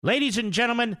Ladies and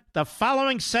gentlemen, the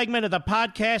following segment of the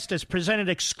podcast is presented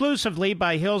exclusively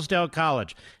by Hillsdale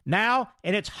College. Now,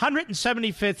 in its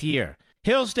 175th year,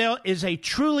 Hillsdale is a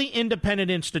truly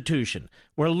independent institution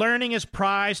where learning is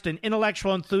prized and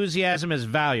intellectual enthusiasm is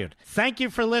valued. Thank you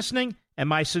for listening, and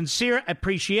my sincere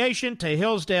appreciation to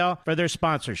Hillsdale for their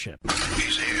sponsorship.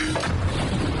 He's here.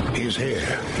 He's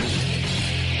here.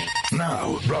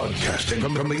 Now, broadcasting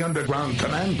from the underground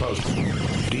command post,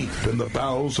 deep in the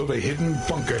bowels of a hidden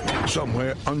bunker,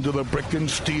 somewhere under the brick and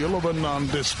steel of a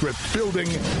nondescript building,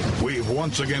 we've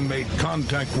once again made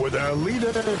contact with our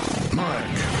leader, Mark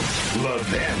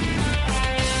Levin.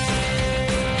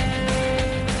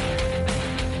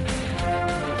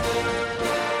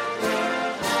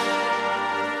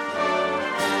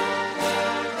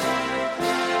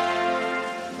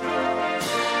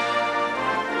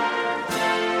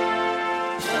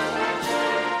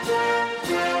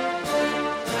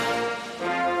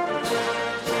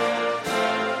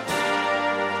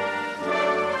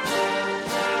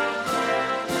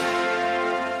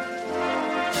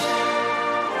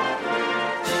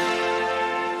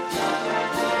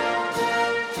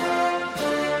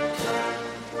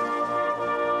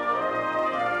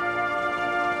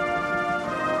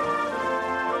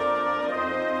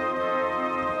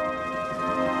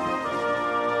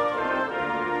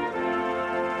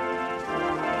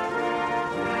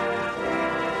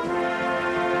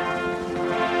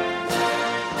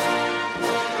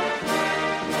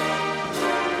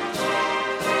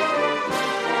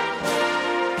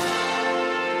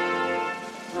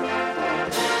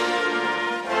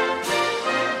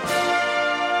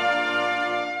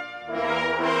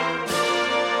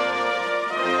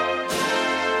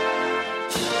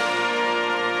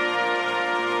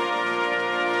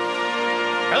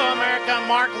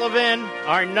 Mark Levin,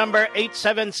 our number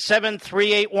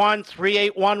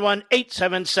 877-381-3811,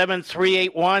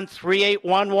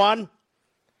 877-381-3811.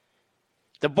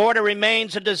 The border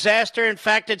remains a disaster. In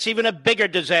fact, it's even a bigger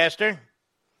disaster.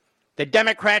 The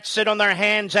Democrats sit on their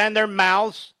hands and their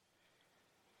mouths.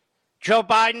 Joe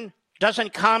Biden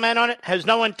doesn't comment on it, has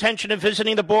no intention of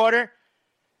visiting the border.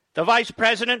 The vice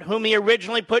president, whom he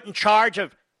originally put in charge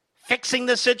of fixing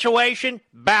the situation,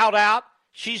 bowed out.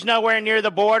 She's nowhere near the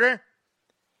border.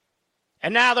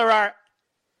 And now there are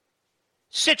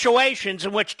situations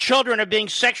in which children are being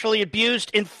sexually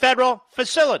abused in federal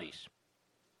facilities.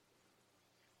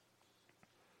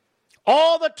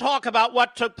 All the talk about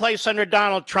what took place under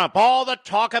Donald Trump, all the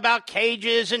talk about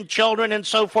cages and children and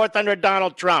so forth under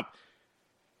Donald Trump.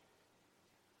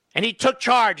 And he took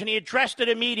charge and he addressed it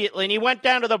immediately and he went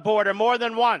down to the border more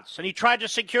than once and he tried to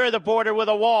secure the border with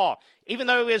a wall, even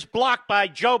though he was blocked by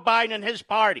Joe Biden and his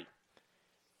party.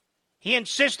 He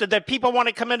insisted that people want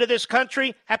to come into this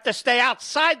country have to stay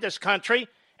outside this country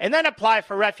and then apply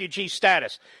for refugee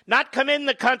status, not come in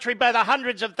the country by the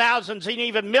hundreds of thousands and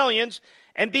even millions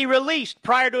and be released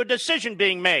prior to a decision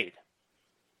being made.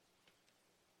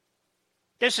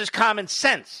 This is common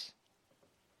sense.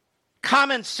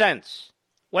 Common sense.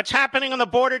 What's happening on the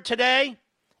border today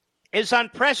is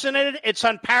unprecedented. It's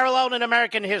unparalleled in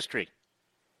American history.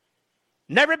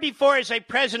 Never before has a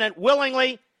president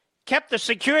willingly kept the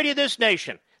security of this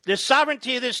nation, the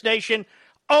sovereignty of this nation,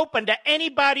 open to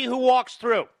anybody who walks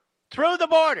through the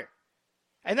border,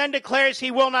 and then declares he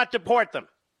will not deport them.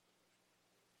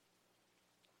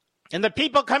 And the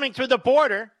people coming through the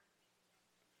border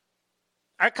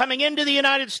are coming into the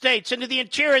United States, into the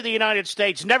interior of the United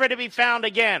States, never to be found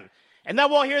again. And then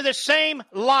we'll hear the same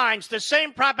lines, the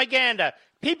same propaganda.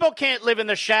 People can't live in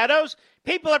the shadows.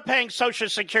 People are paying Social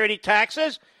Security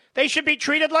taxes. They should be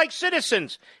treated like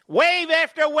citizens. Wave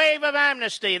after wave of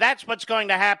amnesty. That's what's going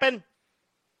to happen.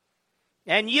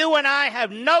 And you and I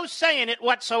have no say in it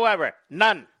whatsoever.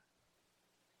 None.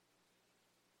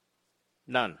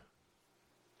 None.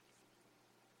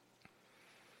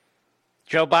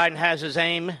 Joe Biden has his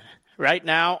aim right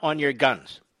now on your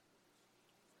guns.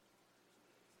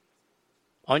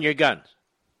 On your guns.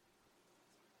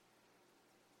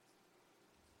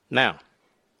 Now,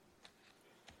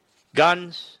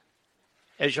 guns,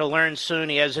 as you'll learn soon,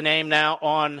 he has an aim now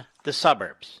on the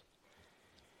suburbs.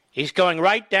 He's going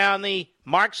right down the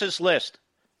Marxist list,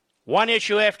 one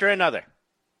issue after another.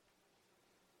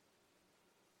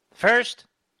 First,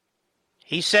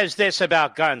 he says this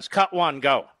about guns. Cut one,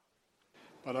 go.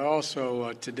 But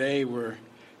also, today we're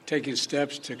taking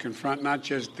steps to confront not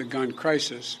just the gun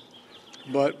crisis,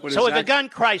 but what is... So with a gun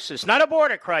crisis, not a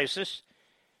border crisis,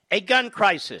 a gun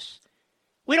crisis.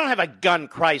 We don't have a gun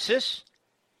crisis.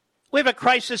 We have a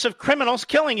crisis of criminals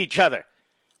killing each other.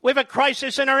 We have a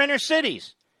crisis in our inner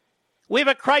cities. We have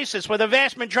a crisis where the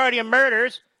vast majority of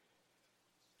murders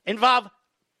involve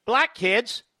black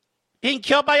kids being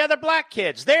killed by other black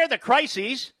kids. They're the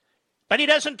crises, but he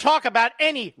doesn't talk about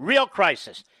any real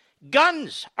crisis.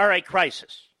 Guns are a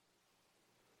crisis.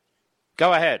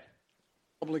 Go ahead.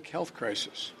 Public health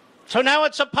crisis. So now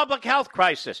it's a public health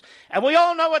crisis. And we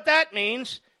all know what that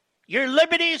means. Your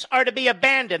liberties are to be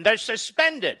abandoned. They're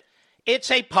suspended. It's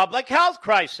a public health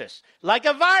crisis, like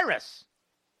a virus.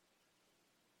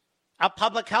 A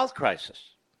public health crisis.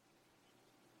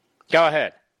 Go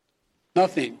ahead.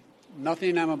 Nothing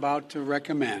I'm about to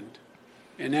recommend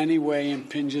in any way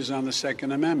impinges on the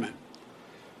Second Amendment.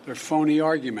 They're phony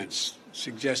arguments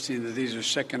suggesting that these are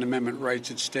Second Amendment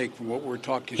rights at stake from what we're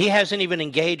talking about. He hasn't even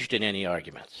engaged in any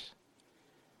arguments.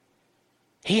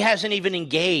 He hasn't even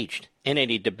engaged in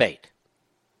any debate.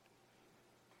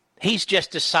 He's just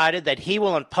decided that he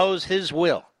will impose his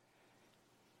will.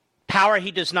 Power he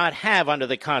does not have under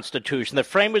the Constitution. The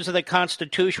framers of the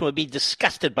Constitution would be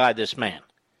disgusted by this man.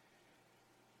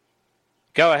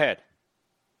 Go ahead.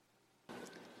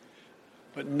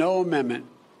 But no amendment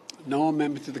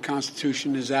to the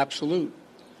Constitution is absolute.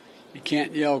 You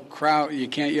can't yell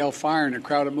fire in a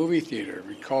crowded movie theater.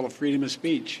 We call it freedom of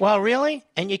speech. Well, really?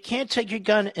 And you can't take your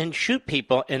gun and shoot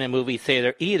people in a movie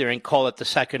theater either and call it the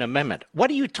Second Amendment. What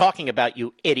are you talking about,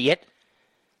 you idiot?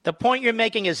 The point you're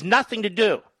making has nothing to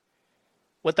do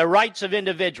with the rights of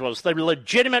individuals, the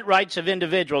legitimate rights of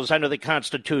individuals under the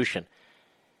Constitution.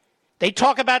 They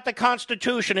talk about the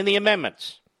Constitution and the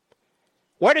amendments.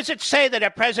 Where does it say that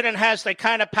a president has the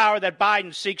kind of power that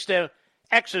Biden seeks to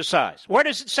exercise? Where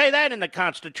does it say that in the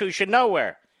Constitution?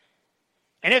 Nowhere.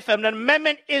 And if an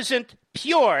amendment isn't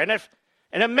pure, and if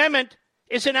an amendment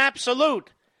isn't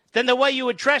absolute, then the way you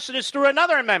address it is through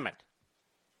another amendment.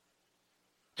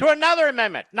 Through another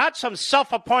amendment, not some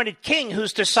self-appointed king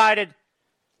who's decided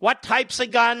what types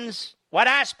of guns, what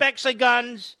aspects of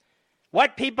guns,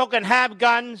 what people can have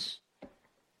guns.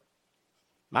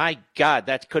 My God,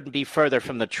 that couldn't be further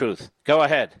from the truth. Go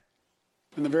ahead.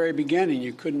 From the very beginning,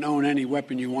 you couldn't own any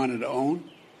weapon you wanted to own.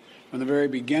 From the very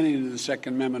beginning the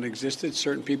Second Amendment existed,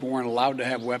 certain people weren't allowed to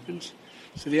have weapons.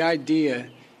 So the idea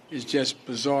is just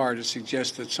bizarre to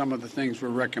suggest that some of the things we're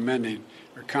recommending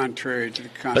are contrary to the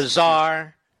Constitution.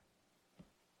 Bizarre,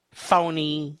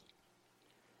 phony,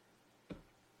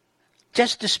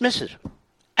 just dismissive,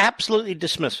 absolutely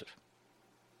dismissive.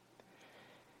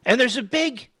 And there's a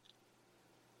big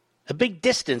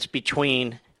distance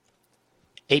between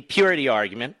a purity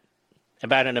argument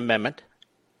about an amendment,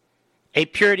 and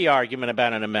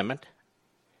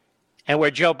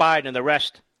where Joe Biden and the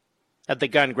rest of the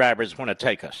gun grabbers want to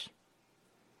take us.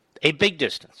 A big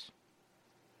distance.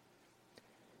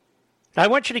 Now, I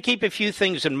want you to keep a few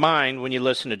things in mind when you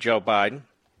listen to Joe Biden.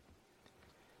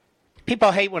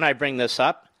 People hate when I bring this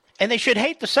up, and they should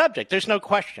hate the subject. There's no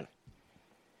question.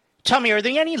 Tell me, are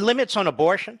there any limits on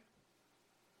abortion?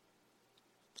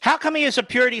 How come he has a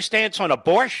purity stance on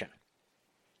abortion?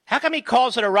 How come he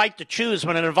calls it a right to choose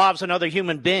when it involves another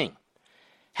human being?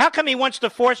 How come he wants to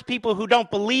force people who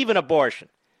don't believe in abortion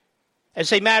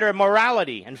as a matter of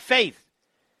morality and faith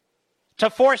to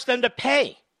force them to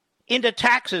pay into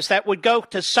taxes that would go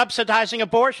to subsidizing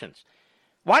abortions?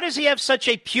 Why does he have such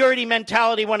a purity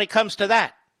mentality when it comes to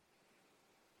that?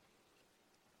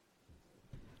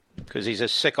 Because he's a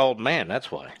sick old man,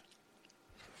 that's why.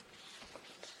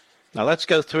 Now let's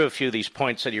go through a few of these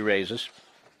points that he raises,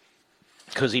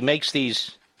 because he makes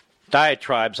these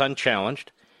diatribes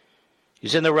unchallenged.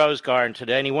 He's in the Rose Garden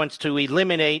today, and he wants to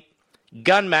eliminate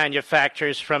gun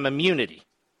manufacturers from immunity.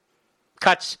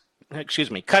 Cut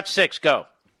 6, go.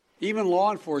 Even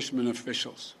law enforcement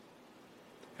officials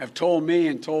have told me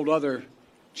and told other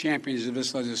champions of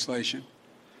this legislation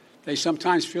they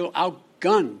sometimes feel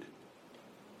outgunned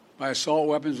by assault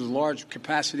weapons with large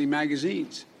capacity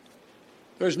magazines.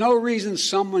 There's no reason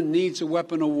someone needs a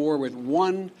weapon of war with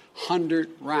 100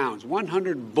 rounds,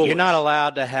 100 bullets. You're not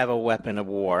allowed to have a weapon of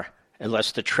war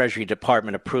unless the Treasury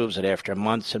Department approves it after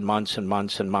months and months and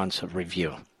months and months of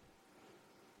review.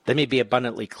 Let me be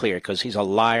abundantly clear, because he's a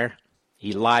liar.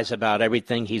 He lies about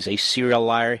everything. He's a serial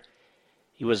liar.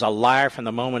 He was a liar from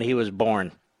the moment he was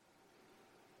born.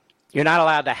 You're not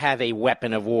allowed to have a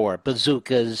weapon of war,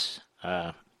 bazookas,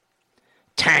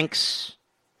 tanks,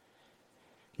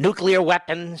 nuclear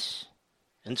weapons,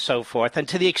 and so forth. And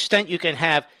to the extent you can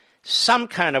have some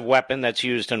kind of weapon that's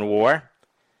used in war,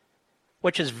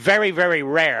 which is very, very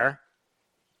rare,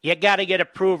 you got to get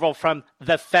approval from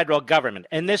the federal government.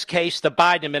 In this case, the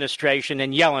Biden administration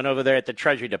and Yellen over there at the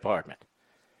Treasury Department.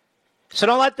 So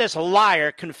don't let this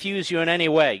liar confuse you in any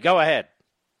way. Go ahead.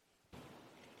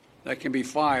 That can be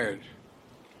fired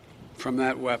from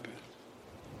that weapon.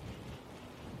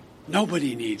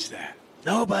 Nobody needs that.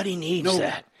 Nobody needs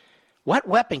that. What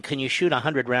weapon can you shoot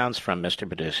 100 rounds from, Mr.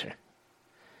 Producer?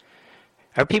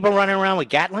 Are people running around with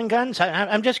Gatling guns?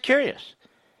 I'm just curious.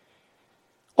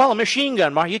 Well, a machine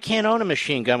gun, Mark, you can't own a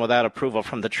machine gun without approval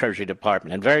from the Treasury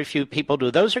Department, and very few people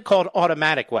do. Those are called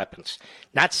automatic weapons,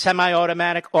 not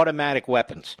semi-automatic, automatic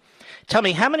weapons. Tell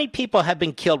me, how many people have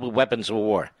been killed with weapons of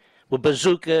war? With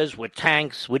bazookas, with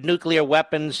tanks, with nuclear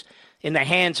weapons in the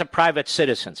hands of private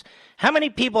citizens? How many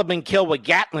people have been killed with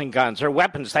Gatling guns or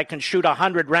weapons that can shoot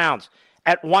 100 rounds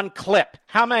at one clip?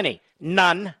 How many?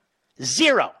 None.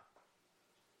 Zero.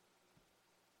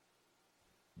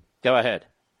 Go ahead.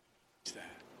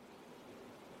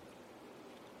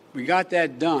 We got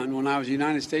that done when I was a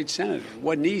United States Senator. It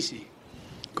wasn't easy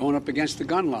going up against the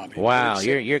gun lobby. Wow,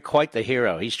 you're quite the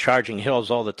hero. He's charging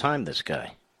hills all the time, this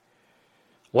guy.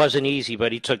 Wasn't easy,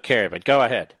 but he took care of it. Go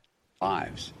ahead.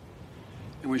 Lives.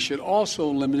 And we should also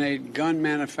eliminate gun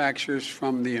manufacturers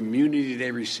from the immunity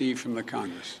they receive from the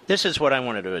Congress. This is what I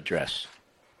wanted to address.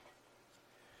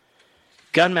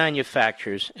 Gun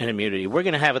manufacturers and immunity. We're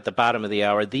going to have at the bottom of the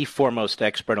hour the foremost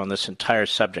expert on this entire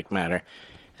subject matter,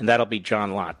 and that'll be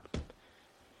John Lott.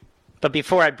 But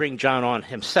before I bring John on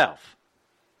himself,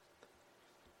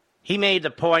 he made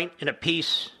the point in a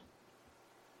piece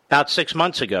about 6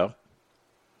 months ago,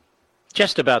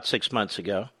 just about 6 months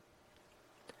ago.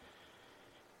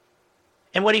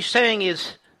 And what he's saying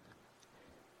is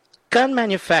gun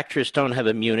manufacturers don't have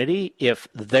immunity if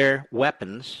their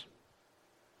weapons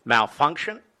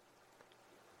malfunction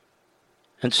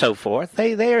and so forth.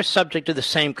 They are subject to the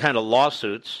same kind of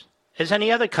lawsuits as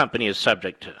any other company is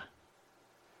subject to.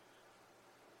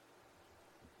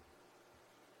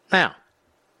 Now,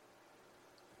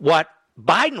 what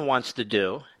Biden wants to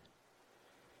do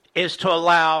is to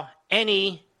allow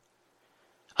any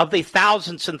of the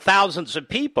thousands and thousands of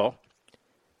people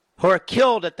who are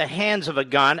killed at the hands of a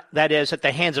gun, that is, at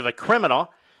the hands of a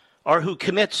criminal, or who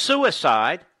commit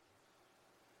suicide,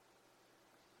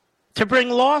 to bring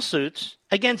lawsuits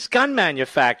against gun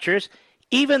manufacturers,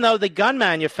 even though the gun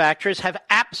manufacturers have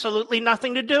absolutely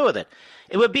nothing to do with it.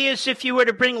 It would be as if you were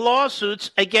to bring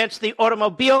lawsuits against the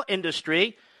automobile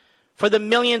industry for the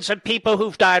millions of people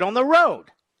who've died on the road,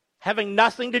 having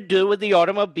nothing to do with the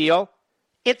automobile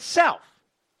itself.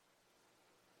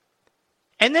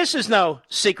 And this is no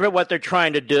secret what they're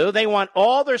trying to do. They want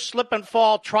all their slip and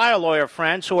fall trial lawyer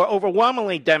friends who are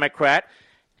overwhelmingly Democrat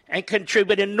and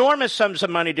contribute enormous sums of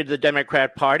money to the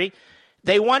Democrat Party.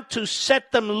 They want to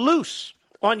set them loose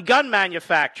on gun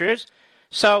manufacturers.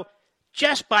 So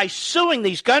just by suing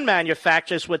these gun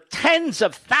manufacturers with tens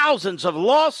of thousands of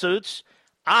lawsuits,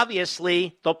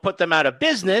 obviously they'll put them out of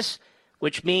business,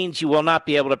 which means you will not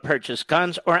be able to purchase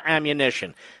guns or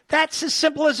ammunition. That's as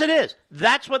simple as it is.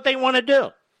 That's what they want to do.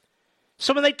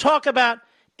 So when they talk about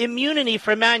immunity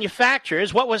for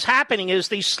manufacturers, what was happening is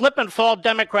these slip and fall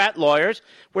Democrat lawyers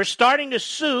were starting to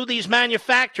sue these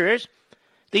manufacturers.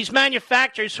 These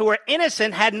manufacturers who were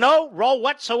innocent, had no role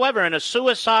whatsoever in a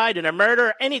suicide, in a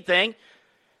murder, anything,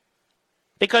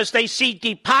 because they see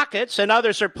deep pockets and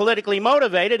others are politically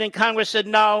motivated, and Congress said,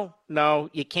 no,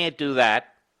 you can't do that.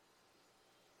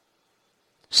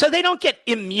 So they don't get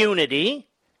immunity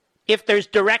if there's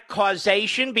direct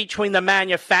causation between the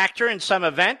manufacturer and some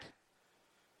event.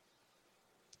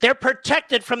 They're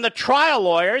protected from the trial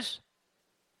lawyers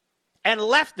and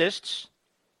leftists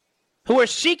who are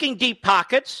seeking deep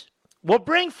pockets, will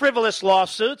bring frivolous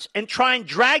lawsuits and try and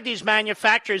drag these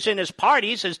manufacturers in as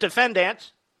parties, as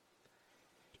defendants,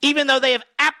 even though they have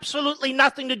absolutely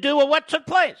nothing to do with what took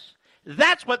place.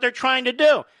 That's what they're trying to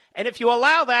do. And if you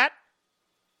allow that,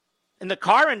 in the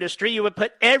car industry, you would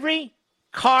put every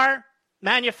car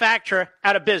manufacturer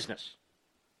out of business.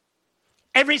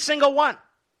 Every single one.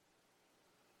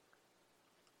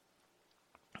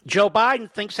 Joe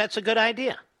Biden thinks that's a good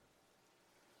idea.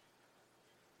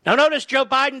 Now notice Joe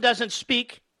Biden doesn't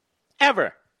speak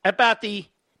ever about the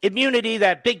immunity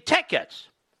that big tech gets,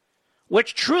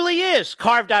 which truly is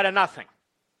carved out of nothing.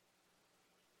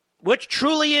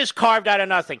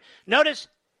 Notice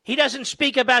he doesn't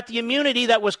speak about the immunity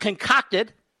that was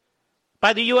concocted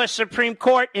by the U.S. Supreme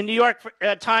Court in New York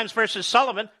Times versus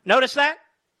Sullivan. Notice that?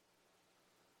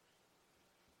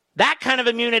 That kind of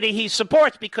immunity he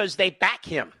supports because they back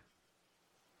him.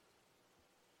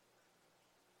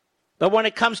 But when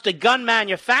it comes to gun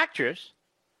manufacturers,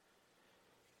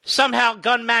 somehow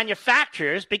gun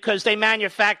manufacturers, because they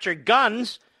manufacture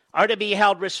guns, are to be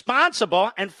held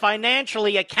responsible and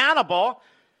financially accountable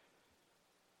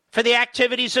for the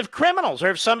activities of criminals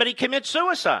or if somebody commits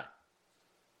suicide.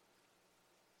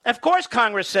 Of course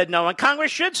Congress said no, and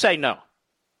Congress should say no.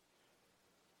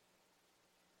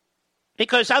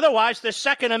 Because otherwise the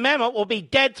Second Amendment will be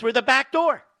dead through the back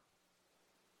door.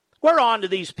 We're on to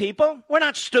these people. We're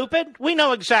not stupid. We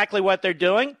know exactly what they're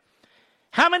doing.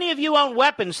 How many of you own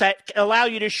weapons that allow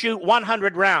you to shoot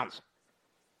 100 rounds?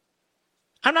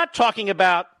 I'm not talking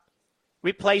about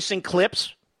replacing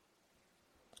clips.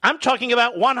 I'm talking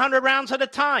about 100 rounds at a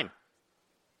time.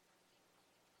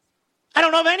 I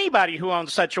don't know of anybody who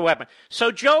owns such a weapon.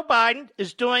 So Joe Biden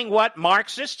is doing what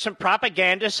Marxists and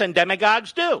propagandists and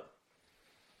demagogues do.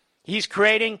 He's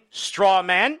creating straw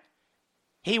men.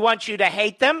 He wants you to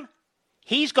hate them.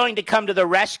 He's going to come to the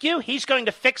rescue. He's going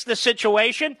to fix the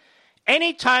situation.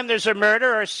 Anytime there's a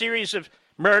murder or a series of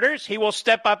murders, he will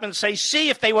step up and say, see,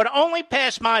 if they would only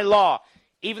pass my law,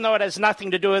 even though it has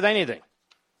nothing to do with anything.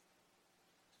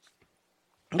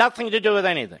 Nothing to do with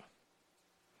anything.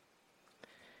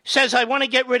 Says, I want to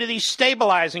get rid of these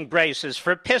stabilizing braces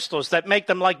for pistols that make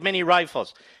them like mini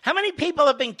rifles. How many people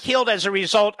have been killed as a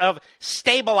result of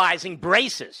stabilizing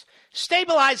braces?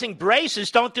 Stabilizing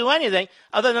braces don't do anything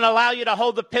other than allow you to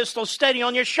hold the pistol steady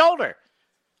on your shoulder.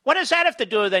 What does that have to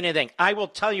do with anything? I will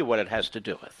tell you what it has to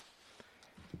do with.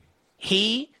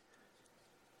 He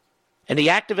and the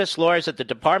activist lawyers at the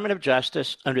Department of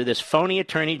Justice under this phony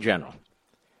attorney general,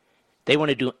 they want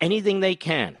to do anything they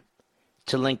can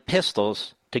to link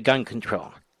pistols to gun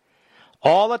control.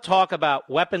 All the talk about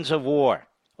weapons of war,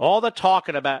 all the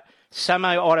talking about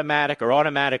semi-automatic or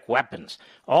automatic weapons,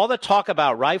 all the talk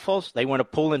about rifles, they want to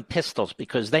pull in pistols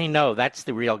because they know that's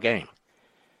the real game.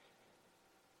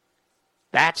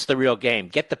 That's the real game.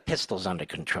 Get the pistols under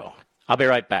control. I'll be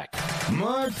right back.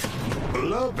 Mark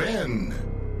Levin.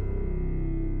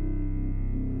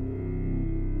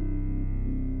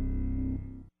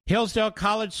 Hillsdale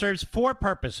College serves 4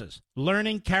 purposes: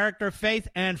 learning, character, faith,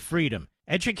 and freedom.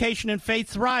 Education and faith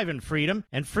thrive in freedom,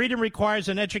 and freedom requires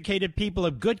an educated people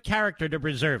of good character to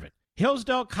preserve it.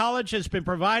 Hillsdale College has been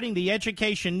providing the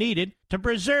education needed to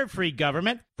preserve free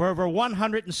government for over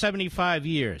 175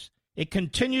 years. It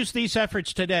continues these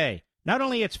efforts today. Not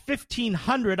only its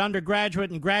 1,500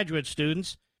 undergraduate and graduate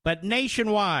students, but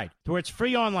nationwide through its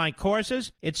free online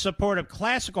courses, its support of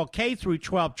classical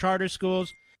K-12 charter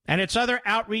schools, and its other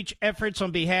outreach efforts on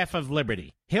behalf of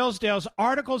liberty. Hillsdale's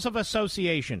Articles of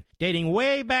Association, dating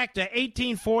way back to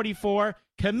 1844,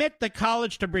 commit the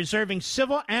college to preserving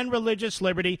civil and religious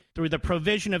liberty through the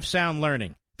provision of sound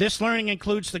learning. This learning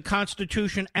includes the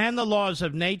Constitution and the laws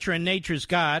of nature and nature's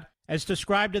God, as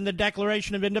described in the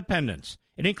Declaration of Independence.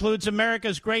 It includes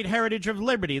America's great heritage of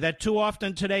liberty that too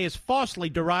often today is falsely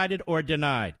derided or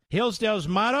denied. Hillsdale's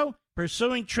motto: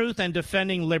 pursuing truth and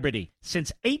defending liberty.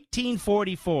 Since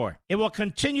 1844, it will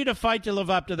continue to fight to live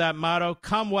up to that motto,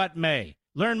 come what may.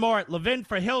 Learn more at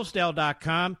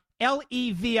levinforhillsdale.com,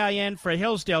 Levin for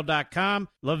Hillsdale.com,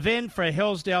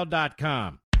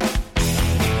 levinforhillsdale.com.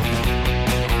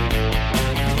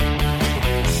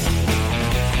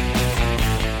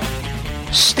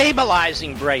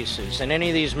 Stabilizing braces. In any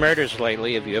of these murders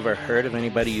lately, have you ever heard of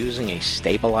anybody using a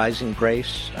stabilizing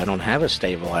brace? I don't have a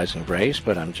stabilizing brace,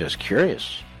 but I'm just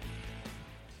curious.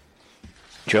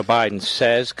 Joe Biden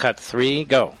says, cut 3,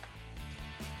 go.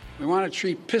 We want to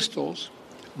treat pistols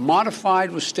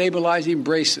modified with stabilizing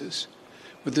braces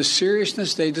with the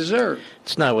seriousness they deserve.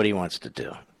 It's not what he wants to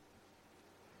do.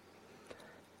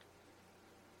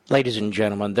 Ladies and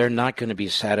gentlemen, they're not going to be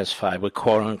satisfied with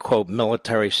quote-unquote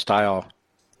military-style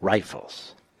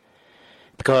rifles.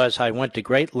 Because I went to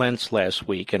great lengths last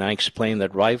week and I explained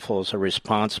that rifles are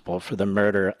responsible for the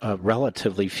murder of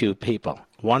relatively few people.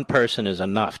 One person is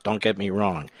enough, don't get me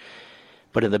wrong.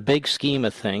 But in the big scheme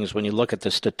of things, when you look at the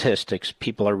statistics,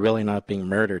 people are really not being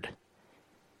murdered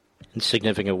in a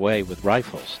significant way with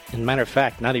rifles. As a matter of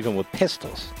fact, not even with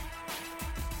pistols.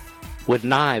 With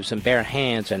knives and bare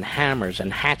hands and hammers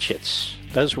and hatchets.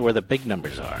 Those are where the big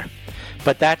numbers are.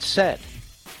 But that said,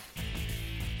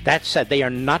 they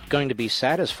are not going to be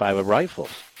satisfied with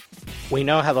rifles. We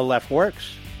know how the left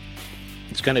works.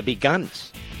 It's going to be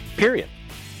guns. Period.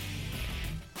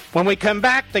 When we come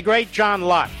back, the great John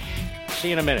Lott. See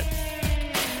you in a minute.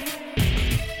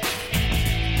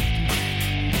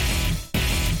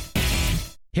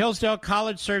 Hillsdale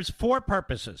College serves 4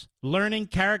 purposes: learning,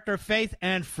 character, faith,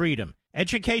 and freedom.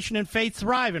 Education and faith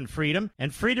thrive in freedom,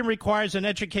 and freedom requires an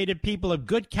educated people of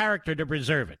good character to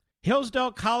preserve it.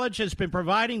 Hillsdale College has been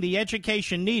providing the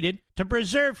education needed to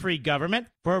preserve free government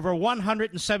for over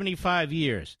 175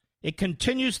 years. It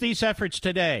continues these efforts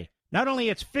today. Not only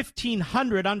its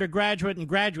 1,500 undergraduate and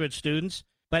graduate students,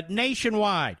 but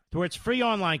nationwide through its free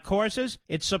online courses,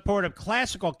 its support of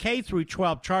classical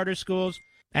K-12 charter schools,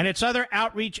 and its other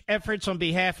outreach efforts on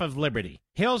behalf of liberty.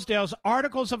 Hillsdale's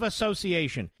Articles of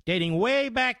Association, dating way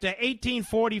back to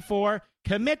 1844,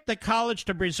 commit the college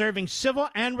to preserving civil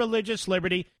and religious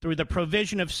liberty through the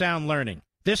provision of sound learning.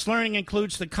 This learning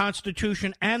includes the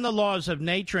Constitution and the laws of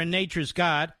nature and nature's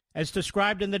God, as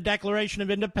described in the Declaration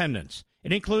of Independence.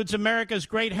 It includes America's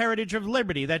great heritage of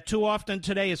liberty that too often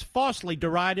today is falsely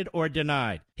derided or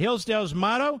denied. Hillsdale's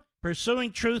motto,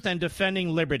 pursuing truth and defending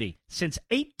liberty, since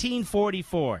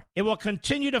 1844. It will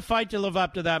continue to fight to live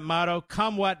up to that motto,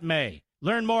 come what may.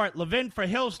 Learn more at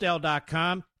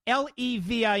levinforhillsdale.com,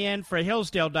 Levin for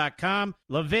Hillsdale.com,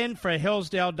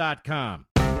 levinforhillsdale.com.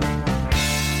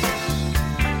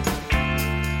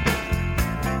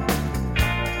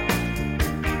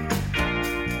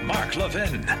 Mark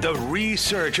Levin, the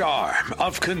research arm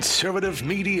of conservative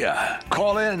media.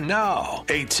 Call in now,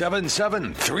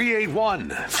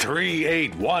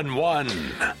 877-381-3811.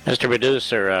 Mr.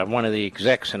 Producer, one of the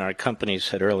execs in our company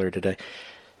said earlier today,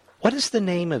 what is the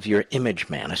name of your image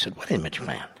man? I said, what image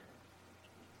man?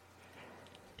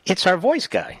 It's our voice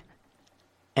guy.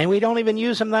 And we don't even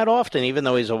use him that often, even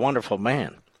though he's a wonderful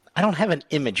man. I don't have an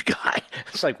image guy.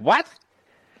 It's like, what?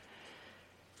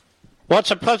 Well, it's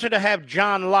a pleasure to have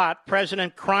John Lott,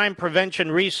 President, Crime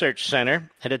Prevention Research Center,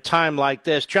 at a time like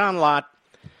this. John Lott,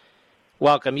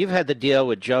 welcome. You've had to deal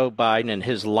with Joe Biden and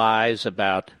his lies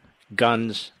about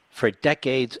guns for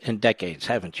decades and decades,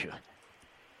 haven't you?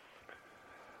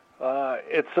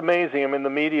 It's amazing. I mean, the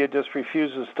media just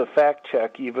refuses to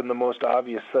fact-check even the most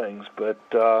obvious things, but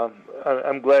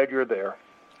I'm glad you're there.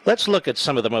 Let's look at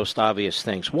some of the most obvious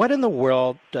things. What in the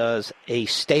world does a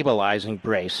stabilizing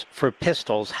brace for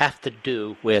pistols have to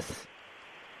do with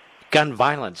gun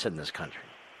violence in this country?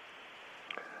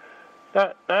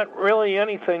 Not really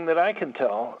anything that I can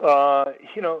tell.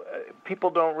 People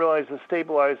don't realize the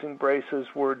stabilizing braces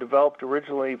were developed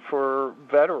originally for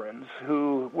veterans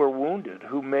who were wounded,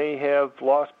 who may have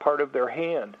lost part of their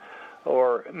hand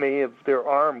or may have their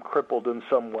arm crippled in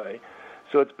some way.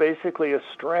 So it's basically a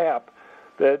strap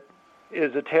that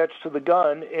is attached to the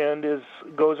gun and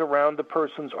goes around the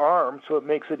person's arm, so it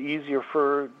makes it easier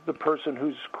for the person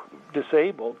who's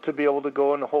disabled to be able to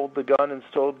go and hold the gun and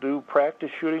still do practice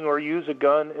shooting or use a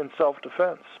gun in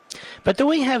self-defense. But do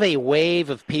we have a wave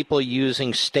of people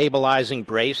using stabilizing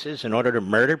braces in order to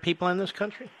murder people in this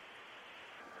country?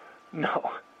 No,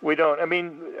 we don't. I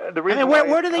mean, the reason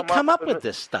where do they come up with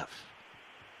this stuff?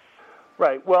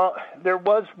 Right. Well, there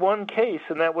was one case,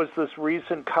 and that was this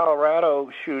recent Colorado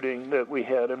shooting that we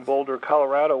had in Boulder,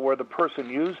 Colorado, where the person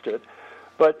used it.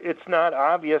 But it's not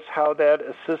obvious how that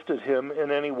assisted him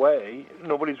in any way.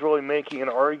 Nobody's really making an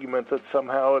argument that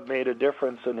somehow it made a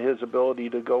difference in his ability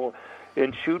to go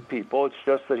and shoot people. It's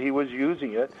just that he was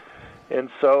using it. And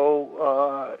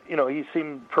so, he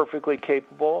seemed perfectly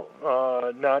capable,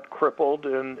 not crippled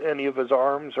in any of his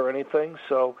arms or anything.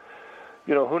 So,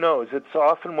 who knows? It's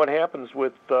often what happens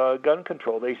with gun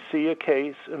control. They see a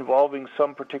case involving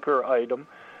some particular item,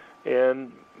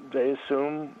 and they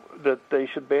assume that they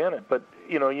should ban it. But,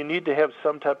 you need to have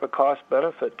some type of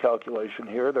cost-benefit calculation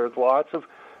here. There's lots of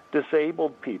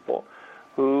disabled people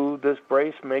who this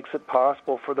brace makes it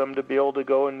possible for them to be able to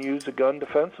go and use a gun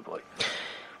defensively.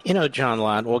 John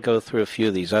Lott, we'll go through a few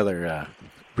of these other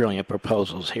brilliant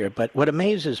proposals here, but what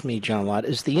amazes me, John Lott,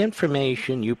 is the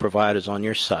information you provide is on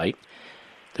your site.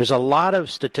 There's a lot of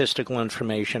statistical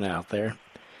information out there.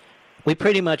 We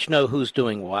pretty much know who's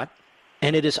doing what,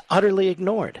 and it is utterly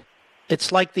ignored.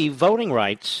 It's like the voting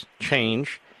rights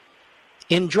change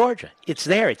in Georgia. It's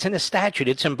there. It's in a statute.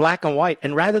 It's in black and white.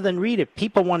 And rather than read it,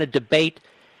 people want to debate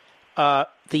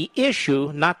the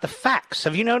issue, not the facts.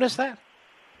 Have you noticed that?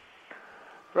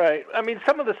 Right. I mean,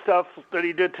 some of the stuff that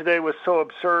he did today was so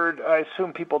absurd, I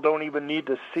assume people don't even need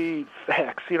to see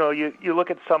facts. You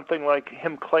look at something like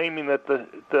him claiming that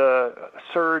the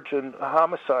surge in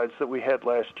homicides that we had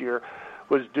last year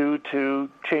was due to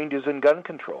changes in gun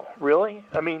control. Really?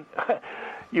 I mean,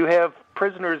 you have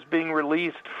prisoners being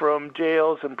released from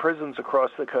jails and prisons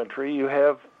across the country. You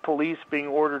have police being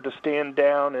ordered to stand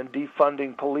down and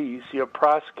defunding police. You have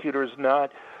prosecutors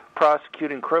not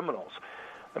prosecuting criminals.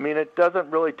 I mean, it doesn't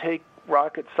really take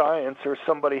rocket science or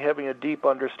somebody having a deep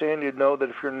understanding to know that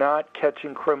if you're not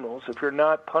catching criminals, if you're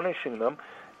not punishing them,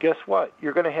 guess what?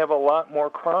 You're going to have a lot more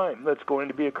crime that's going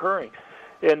to be occurring.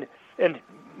 And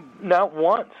not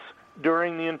once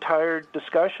during the entire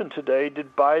discussion today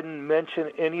did Biden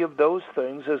mention any of those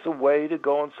things as a way to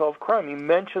go and solve crime. He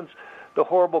mentions the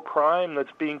horrible crime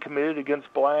that's being committed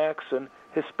against blacks and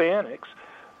Hispanics.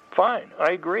 Fine,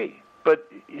 I agree. But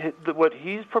what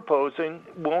he's proposing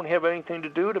won't have anything to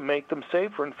do to make them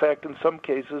safer. In fact, in some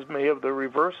cases, may have the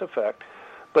reverse effect.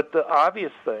 But the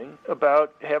obvious thing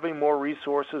about having more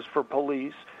resources for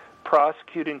police,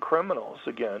 prosecuting criminals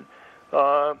again,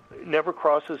 never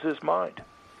crosses his mind.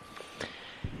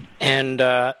 And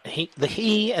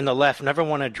he and the left never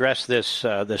want to address this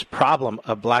problem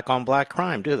of black-on-black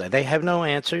crime, do they? They have no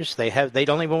answers. They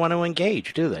don't even want to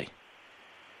engage, do they?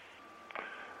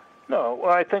 No,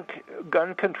 well, I think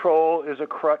gun control is a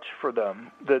crutch for them.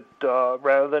 That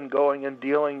rather than going and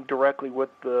dealing directly with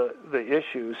the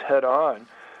issues head on,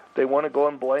 they want to go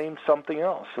and blame something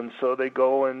else, and so they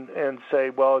go and say,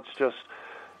 well, it's just,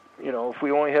 if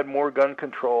we only had more gun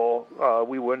control,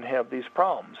 we wouldn't have these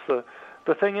problems.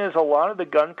 The thing is, a lot of the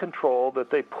gun control that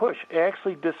they push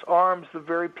actually disarms the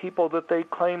very people that they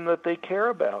claim that they care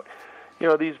about.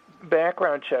 These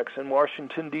background checks in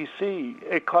Washington, D.C.,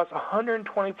 it costs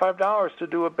 $125 to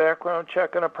do a background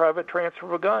check on a private transfer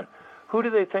of a gun. Who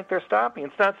do they think they're stopping?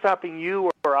 It's not stopping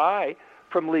you or I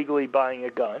from legally buying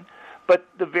a gun, but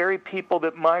the very people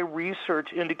that my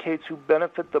research indicates who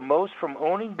benefit the most from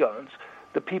owning guns,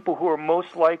 the people who are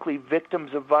most likely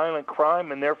victims of violent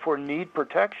crime and therefore need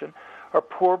protection, are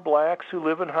poor blacks who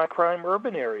live in high-crime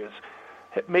urban areas.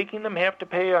 Making them have to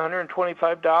pay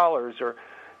 $125 or,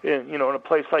 in a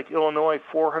place like Illinois,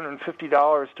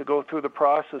 $450 to go through the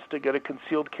process to get a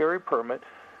concealed carry permit,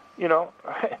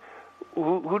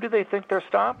 who do they think they're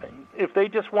stopping? If they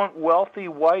just want wealthy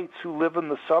whites who live in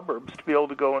the suburbs to be able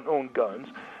to go and own guns,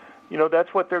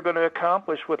 that's what they're going to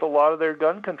accomplish with a lot of their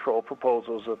gun control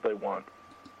proposals that they want.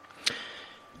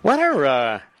 What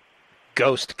are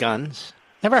ghost guns?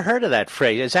 Never heard of that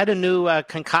phrase. Is that a new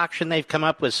concoction they've come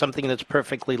up with, something that's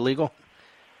perfectly legal?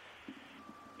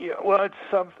 Yeah, well,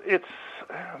 it's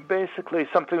basically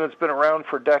something that's been around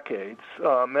for decades,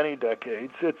 many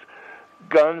decades. It's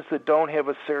guns that don't have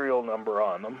a serial number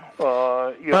on them.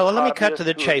 Well, let me cut to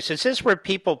the chase. Is this where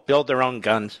people build their own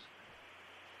guns?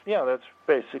 Yeah, that's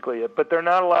basically it. But they're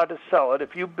not allowed to sell it.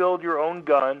 If you build your own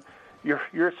gun,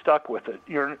 you're stuck with it.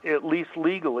 You're, at least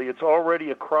legally, it's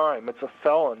already a crime. It's a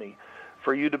felony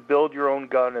for you to build your own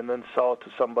gun and then sell it to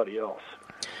somebody else.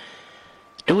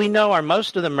 Do we know, are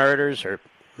most of the murders or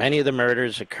many of the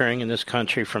murders occurring in this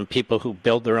country from people who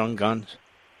build their own guns?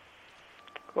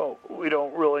 Well, we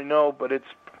don't really know, but it's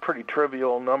a pretty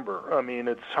trivial number. I mean,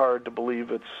 it's hard to believe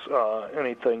it's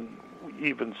anything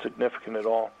even significant at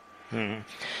all. Mm-hmm.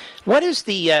 What is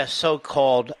the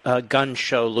so-called gun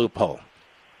show loophole?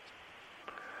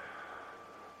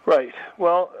 Right.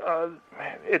 Well,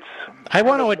 it's... I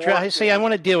want to address... I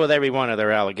want to deal with every one of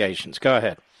their allegations. Go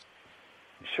ahead.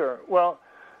 Sure. Well,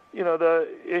 the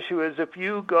issue is if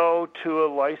you go to a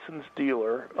licensed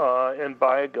dealer and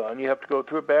buy a gun, you have to go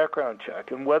through a background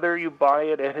check. And whether you buy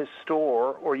it at his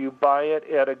store or you buy it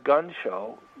at a gun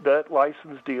show, that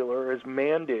licensed dealer is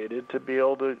mandated to be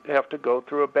able to have to go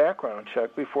through a background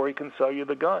check before he can sell you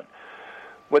the gun.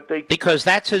 Because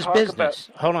that's his business.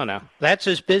 Hold on now. That's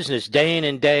his business day in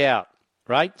and day out,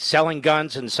 right? Selling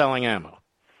guns and selling ammo.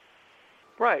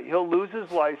 Right. He'll lose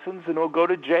his license and he'll go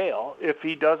to jail if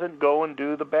he doesn't go and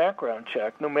do the background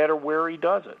check, no matter where he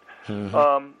does it.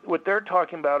 Mm-hmm. What they're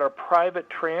talking about are private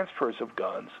transfers of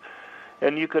guns.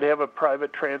 And you could have a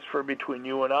private transfer between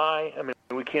you and I. I mean,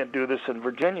 we can't do this in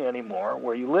Virginia anymore,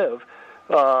 where you live.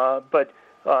 But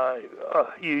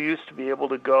you used to be able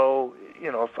to go,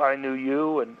 if I knew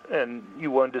you and you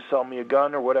wanted to sell me a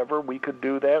gun or whatever, we could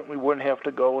do that. We wouldn't have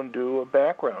to go and do a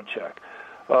background check.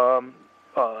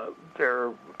 There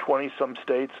are 20-some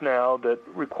states now that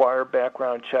require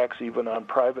background checks even on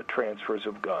private transfers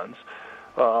of guns.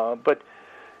 But,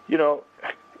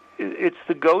 it's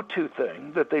the go-to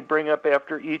thing that they bring up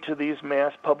after each of these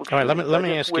mass public shootings. All right, let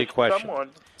me ask you a question.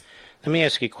 Let me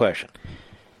ask you a question.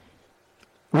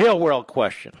 Real-world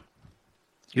question.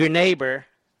 Your neighbor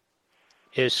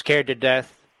is scared to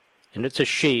death, and it's a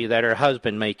she, that her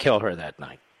husband may kill her that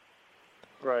night.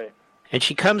 Right. And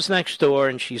she comes next door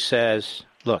and she says,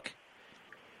 look,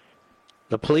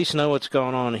 the police know what's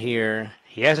going on here.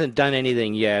 He hasn't done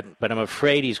anything yet, but I'm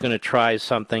afraid he's going to try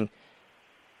something.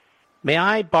 May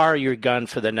I borrow your gun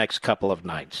for the next couple of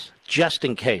nights, just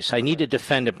in case? I need to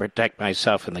defend and protect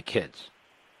myself and the kids.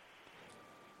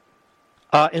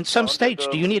 In some states,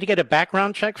 do you need to get a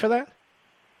background check for that?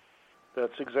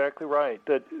 That's exactly right.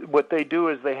 That what they do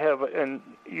is they have, and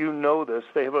you know this,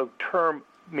 they have a term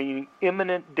meaning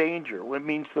imminent danger. It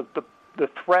means that the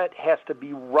threat has to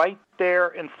be right there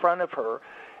in front of her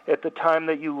at the time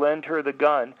that you lend her the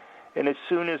gun. And as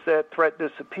soon as that threat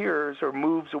disappears or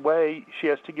moves away, she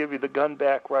has to give you the gun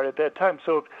back right at that time.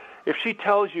 So if she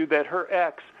tells you that her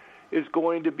ex is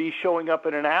going to be showing up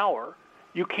in an hour,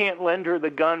 you can't lend her the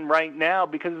gun right now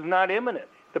because it's not imminent.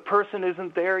 The person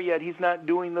isn't there yet. He's not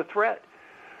doing the threat.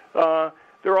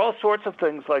 there are all sorts of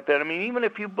things like that. I mean, even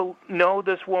if you know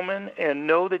this woman and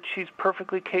know that she's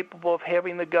perfectly capable of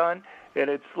having the gun, and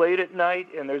it's late at night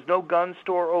and there's no gun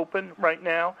store open right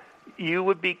now, you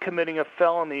would be committing a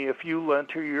felony if you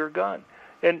lent her your gun.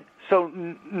 And so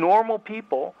normal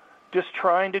people just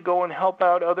trying to go and help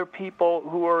out other people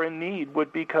who are in need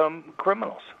would become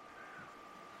criminals.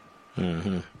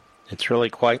 Mm-hmm. It's really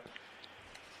quite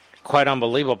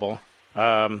unbelievable.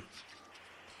 At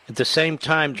the same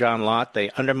time, John Lott, they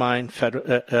undermine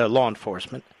federal law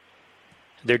enforcement.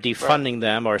 They're defunding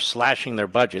them or slashing their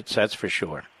budgets, that's for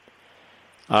sure.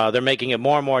 They're making it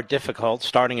more and more difficult,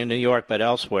 starting in New York but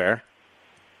elsewhere,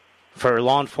 for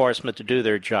law enforcement to do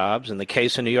their jobs. In the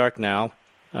case of New York now,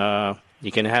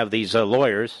 you can have these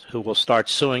lawyers who will start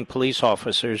suing police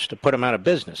officers to put them out of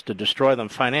business, to destroy them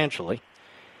financially,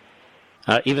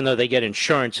 even though they get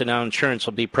insurance, and now insurance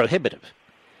will be prohibitive.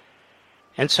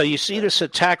 And so you see this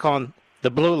attack on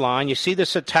the blue line. You see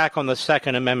this attack on the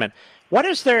Second Amendment. What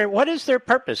is their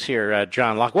purpose here,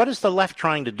 John Locke? What is the left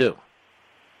trying to do?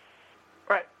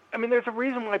 Right. I mean, there's a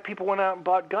reason why people went out and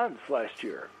bought guns last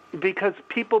year, because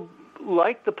people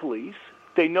like the police.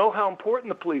 They know how important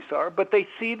the police are, but they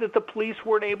see that the police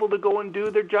weren't able to go and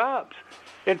do their jobs.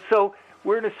 And so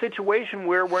we're in a situation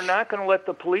where we're not going to let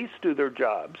the police do their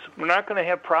jobs. We're not going to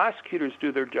have prosecutors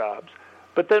do their jobs.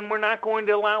 But then we're not going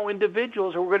to allow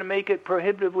individuals, or we're going to make it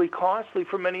prohibitively costly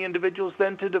for many individuals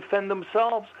then to defend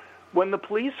themselves when the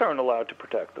police aren't allowed to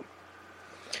protect them.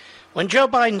 When Joe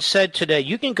Biden said today,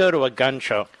 you can go to a gun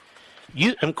show,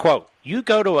 and quote, you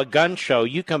go to a gun show,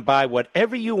 you can buy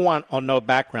whatever you want on no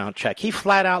background check. He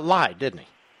flat out lied, didn't he?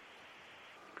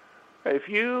 If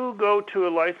you go to a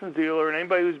licensed dealer, and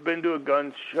anybody who's been to a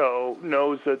gun show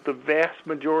knows that the vast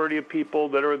majority of people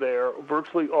that are there,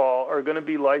 virtually all, are going to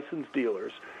be licensed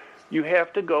dealers. You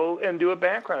have to go and do a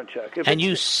background check. And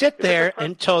you sit there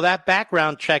until that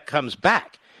background check comes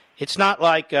back. It's not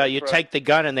like you take the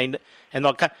gun and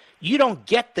they'll cut. You don't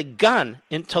get the gun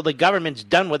until the government's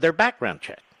done with their background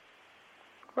check.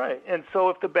 Right, and so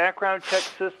if the background check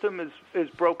system is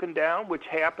broken down, which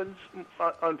happens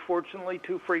unfortunately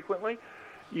too frequently,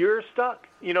 you're stuck.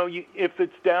 You know, if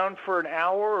it's down for an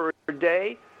hour or a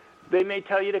day, they may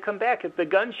tell you to come back. If the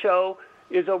gun show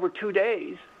is over 2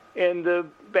 days and the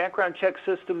background check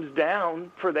system's down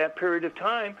for that period of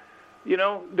time, you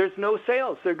know, there's no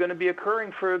sales. They're going to be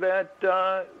occurring for that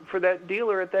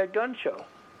dealer at that gun show.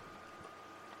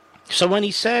 So when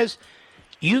he says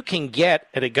you can get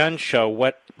at a gun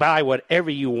show buy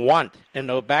whatever you want and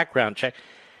no background check,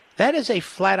 that is a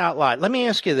flat-out lie. Let me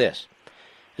ask you this.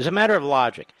 As a matter of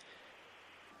logic,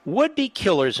 would-be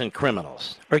killers and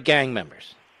criminals or gang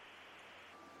members,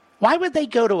 why would they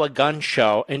go to a gun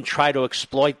show and try to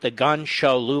exploit the gun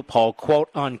show loophole,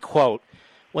 quote-unquote,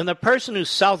 when the person who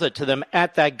sells it to them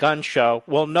at that gun show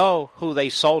will know who they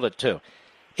sold it to?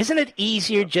 Isn't it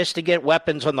easier just to get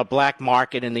weapons on the black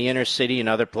market in the inner city and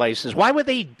other places? Why would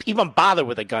they even bother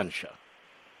with a gun show?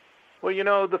 Well, you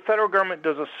know, the federal government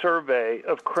does a survey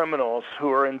of criminals who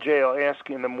are in jail,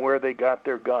 asking them where they got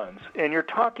their guns. And you're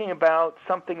talking about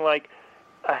something like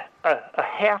a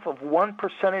half of 1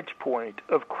 percentage point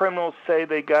of criminals say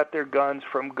they got their guns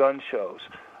from gun shows.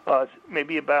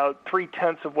 Maybe about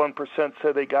 0.3%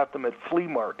 say they got them at flea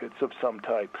markets of some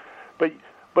type.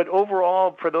 But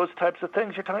overall, for those types of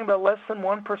things, you're talking about less than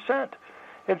 1%.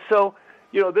 And so,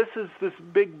 you know, this is this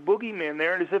big boogeyman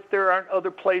there, and as if there aren't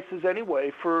other places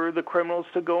anyway for the criminals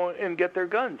to go and get their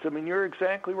guns. I mean, you're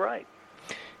exactly right.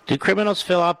 Do criminals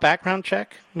fill out background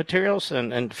check materials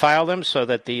and file them so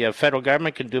that the federal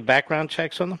government can do background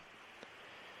checks on them?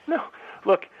 No.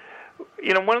 Look,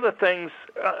 you know, one of the things,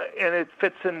 and it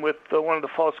fits in with one of the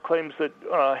false claims that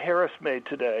Harris made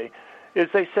today, is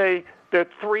they say there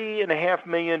are 3.5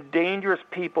 million dangerous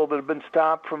people that have been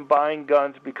stopped from buying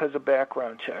guns because of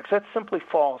background checks. That's simply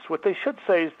false. What they should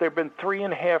say is there have been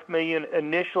 3.5 million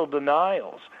initial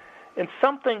denials, and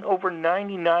something over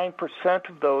 99%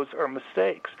 of those are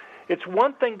mistakes. It's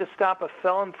one thing to stop a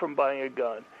felon from buying a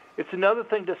gun. It's another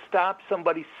thing to stop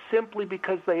somebody simply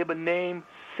because they have a name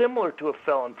similar to a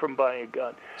felon from buying a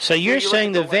gun. So you're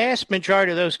saying the vast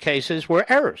majority of those cases were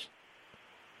errors?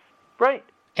 Right.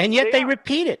 And yet they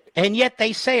repeat it, and yet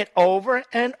they say it over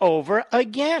and over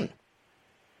again.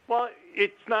 Well,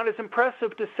 it's not as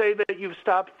impressive to say that you've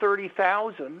stopped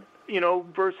 30,000, you know,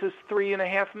 versus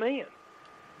 3.5 million.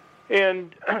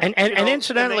 And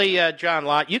incidentally, John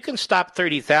Lott, you can stop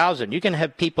 30,000. You can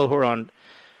have people who are on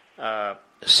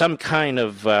some kind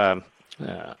of,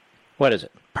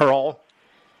 parole,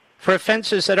 for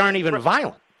offenses that aren't even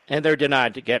violent, and they're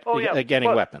denied to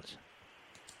getting weapons.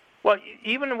 Well,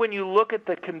 even when you look at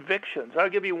the convictions, I'll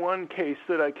give you one case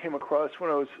that I came across when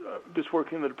I was just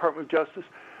working in the Department of Justice.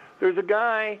 There's a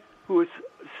guy who was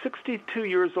 62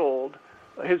 years old.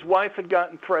 His wife had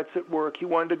gotten threats at work. He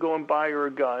wanted to go and buy her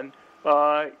a gun.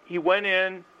 He went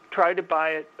in, tried to buy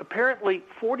it. Apparently,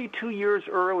 42 years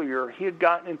earlier, he had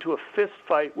gotten into a fist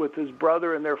fight with his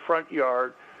brother in their front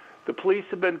yard. The police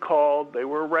had been called. They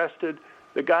were arrested.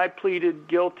 The guy pleaded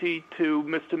guilty to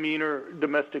misdemeanor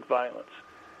domestic violence.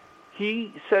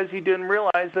 He says he didn't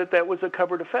realize that that was a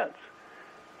covered offense.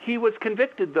 He was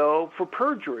convicted, though, for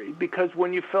perjury because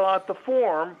when you fill out the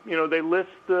form, they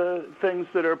list the things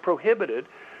that are prohibited,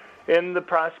 and the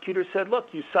prosecutor said, look,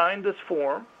 you signed this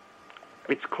form.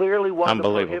 It's clearly one of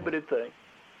the prohibited things.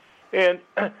 And,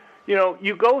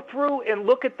 you go through and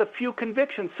look at the few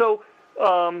convictions. So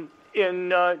in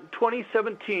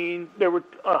 2017, there were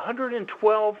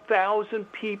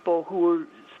 112,000 people who were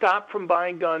stopped from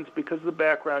buying guns because of the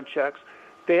background checks.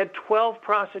 They had 12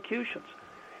 prosecutions.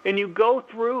 And you go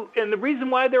through, and the reason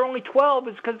why there are only 12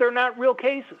 is because they're not real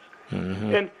cases.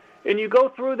 Mm-hmm. And you go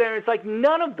through there, and it's like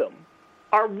none of them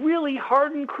are really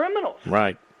hardened criminals.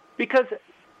 Right. Because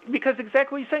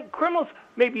exactly what you're saying, criminals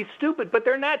may be stupid, but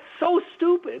they're not so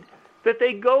stupid that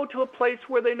they go to a place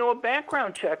where they know a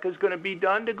background check is going to be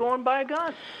done to go and buy a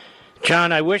gun.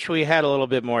 John, I wish we had a little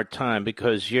bit more time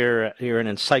because you're an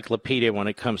encyclopedia when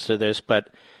it comes to this, but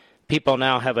people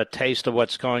now have a taste of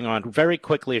what's going on. Very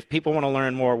quickly, if people want to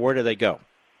learn more, where do they go?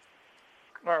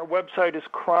 Our website is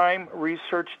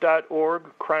crimeresearch.org,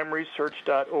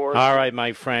 crimeresearch.org. All right,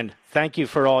 my friend. Thank you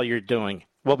for all you're doing.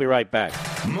 We'll be right back.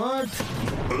 Mark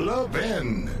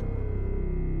Levin.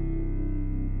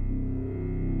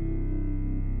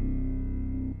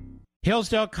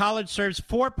 Hillsdale College serves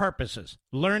 4 purposes: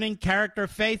 learning, character,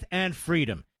 faith, and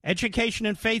freedom. Education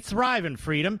and faith thrive in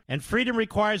freedom, and freedom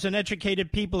requires an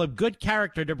educated people of good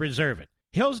character to preserve it.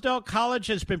 Hillsdale College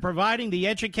has been providing the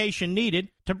education needed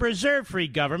to preserve free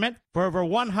government for over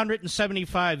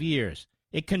 175 years.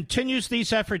 It continues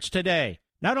these efforts today.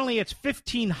 Not only its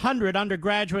 1,500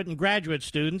 undergraduate and graduate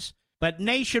students, but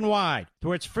nationwide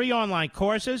through its free online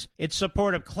courses, its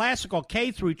support of classical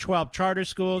K-12 charter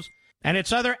schools, and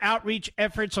its other outreach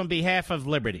efforts on behalf of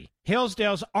liberty.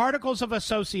 Hillsdale's Articles of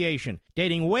Association,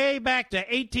 dating way back to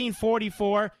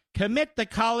 1844, commit the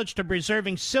college to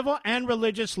preserving civil and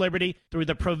religious liberty through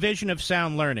the provision of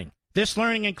sound learning. This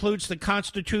learning includes the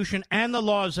Constitution and the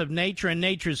laws of nature and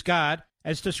nature's God,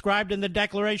 as described in the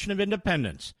Declaration of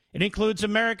Independence. It includes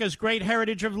America's great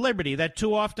heritage of liberty that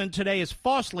too often today is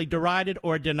falsely derided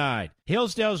or denied.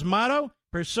 Hillsdale's motto: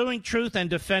 pursuing truth and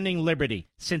defending liberty,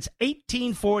 since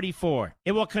 1844.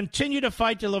 It will continue to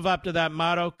fight to live up to that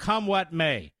motto, come what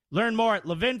may. Learn more at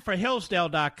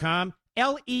levinforhillsdale.com,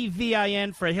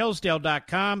 Levin for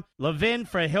Hillsdale.com,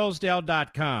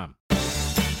 levinforhillsdale.com.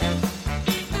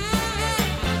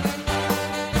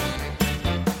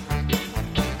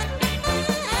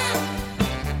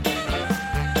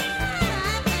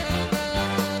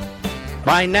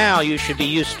 By now, you should be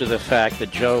used to the fact that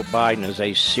Joe Biden is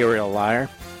a serial liar.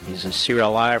 He's a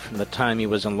serial liar from the time he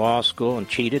was in law school and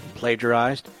cheated and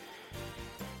plagiarized.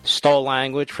 Stole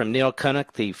language from Neil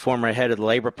Kinnock, the former head of the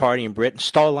Labor Party in Britain.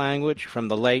 Stole language from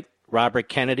the late Robert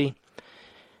Kennedy.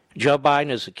 Joe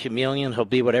Biden is a chameleon. He'll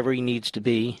be whatever he needs to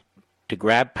be to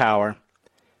grab power,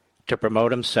 to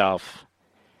promote himself,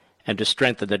 and to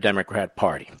strengthen the Democrat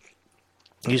Party.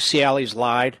 You see how he's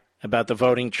lied about the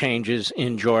voting changes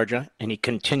in Georgia, and he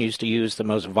continues to use the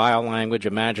most vile language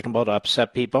imaginable to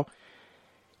upset people.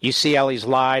 You see how he's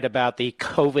lied about the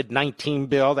COVID-19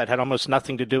 bill that had almost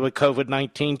nothing to do with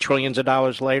COVID-19, trillions of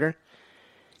dollars later.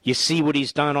 You see what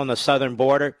he's done on the southern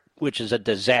border, which is a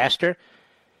disaster.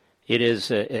 It is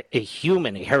a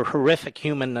horrific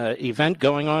human event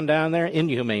going on down there,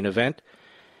 inhumane event.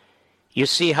 You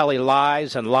see how he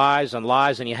lies and lies and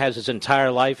lies, and he has his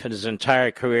entire life and his entire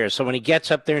career. So when he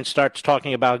gets up there and starts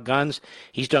talking about guns,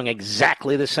 he's doing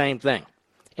exactly the same thing.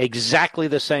 Exactly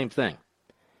the same thing.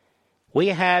 We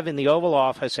have in the Oval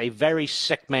Office a very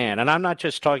sick man, and I'm not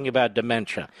just talking about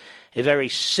dementia, a very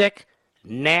sick,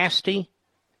 nasty,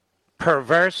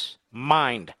 perverse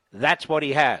mind. That's what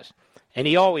he has. And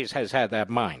he always has had that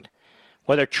mind.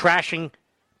 Whether trashing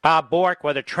Bob Bork,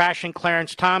 whether trashing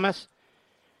Clarence Thomas,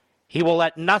 he will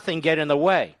let nothing get in the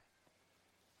way.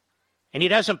 And he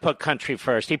doesn't put country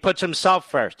first. He puts himself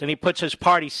first, and he puts his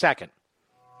party second.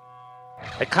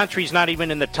 The country's not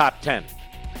even in the top 10.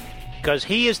 Because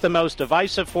he is the most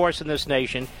divisive force in this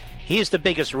nation. He is the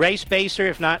biggest race baiter,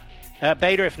 if not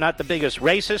the biggest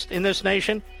racist in this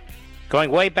nation. Going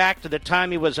way back to the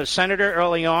time he was a senator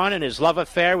early on and his love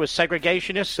affair with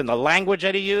segregationists and the language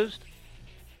that he used.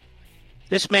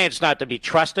 This man's not to be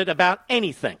trusted about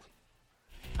anything.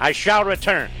 I shall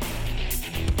return.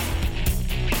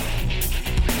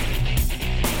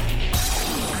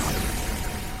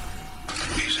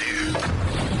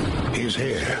 He's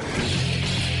here.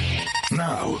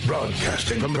 Now,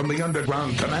 broadcasting from the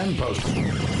underground command post,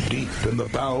 deep in the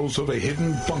bowels of a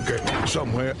hidden bunker,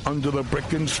 somewhere under the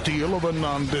brick and steel of a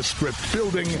nondescript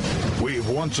building, we've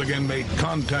once again made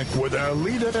contact with our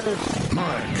leader,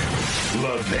 Mark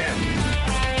Levin.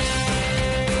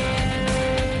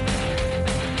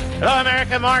 Hello,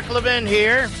 America. Mark Levin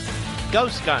here.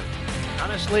 Ghost gun.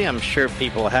 Honestly, I'm sure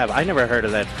people have. I never heard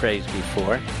of that phrase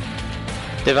before.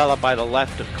 Developed by the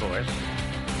left, of course.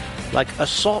 Like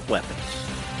assault weapons.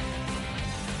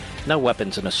 No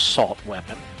weapon's an assault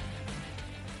weapon.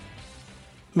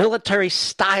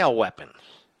 Military-style weapons.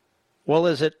 Well,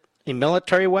 is it a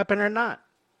military weapon or not?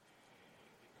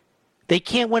 They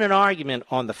can't win an argument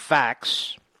on the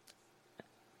facts,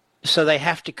 so they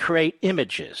have to create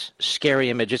images, scary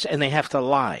images, and they have to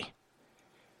lie.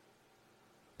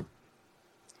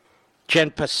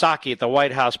 Jen Psaki at the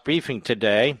White House briefing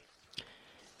today,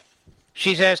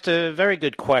 she's asked a very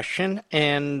good question,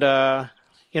 and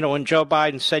when Joe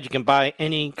Biden said you can buy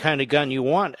any kind of gun you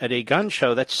want at a gun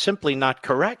show, that's simply not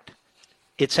correct.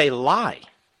 It's a lie.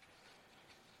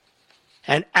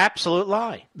 An absolute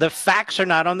lie. The facts are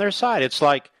not on their side. It's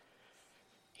like,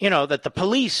 that the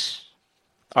police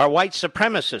are white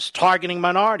supremacists targeting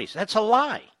minorities. That's a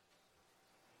lie.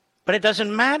 But it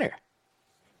doesn't matter.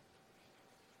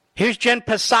 Here's Jen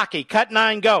Psaki. Cut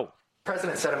 9, go. The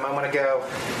president said a moment ago,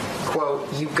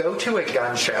 quote, you go to a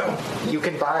gun show, you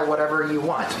can buy whatever you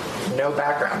want, no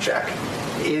background check.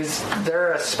 Is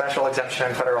there a special exemption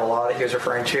in federal law that he was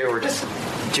referring to, or just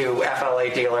do FLA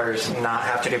dealers not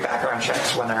have to do background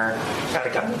checks when they're at a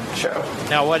gun show?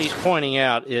 Now, what he's pointing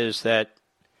out is that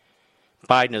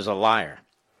Biden is a liar.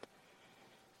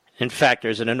 In fact,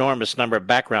 there's an enormous number of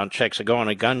background checks that go on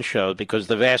a gun show because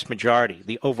the vast majority,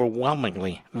 the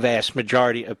overwhelmingly vast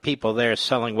majority of people there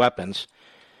selling weapons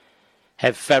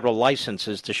have federal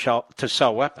licenses to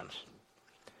sell weapons.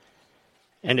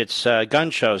 And it's gun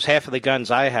shows. Half of the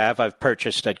guns I have, I've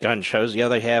purchased at gun shows. The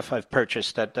other half I've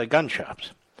purchased at gun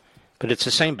shops. But it's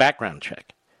the same background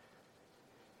check.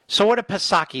 So what did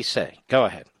Psaki say? Go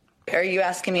ahead. Are you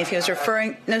asking me if he was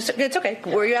referring? No, it's okay.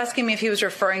 Were you asking me if he was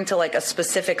referring to like a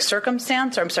specific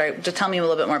circumstance? Or I'm sorry, just tell me a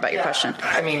little bit more about your question.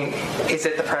 I mean, is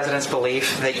it the president's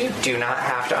belief that you do not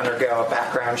have to undergo a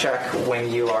background check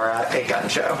when you are at a gun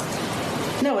show?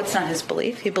 No, it's not his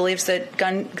belief. He believes that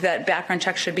background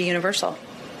check should be universal.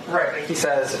 Right. He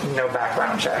says no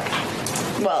background check.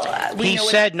 Well, he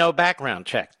said no background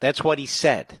check. That's what he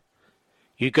said.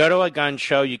 You go to a gun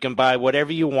show, you can buy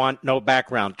whatever you want, no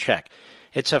background check.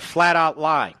 It's a flat-out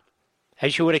lie,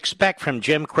 as you would expect from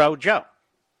Jim Crow Joe.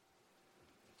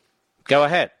 Go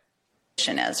ahead.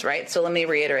 Is right. So let me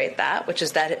reiterate that, which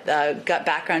is that gut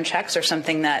background checks are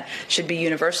something that should be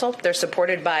universal. They're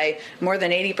supported by more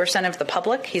than 80% of the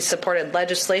public. He's supported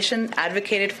legislation,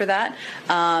 advocated for that,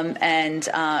 and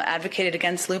advocated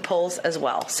against loopholes as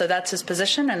well. So that's his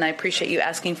position, and I appreciate you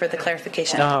asking for the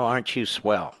clarification. Oh, aren't you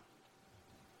swell?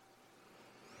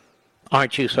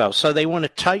 Aren't you swell? So they want to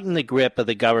tighten the grip of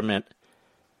the government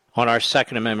on our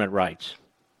Second Amendment rights.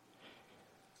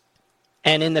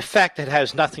 And in effect, it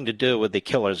has nothing to do with the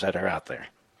killers that are out there.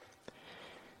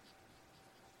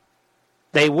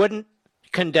 They wouldn't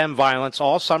condemn violence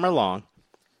all summer long,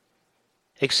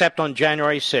 except on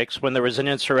January 6th when there was an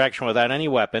insurrection without any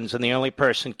weapons, and the only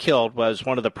person killed was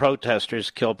one of the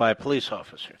protesters killed by a police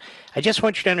officer. I just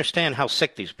want you to understand how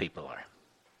sick these people are.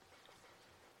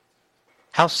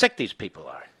 How sick these people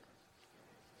are.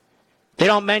 They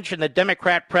don't mention the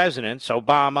Democrat presidents,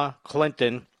 Obama,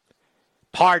 Clinton,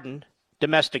 pardoned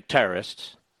domestic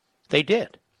terrorists. They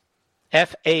did.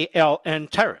 FALN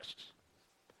terrorists.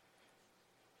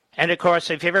 And, of course,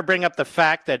 if you ever bring up the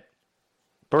fact that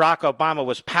Barack Obama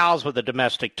was pals with a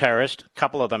domestic terrorist, a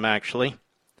couple of them actually,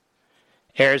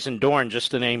 Ayers and Dorn,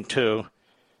 just to name two,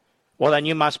 well, then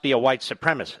you must be a white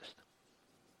supremacist.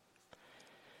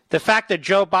 The fact that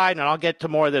Joe Biden, and I'll get to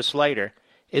more of this later,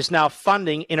 is now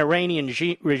funding an Iranian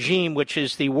regime, which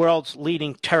is the world's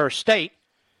leading terror state,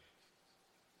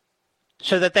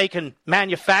 so that they can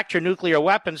manufacture nuclear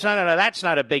weapons. No, that's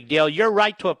not a big deal. Your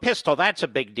right to a pistol, that's a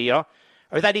big deal.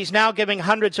 Or that he's now giving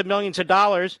hundreds of millions of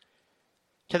dollars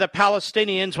to the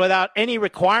Palestinians without any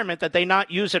requirement that they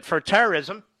not use it for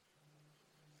terrorism.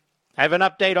 I have an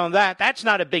update on that. That's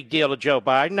not a big deal to Joe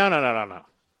Biden. No.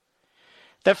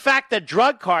 The fact that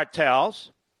drug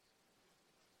cartels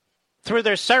through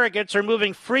their surrogates are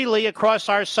moving freely across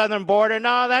our southern border.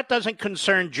 No, that doesn't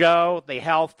concern Joe, the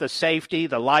health, the safety,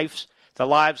 the lives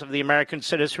of the American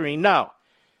citizenry. No.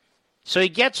 So he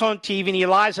gets on TV and he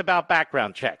lies about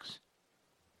background checks.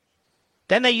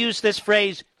 Then they use this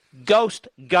phrase, ghost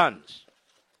guns,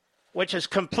 which is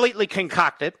completely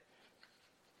concocted.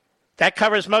 That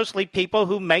covers mostly people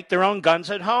who make their own guns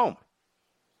at home.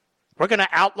 We're going to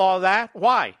outlaw that?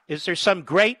 Why? Is there some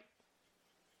great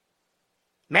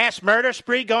mass murder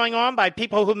spree going on by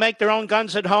people who make their own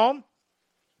guns at home?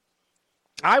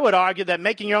 I would argue that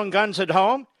making your own guns at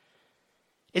home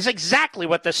is exactly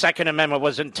what the Second Amendment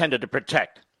was intended to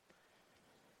protect.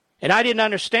 And I didn't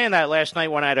understand that last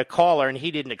night when I had a caller, and he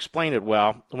didn't explain it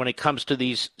well when it comes to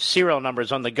these serial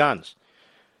numbers on the guns.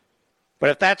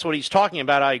 But if that's what he's talking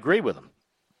about, I agree with him.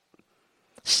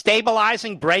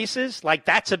 Stabilizing braces, like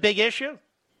that's a big issue?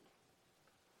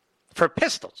 For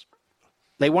pistols.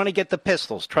 They want to get the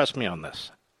pistols, trust me on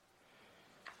this.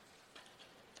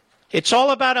 It's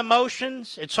all about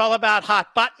emotions. It's all about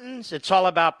hot buttons. It's all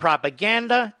about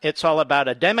propaganda. It's all about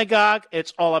a demagogue.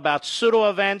 It's all about pseudo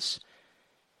events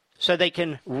so they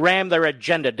can ram their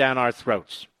agenda down our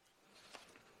throats.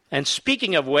 And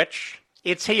speaking of which,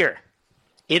 it's here.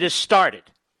 It has started.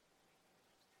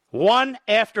 One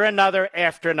after another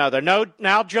after another.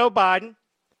 Now Joe Biden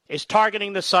is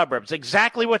targeting the suburbs.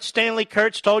 Exactly what Stanley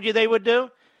Kurtz told you they would do,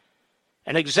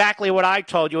 and exactly what I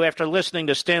told you after listening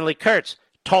to Stanley Kurtz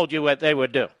told you what they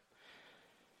would do.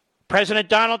 President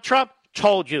Donald Trump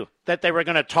told you that they were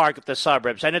going to target the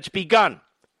suburbs, and it's begun.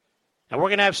 And we're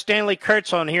going to have Stanley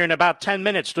Kurtz on here in about 10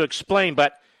 minutes to explain,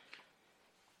 but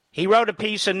he wrote a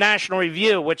piece in National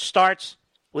Review which starts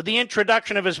with the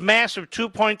introduction of his massive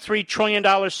 $2.3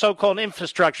 trillion so-called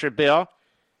infrastructure bill.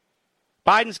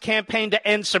 Biden's campaign to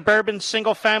end suburban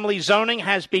single-family zoning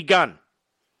has begun.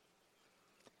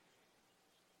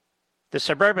 The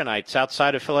suburbanites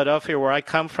outside of Philadelphia, where I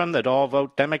come from, that all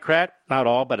vote Democrat, not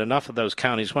all, but enough of those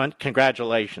counties went,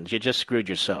 congratulations, you just screwed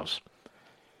yourselves.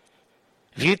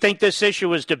 If you think this issue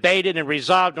was debated and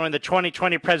resolved during the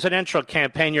 2020 presidential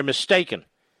campaign, you're mistaken.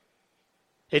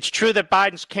 It's true that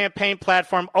Biden's campaign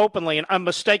platform openly and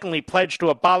unmistakably pledged to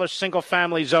abolish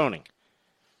single-family zoning.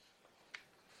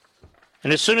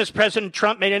 And as soon as President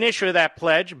Trump made an issue of that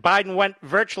pledge, Biden went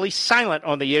virtually silent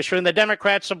on the issue, and the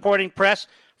Democrat-supporting press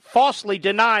falsely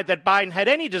denied that Biden had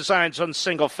any designs on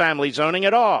single-family zoning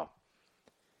at all.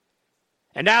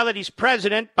 And now that he's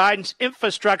president, Biden's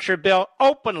infrastructure bill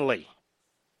openly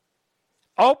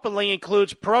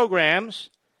includes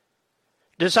programs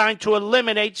designed to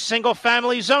eliminate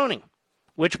single-family zoning,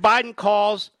 which Biden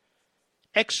calls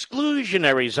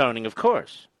exclusionary zoning, of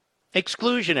course.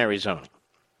 Exclusionary zoning.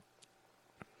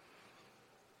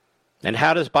 And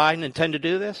how does Biden intend to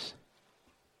do this?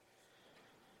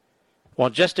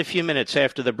 Well, just a few minutes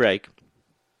after the break,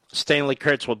 Stanley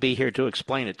Kurtz will be here to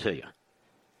explain it to you.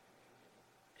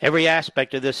 Every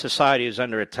aspect of this society is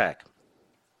under attack.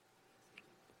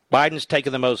 Biden's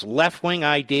taken the most left-wing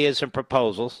ideas and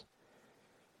proposals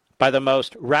by the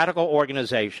most radical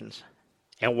organizations,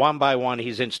 and one by one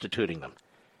he's instituting them.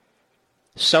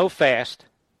 So fast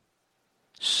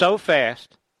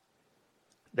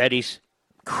that he's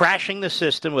crashing the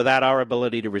system without our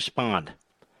ability to respond.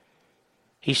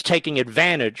 He's taking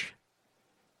advantage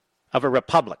of a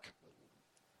republic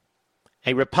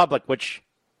which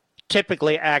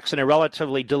typically acts in a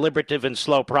relatively deliberative and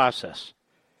slow process,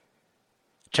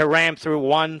 to ram through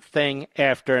one thing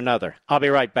after another. I'll be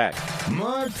right back.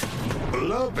 Mark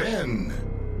Levin.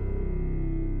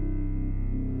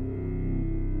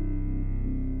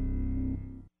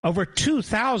 Over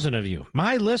 2,000 of you,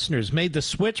 my listeners, made the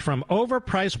switch from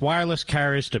overpriced wireless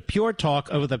carriers to Pure Talk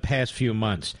over the past few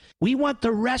months. We want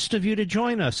the rest of you to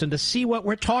join us and to see what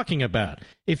we're talking about.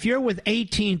 If you're with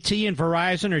AT&T and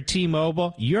Verizon or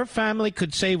T-Mobile, your family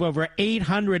could save over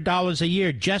 $800 a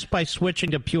year just by switching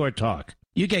to Pure Talk.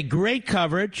 You get great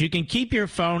coverage, you can keep your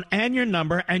phone and your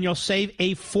number, and you'll save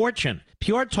a fortune.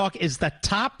 Pure Talk is the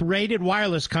top-rated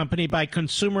wireless company by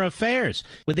Consumer Affairs,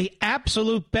 with the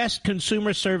absolute best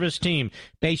consumer service team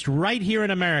based right here in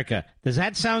America. Does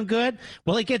that sound good?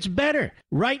 Well, it gets better.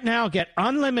 Right now, get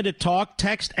unlimited talk,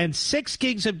 text, and 6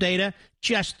 gigs of data,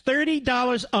 just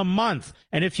 $30 a month.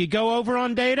 And if you go over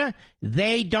on data,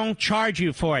 they don't charge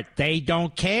you for it. They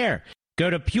don't care. Go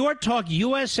to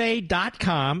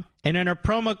puretalkusa.com and enter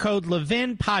promo code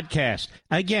Levin Podcast.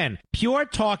 Again,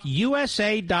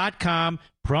 puretalkusa.com,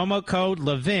 promo code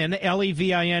Levin,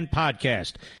 Levin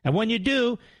Podcast. And when you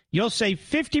do, you'll save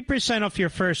 50% off your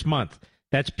first month.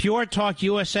 That's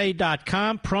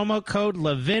puretalkusa.com, promo code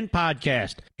Levin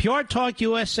Podcast. Pure Talk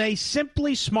USA,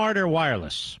 simply smarter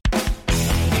wireless.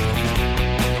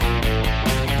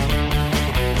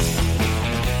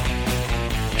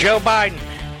 Joe Biden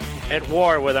at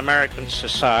war with American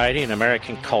society and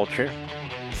American culture.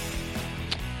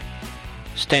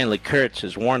 Stanley Kurtz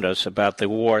has warned us about the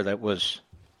war that was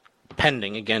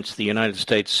pending against the United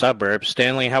States suburbs.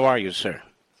 Stanley, how are you, sir?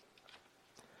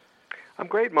 I'm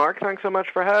great, Mark. Thanks so much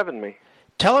for having me.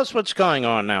 Tell us what's going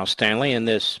on now, Stanley, in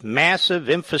this massive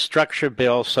infrastructure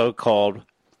bill, so-called.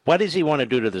 What does he want to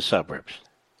do to the suburbs?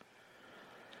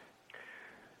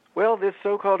 Well, this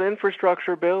so-called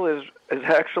infrastructure bill is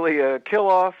actually a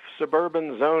kill-off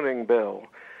suburban zoning bill.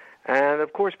 And,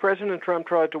 of course, President Trump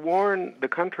tried to warn the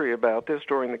country about this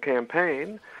during the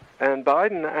campaign, and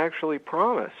Biden actually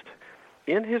promised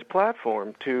in his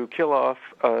platform to kill off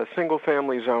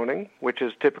single-family zoning, which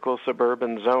is typical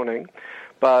suburban zoning.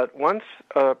 But once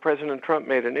President Trump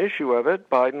made an issue of it,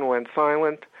 Biden went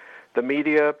silent. The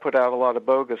media put out a lot of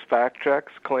bogus fact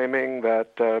checks claiming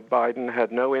that Biden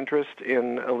had no interest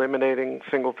in eliminating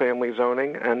single-family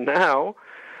zoning. And now,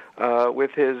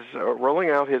 with his rolling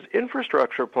out his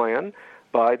infrastructure plan,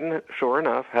 Biden, sure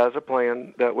enough, has a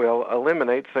plan that will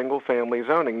eliminate single-family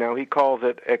zoning. Now, he calls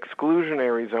it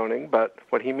exclusionary zoning, but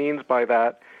what he means by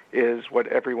that is what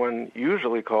everyone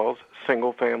usually calls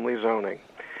single-family zoning.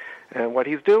 And what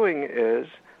he's doing is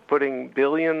putting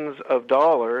billions of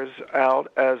dollars out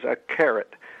as a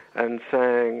carrot and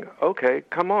saying, okay,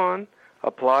 come on,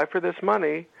 apply for this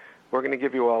money. We're going to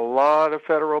give you a lot of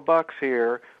federal bucks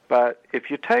here, but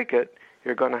if you take it,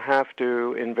 you're going to have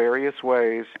to, in various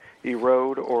ways,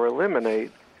 erode or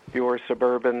eliminate your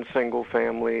suburban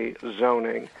single-family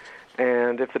zoning.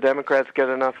 And if the Democrats get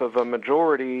enough of a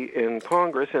majority in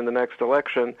Congress in the next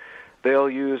election, they'll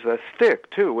use a stick,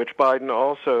 too, which Biden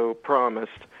also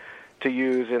promised to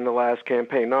use in the last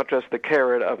campaign, not just the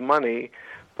carrot of money,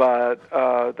 but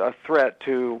a threat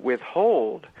to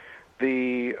withhold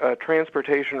the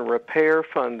transportation repair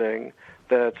funding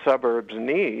that suburbs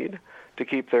need to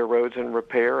keep their roads in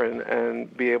repair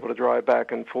and be able to drive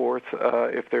back and forth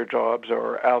if their jobs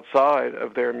are outside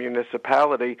of their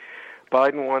municipality.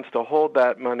 Biden wants to hold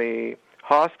that money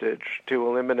hostage to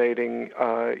eliminating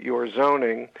your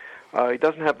zoning. He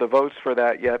doesn't have the votes for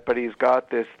that yet, but he's got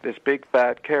this big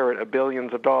fat carrot of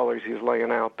billions of dollars he's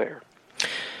laying out there.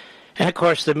 And, of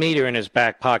course, the meter in his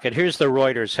back pocket. Here's the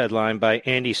Reuters headline by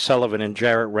Andy Sullivan and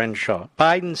Jarrett Renshaw.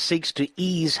 Biden seeks to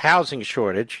ease housing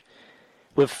shortage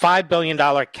with $5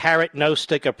 billion carrot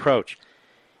no-stick approach.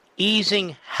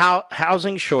 Easing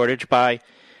housing shortage by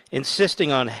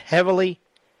insisting on heavily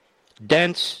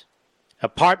dense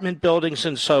apartment buildings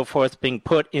and so forth being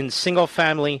put in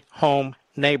single-family home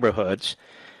neighborhoods.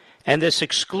 And this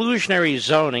exclusionary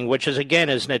zoning, which is, again,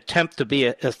 is an attempt to be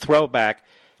a throwback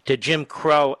to Jim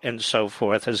Crow and so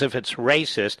forth, as if it's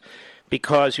racist,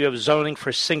 because you have zoning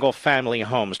for single-family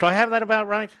homes. Do I have that about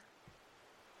right?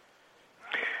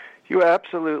 You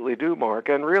absolutely do, Mark.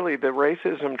 And really, the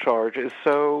racism charge is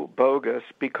so bogus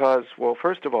because, well,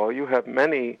 first of all, you have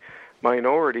many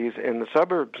minorities in the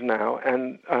suburbs now,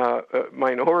 and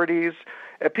minorities,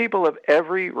 people of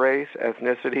every race,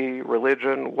 ethnicity,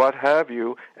 religion, what have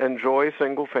you, enjoy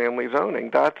single-family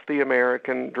zoning. That's the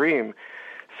American dream.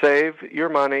 Save your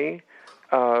money,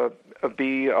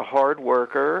 be a hard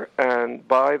worker, and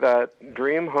buy that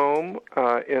dream home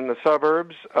in the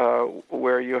suburbs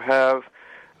where you have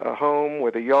a home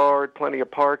with a yard, plenty of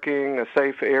parking, a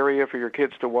safe area for your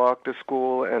kids to walk to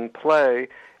school and play.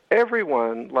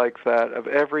 Everyone likes that, of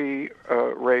every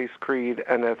race, creed,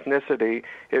 and ethnicity.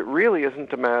 It really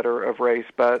isn't a matter of race,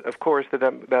 but, of course,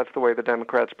 that's the way the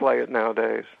Democrats play it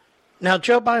nowadays. Now,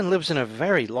 Joe Biden lives in a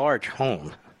very large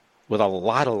home with a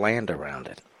lot of land around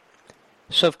it.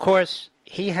 So, of course,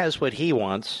 he has what he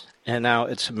wants, and now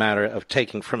it's a matter of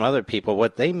taking from other people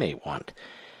what they may want.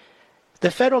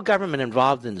 The federal government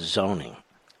involved in zoning,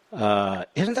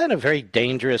 isn't that a very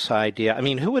dangerous idea? I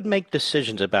mean, who would make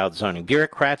decisions about zoning?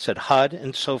 Bureaucrats at HUD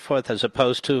and so forth, as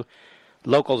opposed to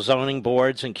local zoning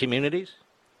boards and communities?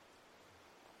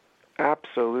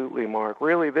 Absolutely, Mark.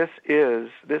 Really, this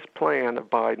plan of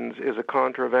Biden's is a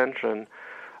contravention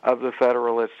of the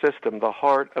Federalist system, the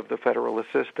heart of the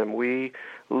Federalist system. We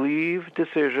leave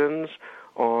decisions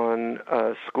on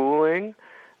schooling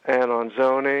and on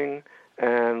zoning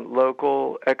and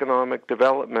local economic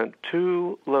development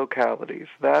to localities.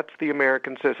 That's the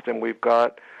American system. We've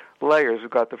got layers.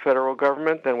 We've got the federal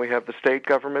government, then we have the state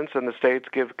governments, and the states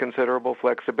give considerable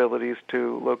flexibilities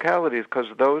to localities because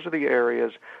those are the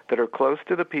areas that are close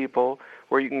to the people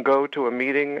where you can go to a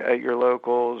meeting at your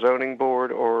local zoning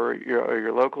board or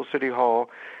your local city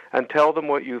hall and tell them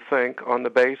what you think on the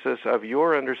basis of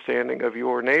your understanding of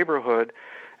your neighborhood.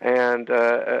 And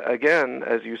again,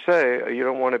 as you say, you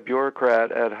don't want a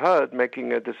bureaucrat at HUD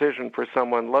making a decision for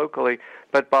someone locally.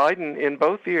 But Biden, in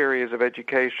both the areas of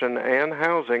education and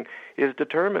housing, is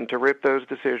determined to rip those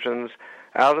decisions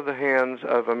out of the hands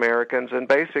of Americans and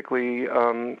basically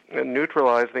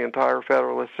neutralize the entire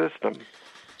federalist system.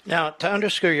 Now, to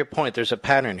underscore your point, there's a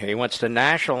pattern here. He wants to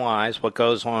nationalize what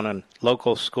goes on in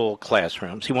local school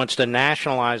classrooms. He wants to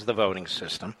nationalize the voting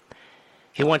system.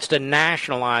 He wants to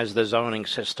nationalize the zoning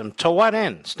system. To what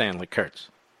end, Stanley Kurtz?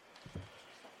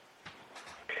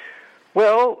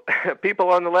 Well, people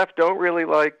on the left don't really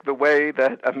like the way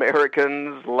that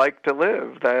Americans like to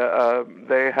live.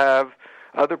 They have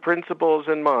other principles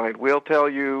in mind. We'll tell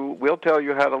you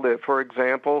how to live. For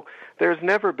example, there's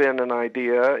never been an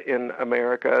idea in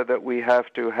America that we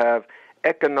have to have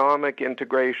economic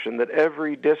integration, that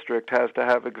every district has to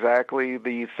have exactly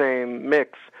the same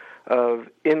mix of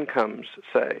incomes,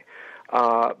 say.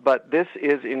 But this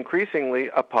is increasingly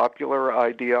a popular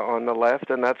idea on the left,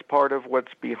 and that's part of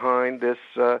what's behind this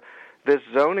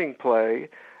zoning play.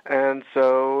 And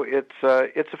so it's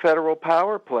a federal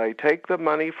power play. Take the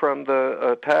money from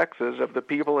the taxes of the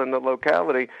people in the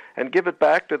locality and give it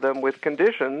back to them with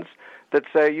conditions that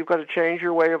say you've got to change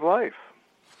your way of life.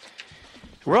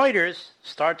 Reuters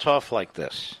starts off like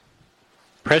this.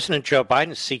 President Joe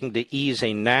Biden is seeking to ease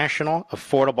a national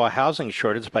affordable housing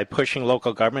shortage by pushing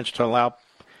local governments to allow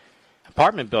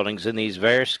apartment buildings in these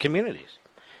various communities.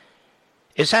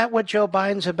 Is that what Joe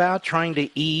Biden's about, trying to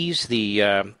ease the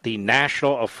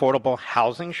national affordable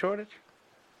housing shortage?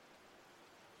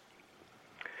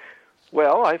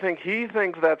 Well, I think he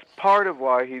thinks that's part of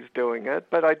why he's doing it,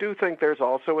 but I do think there's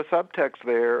also a subtext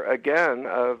there, again,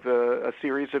 of a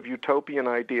series of utopian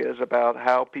ideas about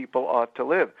how people ought to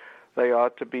live. They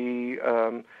ought to be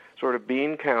sort of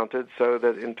bean counted so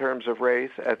that in terms of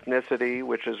race, ethnicity,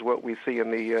 which is what we see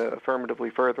in the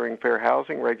affirmatively furthering fair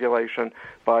housing regulation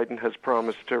Biden has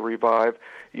promised to revive,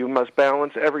 you must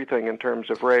balance everything in terms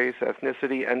of race,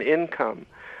 ethnicity, and income.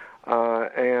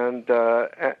 And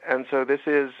so this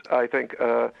is, I think,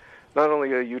 not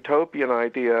only a utopian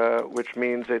idea, which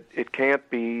means it can't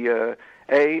be A,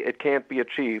 it can't be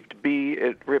achieved. B,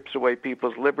 it rips away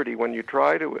people's liberty when you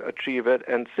try to achieve it.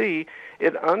 And C,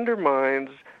 it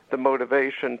undermines the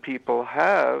motivation people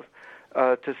have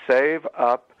to save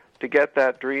up to get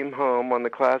that dream home on the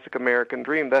classic American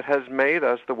dream that has made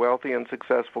us the wealthy and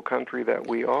successful country that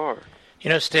we are. You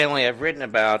know, Stanley, I've written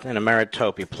about in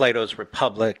Ameritopia, Plato's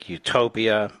Republic,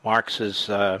 Utopia, Marx's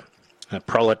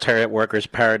Proletariat Workers'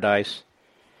 Paradise.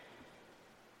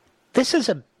 This is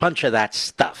a bunch of that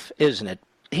stuff, isn't it?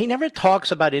 He never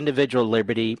talks about individual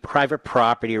liberty, private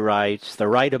property rights, the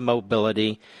right of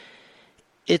mobility.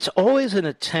 It's always an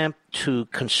attempt to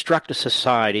construct a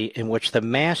society in which the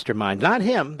mastermind, not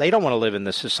him, they don't want to live in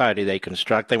the society they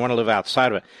construct, they want to live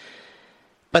outside of it.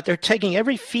 But they're taking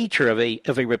every feature of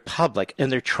a republic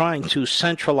and they're trying to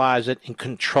centralize it and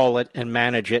control it and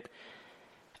manage it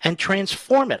and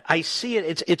transform it. I see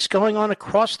it. It's going on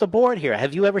across the board here.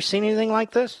 Have you ever seen anything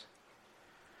like this?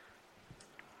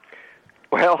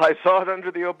 Well, I saw it under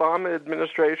the Obama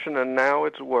administration, and now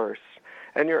it's worse.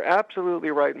 And you're absolutely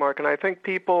right, Mark. And I think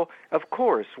people, of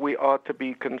course, we ought to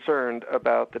be concerned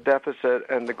about the deficit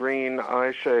and the green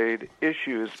eyeshade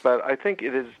issues. But I think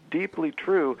it is deeply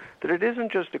true that it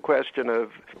isn't just a question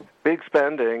of big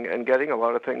spending and getting a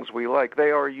lot of things we like.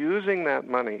 They are using that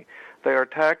money. They are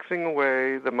taxing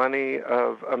away the money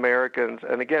of Americans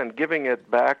and, again, giving it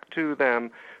back to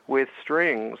them with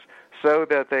strings so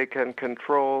that they can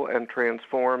control and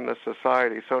transform the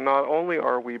society. So not only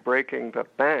are we breaking the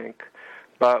bank,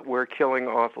 but we're killing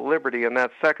off liberty, and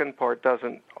that second part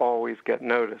doesn't always get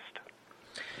noticed.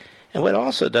 And what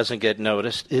also doesn't get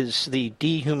noticed is the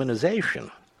dehumanization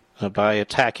by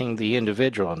attacking the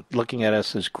individual and looking at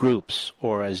us as groups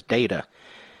or as data.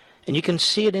 And you can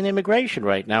see it in immigration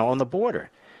right now on the border.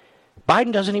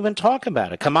 Biden doesn't even talk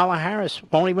about it. Kamala Harris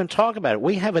won't even talk about it.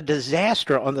 We have a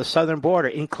disaster on the southern border,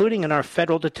 including in our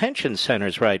federal detention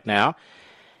centers right now.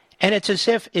 And it's as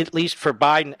if, at least for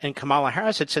Biden and Kamala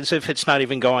Harris, it's as if it's not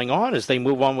even going on as they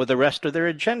move on with the rest of their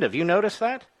agenda. Have you noticed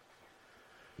that?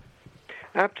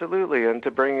 Absolutely. And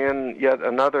to bring in yet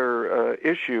another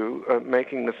issue,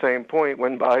 making the same point,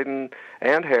 when Biden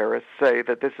and Harris say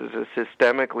that this is a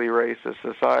systemically racist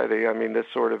society, I mean, this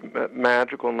sort of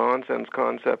magical nonsense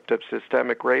concept of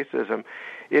systemic racism,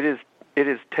 it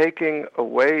is taking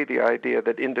away the idea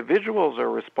that individuals are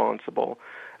responsible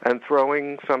and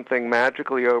throwing something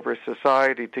magically over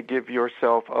society to give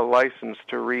yourself a license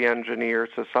to re-engineer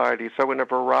society. So in a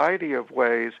variety of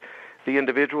ways, the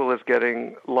individual is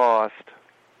getting lost.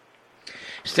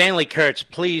 Stanley Kurtz,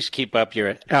 please keep up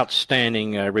your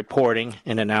outstanding reporting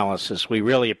and analysis. We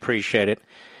really appreciate it,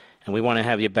 and we want to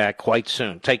have you back quite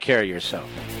soon. Take care of yourself.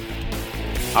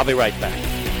 I'll be right back.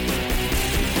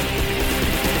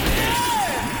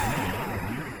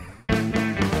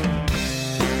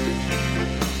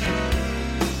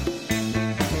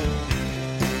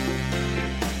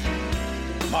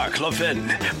 Mark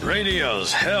Levin,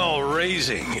 radio's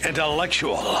hell-raising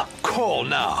intellectual. Call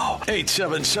now,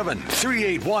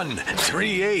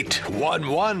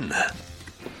 877-381-3811.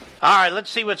 All right, let's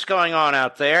see what's going on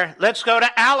out there. Let's go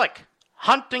to Alec,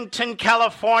 Huntington,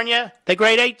 California. The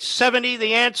great 870,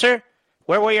 The Answer,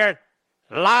 where we are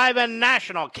live and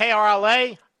national,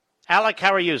 KRLA. Alec,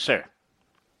 how are you, sir?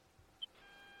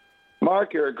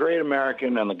 Mark, you're a great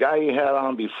American, and the guy you had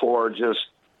on before, just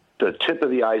the tip of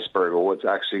the iceberg of what's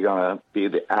actually going to be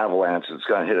the avalanche that's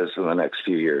going to hit us in the next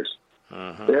few years.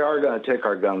 Mm-hmm. They are going to take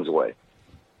our guns away.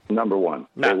 Number one.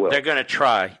 No, they're going to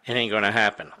try. It ain't going to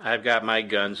happen. I've got my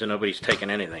guns, and nobody's taking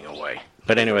anything away.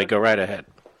 But anyway, go right ahead.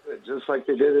 Just like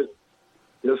they did it,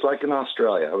 just like in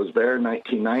Australia. I was there in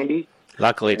 1990.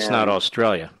 Luckily, it's not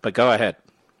Australia, but go ahead.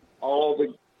 All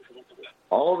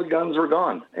the guns were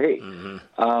gone. Hey,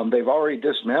 they've already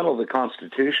dismantled the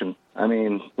Constitution. I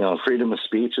mean, freedom of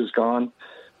speech is gone.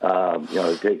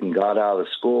 They're taking God out of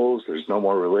the schools. There's no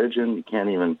more religion. You can't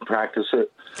even practice it.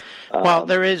 Well,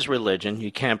 there is religion.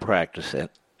 You can practice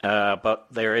it. But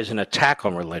there is an attack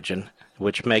on religion,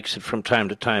 which makes it from time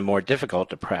to time more difficult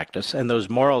to practice. And those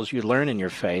morals you learn in your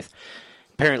faith,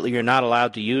 apparently you're not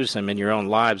allowed to use them in your own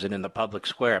lives and in the public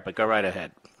square. But go right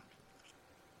ahead.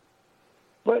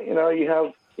 But, you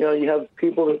have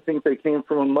people that think they came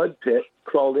from a mud pit,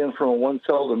 crawled in from a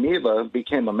one-celled amoeba,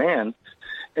 became a man,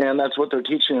 and that's what they're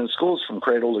teaching in schools from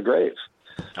cradle to grave.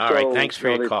 All right, thanks for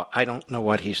your call. I don't know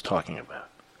what he's talking about.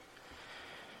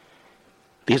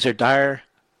 These are dire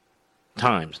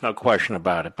times, no question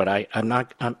about it, but I'm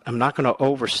not going to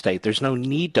overstate. There's no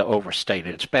need to overstate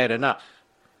it. It's bad enough.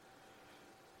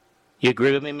 You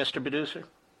agree with me, Mr. Producer?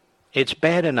 It's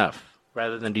bad enough.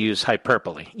 Rather than to use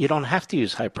hyperbole. You don't have to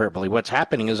use hyperbole. What's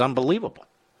happening is unbelievable.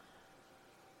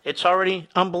 It's already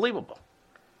unbelievable.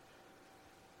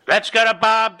 Let's go to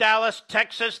Bob, Dallas,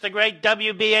 Texas, the great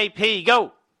WBAP.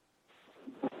 Go.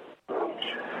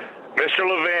 Mr.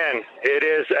 Levin, it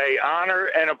is an honor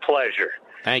and a pleasure.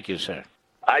 Thank you, sir.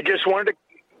 I just wanted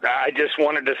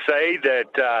to say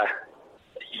that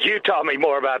you taught me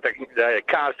more about the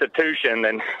Constitution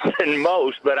than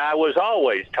most, but I was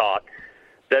always taught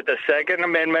that the Second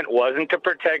Amendment wasn't to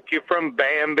protect you from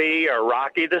Bambi or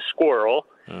Rocky the Squirrel,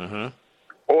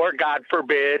 or, God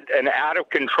forbid, an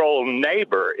out-of-control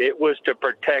neighbor. It was to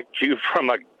protect you from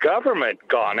a government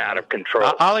gone out of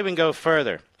control. I'll even go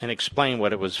further and explain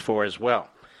what it was for as well.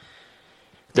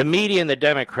 The media and the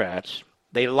Democrats,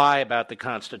 they lie about the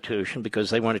Constitution because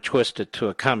they want to twist it to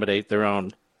accommodate their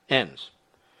own ends.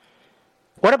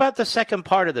 What about the second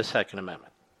part of the Second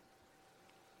Amendment,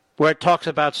 where it talks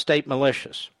about state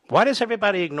militias? Why does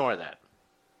everybody ignore that?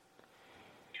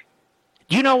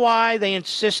 Do you know why they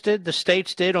insisted, the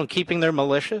states did, on keeping their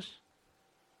militias?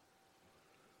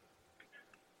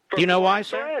 Do you know why,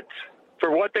 sir?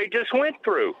 For what they just went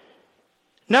through.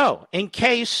 No, in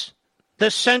case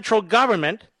the central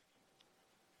government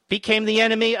became the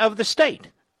enemy of the state.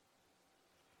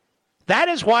 That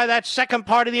is why that second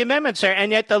part of the amendment's there.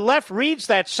 And yet the left reads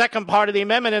that second part of the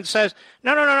amendment and says,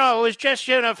 no, it was just,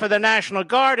 for the National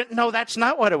Guard. No, that's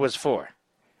not what it was for.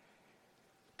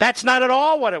 That's not at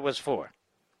all what it was for.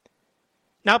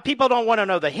 Now, people don't want to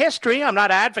know the history. I'm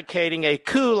not advocating a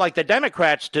coup like the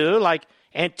Democrats do, like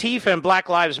Antifa and Black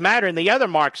Lives Matter and the other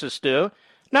Marxists do.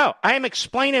 No, I am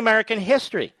explaining American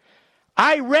history.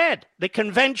 I read the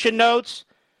convention notes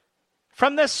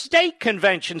from the state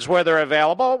conventions where they're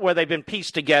available, where they've been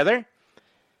pieced together.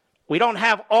 We don't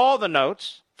have all the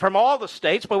notes from all the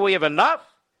states, but we have enough.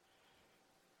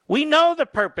 We know the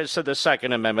purpose of the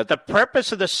Second Amendment. The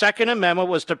purpose of the Second Amendment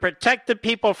was to protect the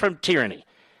people from tyranny,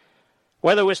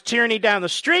 whether it was tyranny down the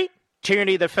street,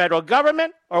 tyranny of the federal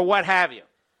government, or what have you,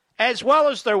 as well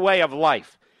as their way of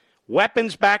life.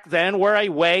 Weapons back then were a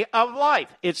way of life.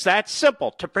 It's that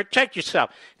simple, to protect yourself.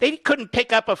 They couldn't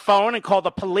pick up a phone and call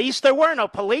the police. There were no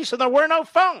police and there were no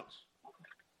phones.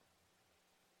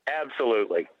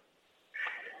 Absolutely.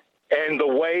 And the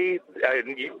way,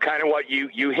 kind of what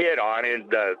you hit on, is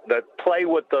the play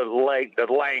with the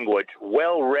language,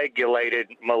 well-regulated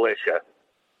militia.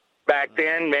 Back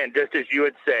then meant, just as you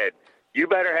had said, you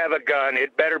better have a gun,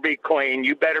 it better be clean,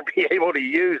 you better be able to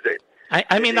use it.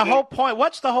 I mean, the whole point,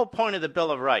 what's the whole point of the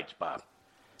Bill of Rights, Bob?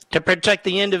 To protect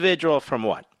the individual from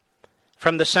what?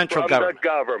 From the central government. From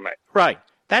the government. Right.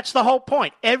 That's the whole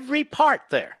point. Every part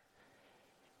there.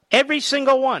 Every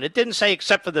single one. It didn't say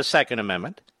except for the Second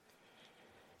Amendment.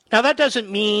 Now, that doesn't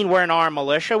mean we're an armed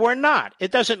militia. We're not. It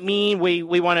doesn't mean we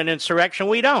want an insurrection.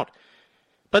 We don't.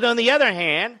 But on the other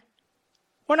hand,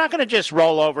 we're not going to just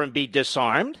roll over and be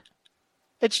disarmed.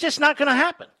 It's just not going to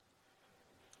happen.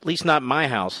 At least not in my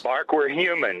house. Mark, we're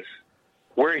humans.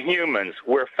 We're humans.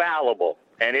 We're fallible.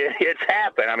 And it's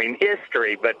happened. I mean,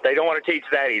 history, but they don't want to teach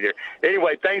that either.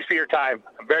 Anyway, thanks for your time.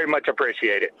 I very much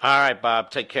appreciate it. All right, Bob.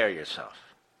 Take care of yourself.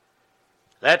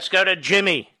 Let's go to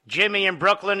Jimmy. Jimmy in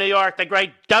Brooklyn, New York, the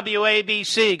great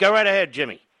WABC. Go right ahead,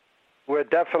 Jimmy. We're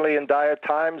definitely in dire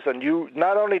times, and you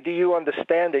not only do you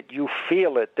understand it, you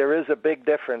feel it. There is a big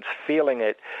difference feeling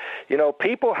it. You know,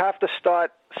 people have to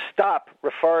stop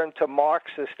referring to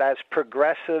Marxists as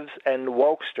progressives and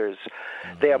wokesters.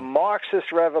 They are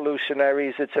Marxist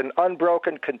revolutionaries. It's an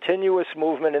unbroken, continuous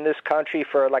movement in this country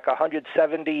for like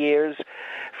 170 years.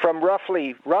 From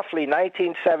roughly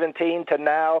 1917 to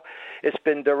now, it's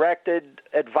been directed,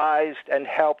 advised, and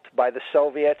helped by the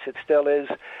Soviets. It still is.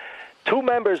 Two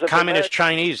members of Communist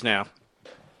Chinese now.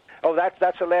 Oh,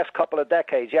 that's the last couple of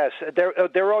decades, yes.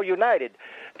 They're all united.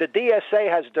 The DSA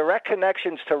has direct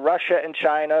connections to Russia and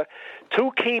China.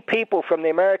 Two key people from the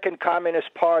American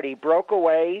Communist Party broke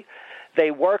away.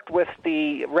 They worked with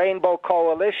the Rainbow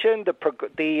Coalition,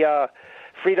 the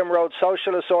Freedom Road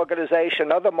Socialist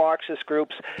Organization, other Marxist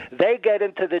groups. They get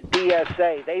into the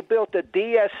DSA. They built the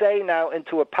DSA now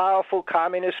into a powerful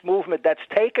communist movement that's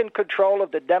taken control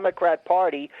of the Democrat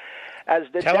Party. As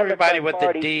the Tell Democrat everybody what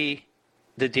Party,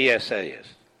 the DSA is.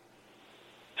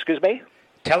 Excuse me?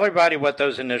 Tell everybody what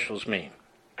those initials mean.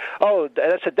 Oh,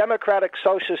 that's a Democratic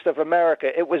Socialist of America.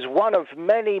 It was one of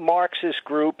many Marxist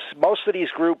groups. Most of these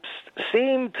groups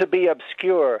seem to be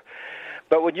obscure.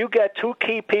 But when you get two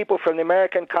key people from the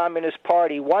American Communist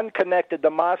Party, one connected to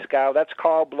Moscow, that's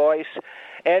Carl Blois,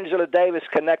 Angela Davis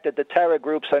connected to terror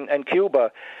groups and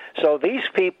Cuba. So these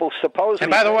people supposedly...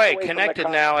 And by the way, connected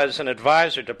now as an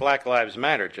advisor to Black Lives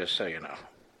Matter, just so you know.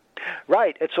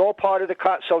 Right. It's all part of the...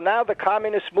 So now the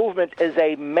communist movement is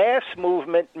a mass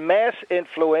movement, mass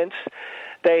influence.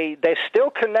 They're still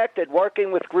connected,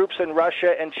 working with groups in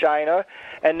Russia and China,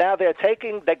 and now they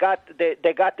got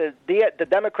the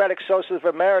Democratic Socialists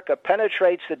of America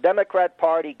penetrates the Democrat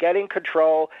Party, getting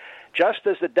control, just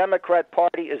as the Democrat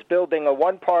Party is building a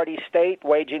one-party state,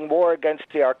 waging war against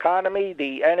our economy,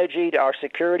 the energy, our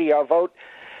security, our vote.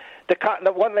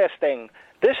 One last thing.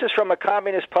 This is from a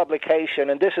communist publication,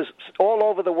 and this is all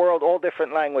over the world, all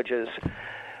different languages.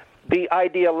 The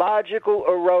ideological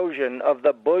erosion of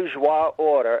the bourgeois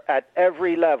order at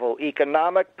every level,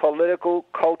 economic, political,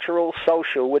 cultural,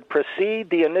 social, would precede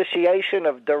the initiation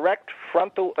of direct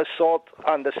frontal assault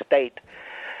on the state.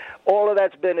 All of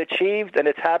that's been achieved, and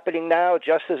it's happening now,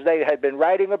 just as they had been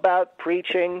writing about,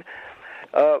 preaching.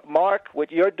 Mark, what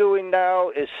you're doing now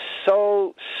is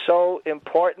so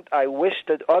important. I wish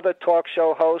that other talk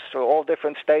show hosts for all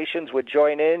different stations would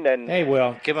join in. And hey,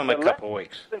 Will, give them a couple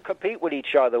weeks. Let's compete with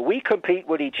each other. We compete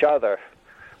with each other.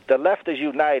 The left is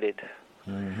united.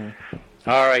 Mm-hmm.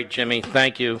 All right, Jimmy,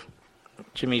 thank you.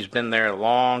 Jimmy's been there a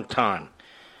long time,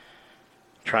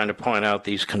 trying to point out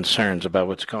these concerns about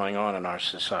what's going on in our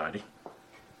society.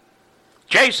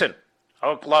 Jason,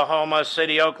 Oklahoma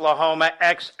City, Oklahoma,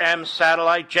 XM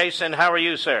Satellite. Jason, how are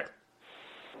you, sir?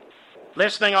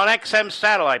 Listening on XM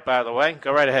Satellite, by the way.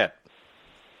 Go right ahead.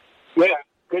 Yeah,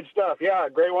 good stuff. Yeah,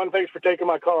 great one. Thanks for taking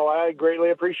my call. I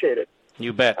greatly appreciate it.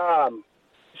 You bet.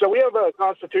 So we have a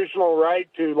constitutional right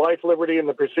to life, liberty, and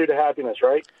the pursuit of happiness,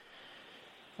 right?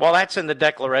 Well, that's in the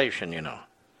Declaration, you know.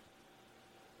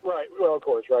 Right. Well, of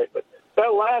course, right. But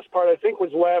that last part, I think,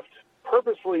 was left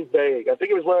purposefully vague. I think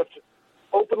it was left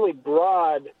openly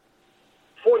broad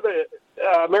for the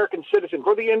American citizen,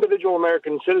 for the individual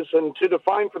American citizen to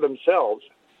define for themselves.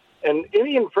 And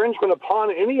any infringement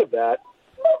upon any of that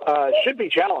should be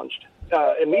challenged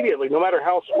immediately, no matter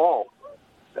how small.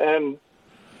 And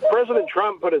President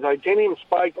Trump put a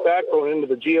titanium-spiked backbone into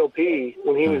the GOP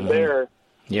when he was there.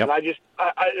 Yep. And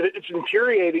it's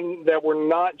infuriating that we're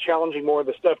not challenging more of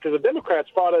the stuff, because the Democrats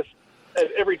fought us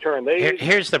at every turn.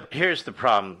 Here's the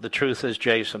problem. The truth is,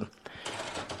 Jason,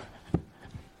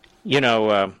 you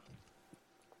know,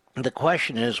 the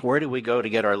question is, where do we go to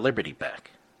get our liberty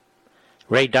back?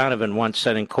 Ray Donovan once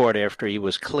said in court after he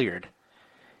was cleared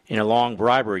in a long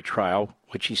bribery trial,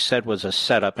 which he said was a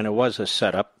setup, and it was a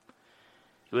setup.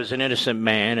 He was an innocent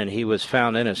man, and he was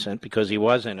found innocent because he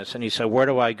was innocent. He said, where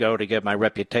do I go to get my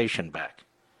reputation back?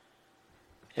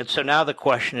 And so now the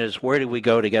question is, where do we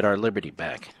go to get our liberty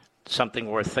back? Something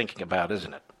worth thinking about,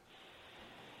 isn't it?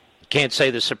 Can't say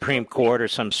the Supreme Court or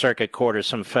some circuit court or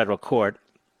some federal court.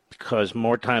 because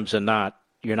more times than not,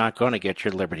 you're not going to get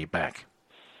your liberty back.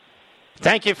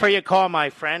 Thank you for your call,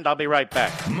 my friend. I'll be right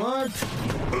back. Mark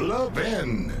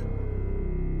Levin.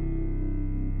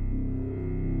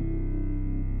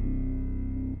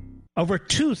 Over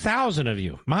 2,000 of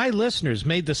you, my listeners,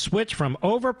 made the switch from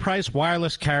overpriced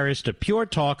wireless carriers to Pure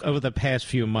Talk over the past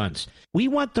few months. We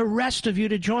want the rest of you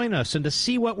to join us and to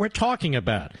see what we're talking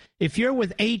about. If you're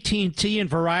with AT&T and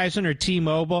Verizon or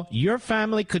T-Mobile, your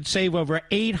family could save over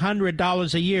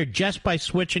 $800 a year just by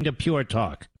switching to Pure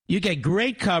Talk. You get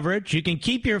great coverage, you can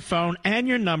keep your phone and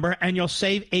your number, and you'll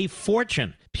save a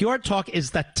fortune. Pure Talk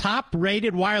is the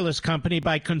top-rated wireless company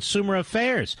by Consumer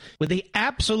Affairs with the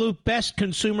absolute best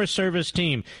consumer service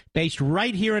team based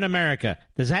right here in America.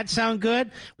 Does that sound good?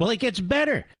 Well, it gets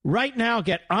better. Right now,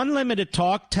 get unlimited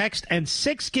talk, text, and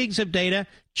 6 gigs of data,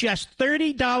 just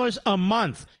 $30 a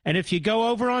month. And if you go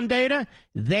over on data,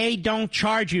 they don't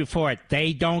charge you for it.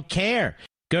 They don't care.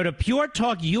 Go to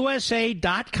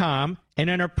puretalkusa.com and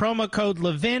enter promo code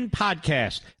Levin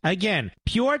Podcast. Again,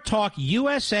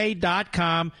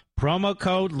 puretalkusa.com, promo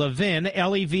code Levin,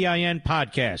 Levin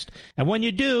Podcast. And when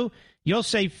you do, you'll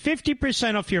save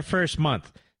 50% off your first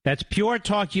month. That's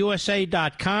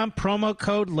puretalkusa.com, promo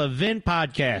code Levin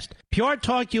Podcast. Pure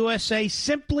Talk USA,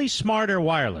 simply smarter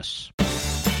wireless.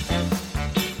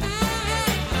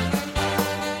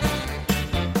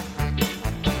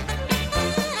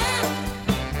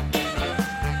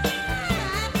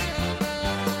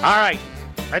 All right,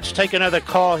 let's take another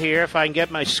call here if I can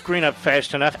get my screen up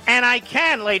fast enough. And I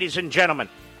can, ladies and gentlemen.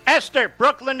 Esther,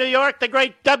 Brooklyn, New York, the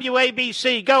great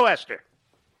WABC. Go, Esther.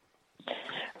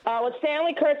 What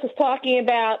Stanley Kurtz is talking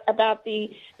about the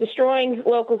destroying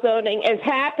local zoning is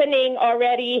happening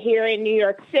already here in New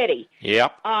York City.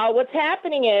 Yep. What's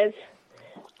happening is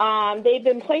they've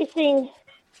been placing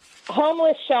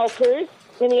homeless shelters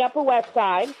in the Upper West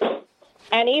Side.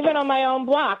 And even on my own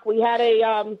block, we have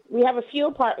a few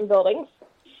apartment buildings,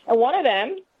 and one of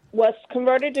them was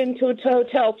converted into a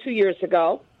hotel 2 years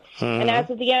ago. Mm-hmm. And as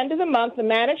of the end of the month, the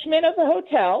management of the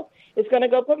hotel is going to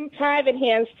go from private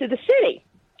hands to the city.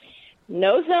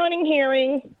 No zoning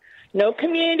hearing, no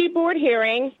community board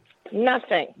hearing,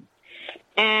 nothing.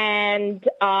 And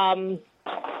one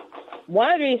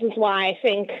of the reasons why I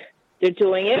think they're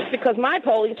doing it is because my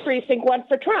polling precinct went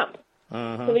for Trump.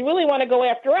 Mm-hmm. So they really want to go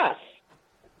after us.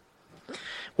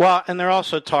 Well, and they're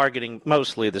also targeting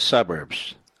mostly the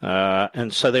suburbs.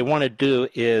 And so they want to do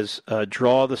is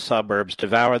draw the suburbs,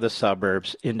 devour the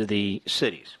suburbs into the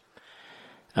cities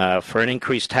for an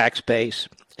increased tax base.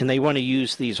 And they want to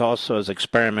use these also as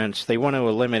experiments. They want to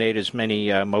eliminate as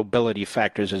many mobility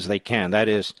factors as they can. That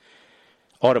is,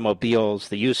 automobiles,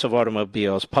 the use of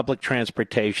automobiles, public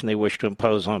transportation they wish to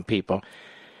impose on people.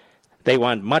 They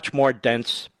want much more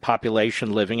dense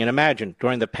population living. And imagine,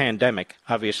 during the pandemic,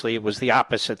 obviously it was the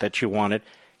opposite that you wanted.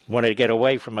 You wanted to get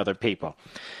away from other people.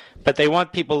 But they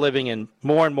want people living in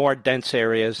more and more dense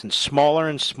areas and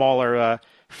smaller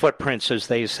footprints, as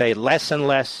they say, less and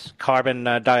less carbon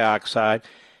dioxide,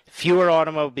 fewer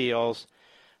automobiles,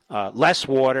 less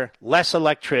water, less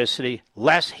electricity,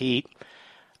 less heat.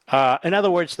 In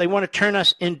other words, they want to turn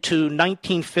us into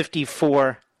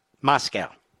 1954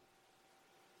 Moscow.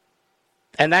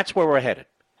 And that's where we're headed,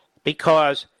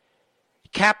 because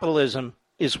capitalism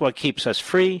is what keeps us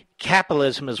free.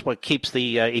 Capitalism is what keeps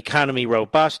the economy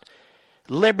robust.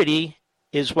 Liberty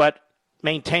is what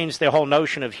maintains the whole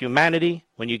notion of humanity.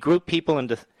 When you group people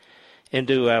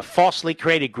into falsely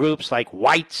created groups like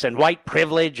whites and white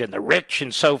privilege and the rich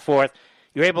and so forth,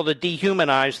 you're able to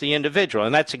dehumanize the individual,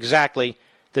 and that's exactly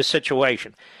the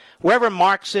situation. Wherever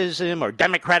Marxism or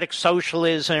democratic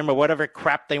socialism or whatever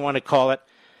crap they want to call it,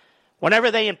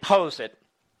 whenever they impose it,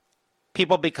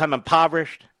 people become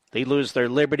impoverished, they lose their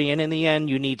liberty, and in the end,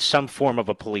 you need some form of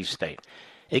a police state.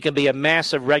 It can be a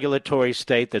massive regulatory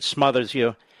state that smothers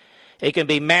you. It can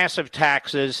be massive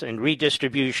taxes and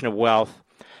redistribution of wealth,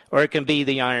 or it can be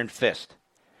the iron fist.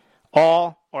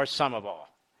 All or some of all.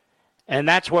 And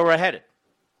that's where we're headed.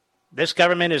 This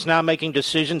government is now making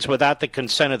decisions without the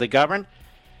consent of the governed.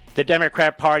 The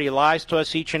Democrat Party lies to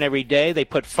us each and every day. They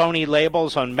put phony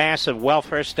labels on massive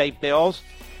welfare state bills,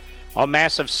 on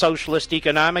massive socialist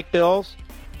economic bills.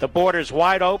 The border's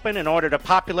wide open in order to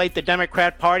populate the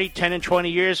Democrat Party 10 and 20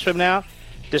 years from now,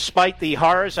 despite the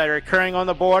horrors that are occurring on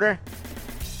the border.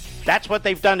 That's what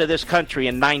they've done to this country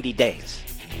in 90 days.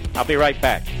 I'll be right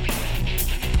back.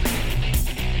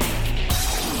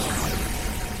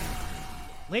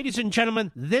 Ladies and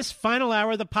gentlemen, this final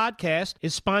hour of the podcast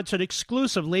is sponsored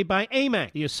exclusively by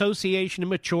AMAC, the Association of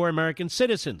Mature American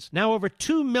Citizens. Now over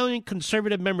 2 million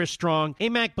conservative members strong,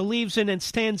 AMAC believes in and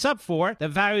stands up for the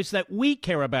values that we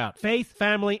care about: faith,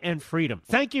 family, and freedom.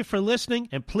 Thank you for listening,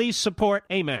 and please support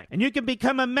AMAC. And you can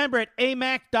become a member at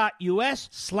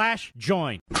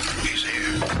amac.us/join.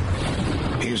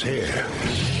 He's here.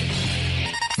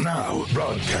 Now,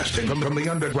 broadcasting from the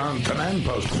underground command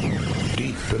post,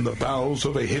 deep in the bowels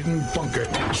of a hidden bunker,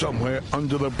 somewhere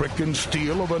under the brick and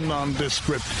steel of a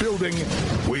nondescript building,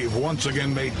 we've once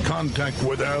again made contact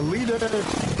with our leader,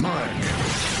 Mark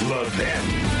Levin.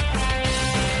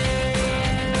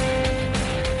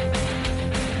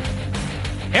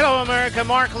 Hello, America.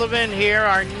 Mark Levin here.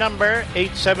 Our number,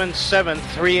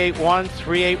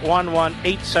 877-381-3811,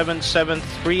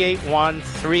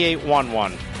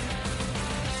 877-381-3811.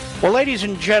 Well, ladies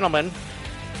and gentlemen,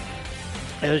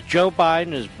 as Joe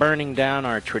Biden is burning down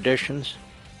our traditions,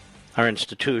 our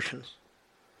institutions,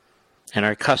 and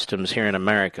our customs here in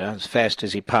America as fast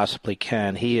as he possibly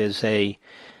can, he is a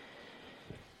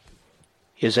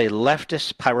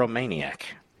leftist pyromaniac,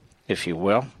 if you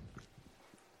will.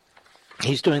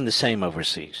 He's doing the same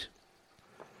overseas.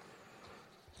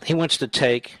 He wants to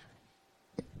take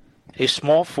a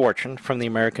small fortune from the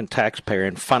American taxpayer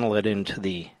and funnel it into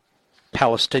the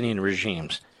Palestinian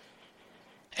regimes.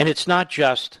 And it's not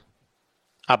just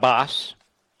Abbas,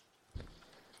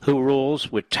 who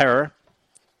rules with terror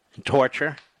and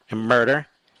torture and murder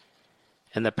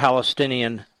in the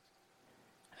Palestinian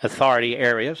Authority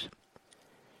areas.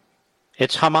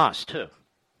 It's Hamas, too.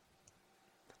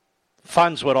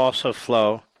 Funds would also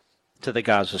flow to the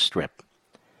Gaza Strip.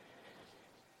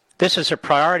 This is a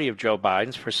priority of Joe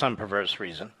Biden's for some perverse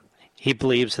reason. He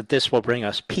believes that this will bring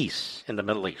us peace in the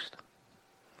Middle East.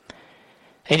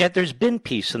 And yet there's been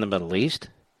peace in the Middle East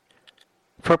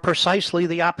for precisely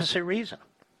the opposite reason.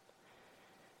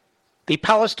 The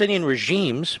Palestinian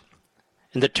regimes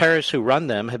and the terrorists who run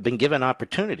them have been given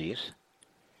opportunities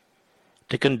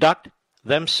to conduct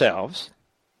themselves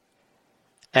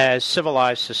as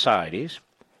civilized societies,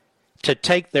 to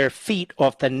take their feet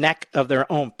off the neck of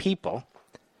their own people,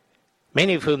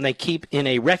 many of whom they keep in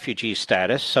a refugee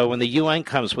status, so when the UN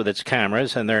comes with its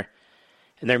cameras and their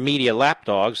media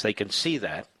lapdogs, they can see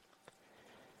that.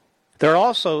 There are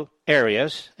also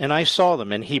areas, and I saw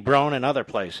them in Hebron and other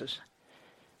places,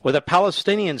 where the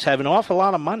Palestinians have an awful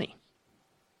lot of money.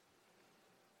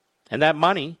 And that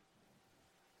money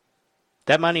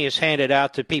is handed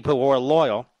out to people who are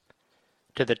loyal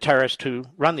to the terrorists who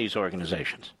run these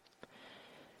organizations.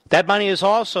 That money is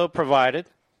also provided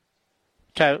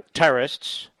to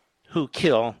terrorists who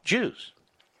kill Jews.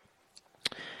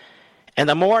 And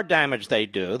the more damage they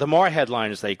do, the more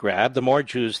headlines they grab, the more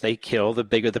Jews they kill, the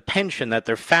bigger the pension that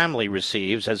their family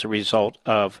receives as a result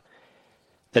of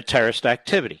the terrorist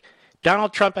activity.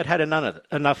 Donald Trump had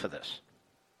enough of this.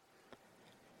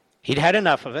 He'd had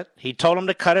enough of it. He told them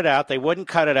to cut it out. They wouldn't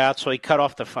cut it out, so he cut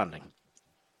off the funding.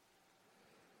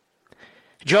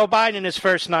 Joe Biden, in his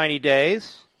first 90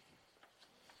 days,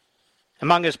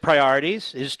 among his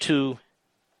priorities is to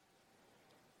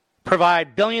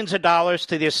provide billions of dollars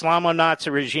to the Islamo-Nazi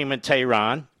regime in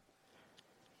Tehran,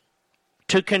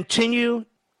 to continue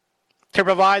to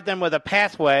provide them with a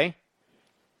pathway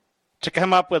to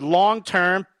come up with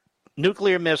long-term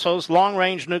nuclear missiles,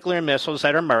 long-range nuclear missiles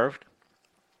that are MIRVed,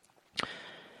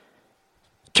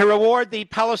 to reward the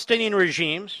Palestinian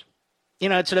regimes. You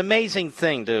know, it's an amazing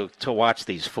thing to watch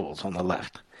these fools on the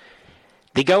left.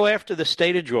 They go after the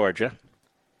state of Georgia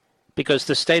because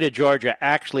the state of Georgia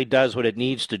actually does what it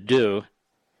needs to do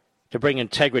to bring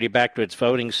integrity back to its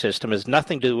voting system. It has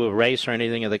nothing to do with race or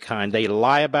anything of the kind. They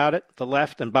lie about it, the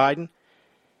left and Biden.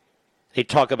 They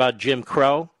talk about Jim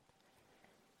Crow.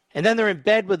 And then they're in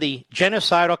bed with the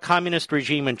genocidal communist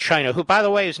regime in China, who, by the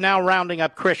way, is now rounding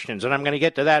up Christians, and I'm going to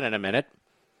get to that in a minute.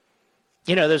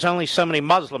 You know, there's only so many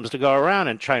Muslims to go around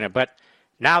in China, but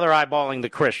now they're eyeballing the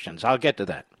Christians. I'll get to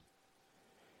that.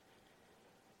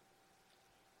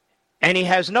 And he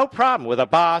has no problem with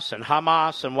Abbas and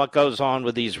Hamas and what goes on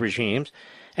with these regimes.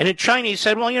 And in China, he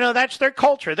said, well, you know, that's their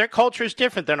culture. Their culture is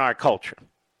different than our culture.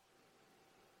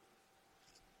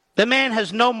 The man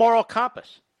has no moral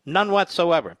compass, none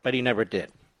whatsoever, but he never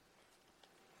did.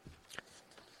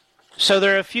 So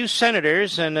there are a few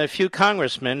senators and a few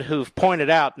congressmen who've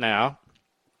pointed out now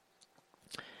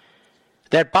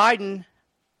that Biden,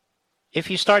 if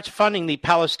he starts funding the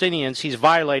Palestinians, he's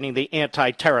violating the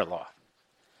anti-terror law.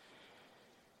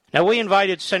 Now, we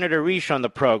invited Senator Risch on the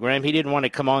program. He didn't want to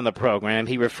come on the program.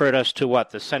 He referred us to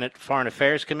what, the Senate Foreign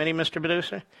Affairs Committee, Mr.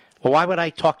 Producer? Well, why would I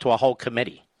talk to a whole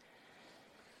committee?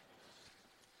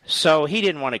 So he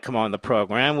didn't want to come on the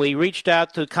program. We reached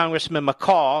out to Congressman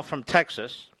McCall from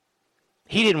Texas.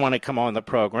 He didn't want to come on the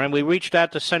program. We reached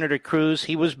out to Senator Cruz.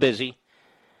 He was busy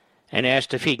and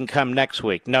asked if he can come next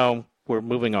week. No, we're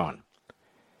moving on.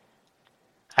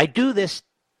 I do this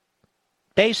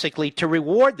basically to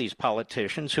reward these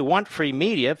politicians who want free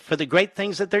media for the great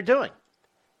things that they're doing,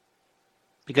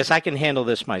 because I can handle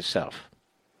this myself.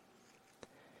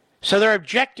 So they're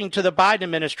objecting to the Biden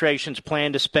administration's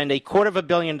plan to spend $250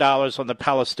 million on the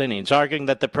Palestinians, arguing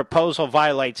that the proposal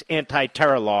violates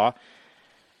anti-terror law,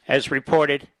 as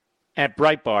reported at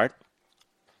Breitbart,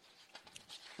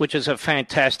 which is a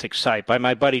fantastic site by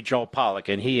my buddy Joel Pollack,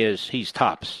 and he's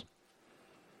tops.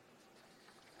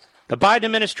 The Biden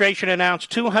administration announced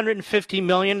 $250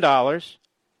 million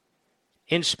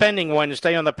in spending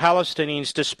Wednesday on the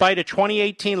Palestinians, despite a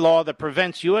 2018 law that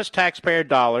prevents U.S. taxpayer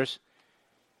dollars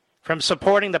from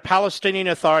supporting the Palestinian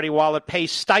Authority while it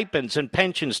pays stipends and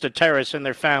pensions to terrorists and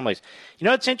their families. You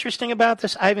know what's interesting about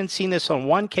this? I haven't seen this on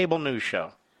one cable news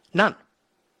show. None.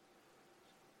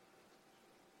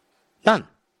 None.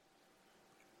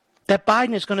 That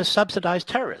Biden is going to subsidize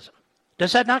terrorism.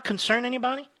 Does that not concern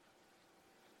anybody?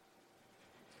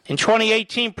 In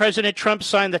 2018, President Trump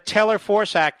signed the Taylor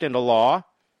Force Act into law,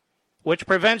 which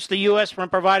prevents the U.S. from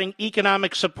providing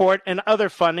economic support and other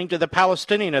funding to the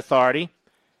Palestinian Authority,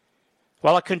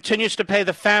 while it continues to pay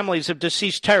the families of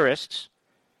deceased terrorists,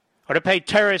 or to pay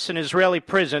terrorists in Israeli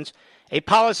prisons, a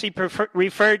policy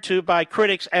referred to by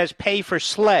critics as pay for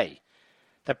slay.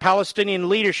 The Palestinian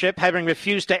leadership, having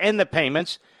refused to end the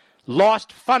payments,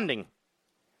 lost funding.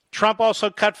 Trump also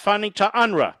cut funding to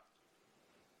UNRWA,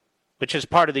 which is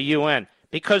part of the UN,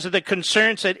 because of the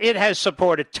concerns that it has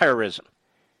supported terrorism.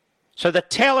 So the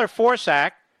Taylor Force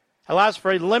Act allows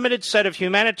for a limited set of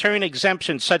humanitarian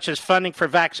exemptions, such as funding for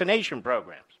vaccination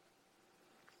programs.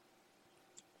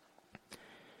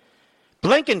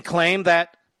 Blinken claimed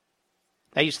that,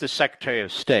 he's the Secretary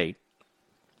of State,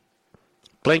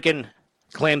 Blinken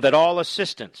claimed that all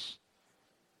assistance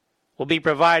will be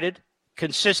provided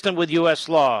consistent with U.S.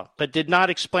 law, but did not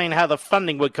explain how the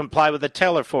funding would comply with the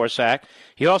Taylor Force Act.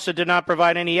 He also did not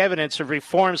provide any evidence of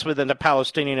reforms within the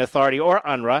Palestinian Authority or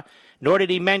UNRWA, nor did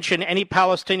he mention any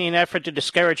Palestinian effort to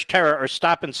discourage terror or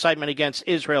stop incitement against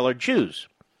Israel or Jews.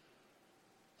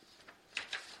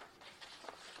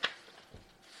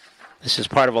 This is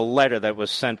part of a letter that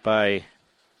was sent by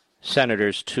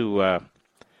senators to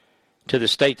the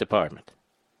State Department.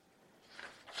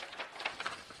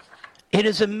 It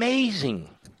is amazing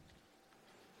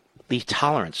the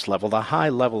tolerance level, the high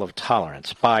level of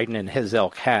tolerance Biden and his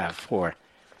ilk have for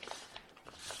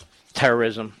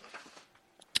terrorism,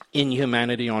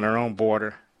 inhumanity on our own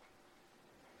border,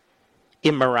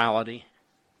 immorality,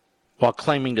 while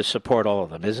claiming to support all of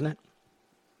them, isn't it?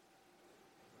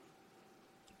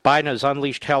 Biden has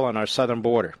unleashed hell on our southern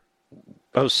border,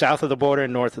 both south of the border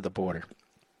and north of the border.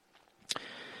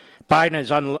 Biden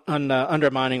is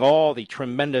undermining all the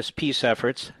tremendous peace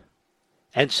efforts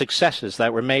and successes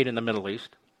that were made in the Middle East.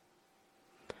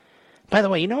 By the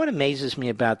way, you know what amazes me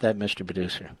about that, Mr.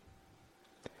 Producer?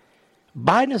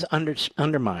 Biden is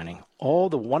undermining all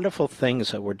the wonderful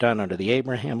things that were done under the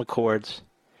Abraham Accords,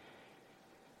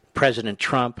 President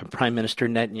Trump and Prime Minister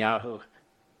Netanyahu.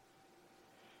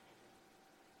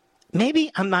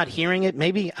 Maybe I'm not hearing it,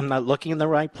 maybe I'm not looking in the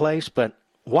right place, but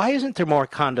why isn't there more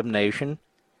condemnation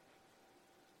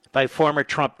by former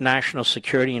Trump national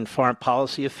security and foreign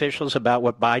policy officials about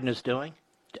what Biden is doing?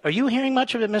 Are you hearing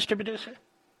much of it, Mr. Producer?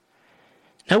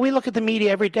 No, we look at the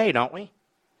media every day, don't we?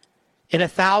 In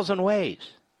 1,000 ways.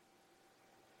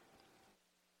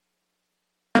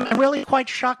 I'm really quite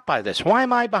shocked by this. Why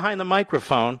am I behind the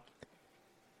microphone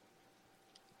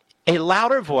a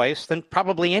louder voice than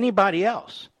probably anybody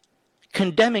else,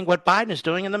 condemning what Biden is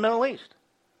doing in the Middle East?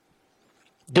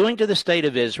 Doing to the state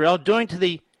of Israel, doing to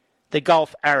the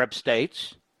Gulf Arab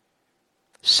states,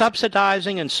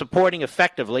 subsidizing and supporting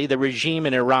effectively the regime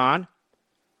in Iran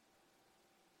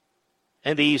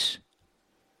and these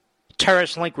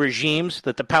terrorist-linked regimes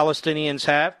that the Palestinians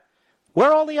have. Where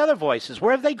are all the other voices?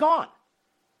 Where have they gone?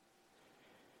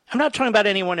 I'm not talking about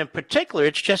anyone in particular.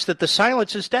 It's just that the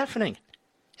silence is deafening.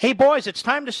 Hey, boys, it's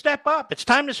time to step up. It's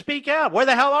time to speak out. Where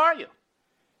the hell are you?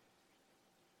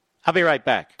 I'll be right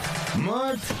back.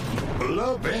 Mark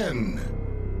Levin.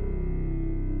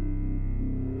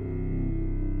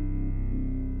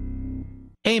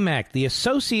 AMAC, the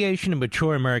Association of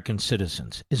Mature American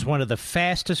Citizens, is one of the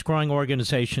fastest growing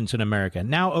organizations in America,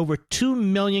 now over 2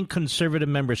 million conservative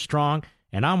members strong,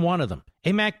 and I'm one of them.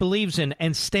 AMAC believes in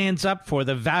and stands up for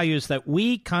the values that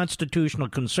we constitutional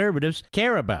conservatives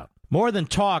care about. More than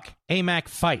talk, AMAC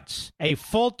fights. A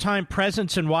full-time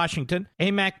presence in Washington,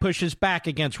 AMAC pushes back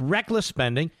against reckless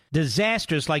spending,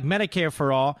 disasters like Medicare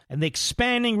for All, and the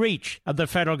expanding reach of the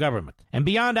federal government. And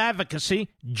beyond advocacy,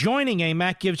 joining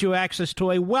AMAC gives you access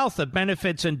to a wealth of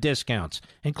benefits and discounts,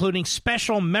 including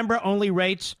special member-only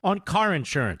rates on car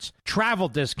insurance, travel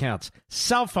discounts,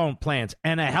 cell phone plans,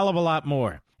 and a hell of a lot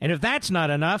more. And if that's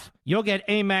not enough, you'll get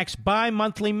AMAC's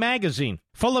bi-monthly magazine,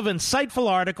 full of insightful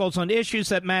articles on issues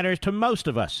that matter to most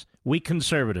of us, we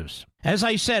conservatives. As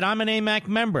I said, I'm an AMAC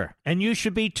member, and you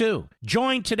should be too.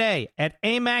 Join today at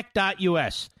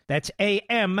amac.us. That's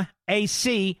AMAC.us.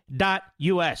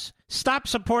 Stop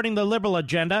supporting the liberal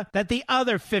agenda that the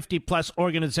other 50-plus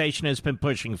organization has been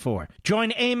pushing for.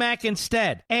 Join AMAC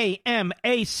instead.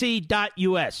 AMAC.us.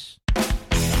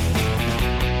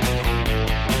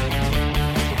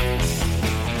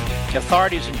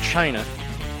 Authorities in China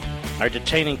are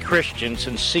detaining Christians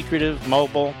in secretive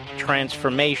mobile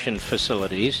transformation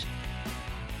facilities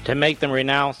to make them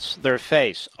renounce their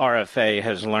faith, RFA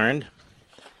has learned.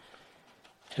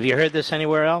 Have you heard this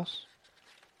anywhere else?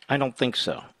 I don't think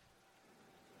so.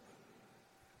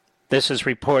 This is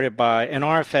reported by, and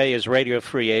RFA is Radio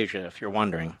Free Asia, if you're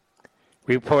wondering,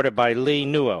 reported by Li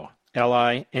Nuo,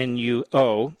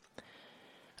 Linuo,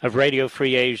 of Radio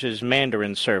Free Asia's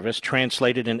Mandarin service,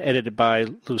 translated and edited by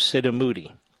Lucida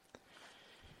Moody.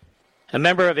 A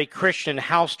member of a Christian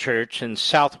house church in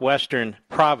southwestern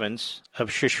province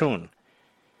of Sichuan,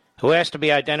 who asked to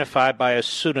be identified by a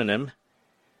pseudonym,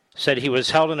 said he was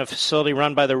held in a facility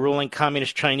run by the ruling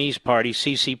Communist Chinese Party,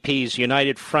 CCP's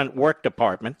United Front Work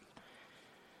Department,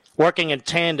 working in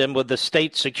tandem with the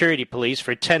state security police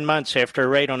for 10 months after a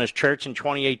raid on his church in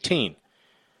 2018.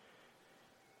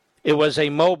 It was a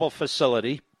mobile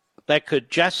facility that could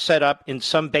just set up in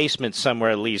some basement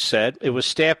somewhere, Lee said. It was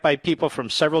staffed by people from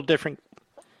several different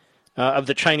of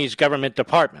the Chinese government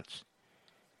departments.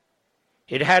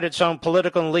 It had its own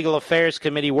political and legal affairs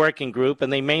committee working group,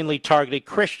 and they mainly targeted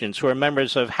Christians who are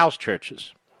members of house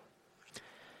churches.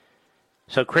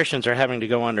 So Christians are having to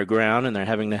go underground, and they're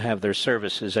having to have their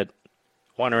services at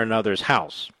one or another's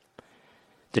house.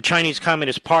 The Chinese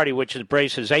Communist Party, which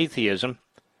embraces atheism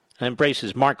and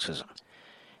embraces Marxism,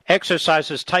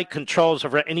 exercises tight controls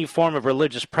over any form of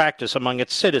religious practice among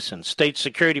its citizens. State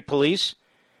security police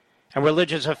and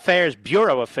religious affairs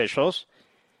bureau officials,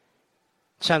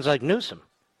 sounds like Newsom,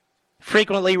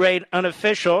 frequently raid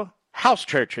unofficial house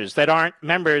churches that aren't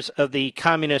members of the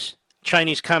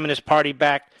Chinese Communist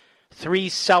Party-backed Three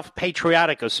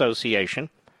Self-Patriotic Association,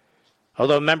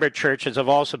 although member churches have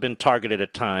also been targeted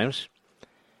at times.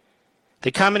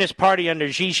 The Communist Party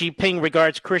under Xi Jinping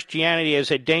regards Christianity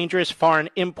as a dangerous foreign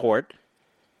import,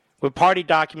 with party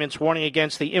documents warning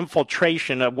against the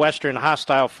infiltration of Western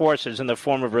hostile forces in the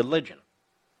form of religion.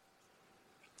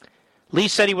 Lee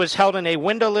said he was held in a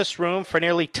windowless room for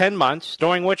nearly 10 months,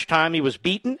 during which time he was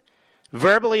beaten,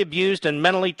 verbally abused, and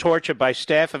mentally tortured by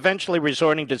staff, eventually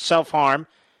resorting to self-harm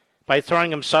by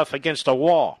throwing himself against a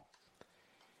wall.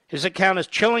 His account is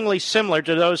chillingly similar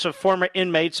to those of former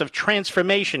inmates of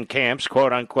transformation camps,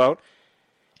 quote-unquote,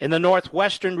 in the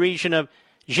northwestern region of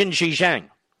Xinjiang.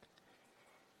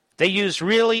 They use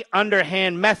really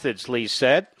underhand methods, Lee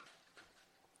said.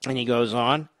 And he goes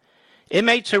on.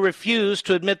 Inmates who refuse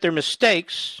to admit their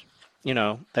mistakes,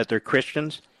 that they're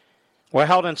Christians, were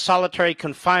held in solitary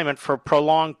confinement for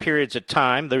prolonged periods of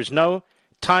time. There's no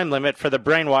time limit for the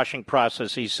brainwashing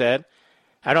process, he said.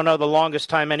 I don't know the longest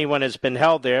time anyone has been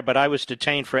held there, but I was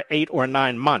detained for 8 or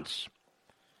 9 months.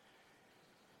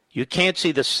 You can't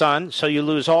see the sun, so you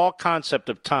lose all concept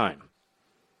of time.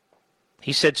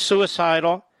 He said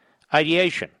suicidal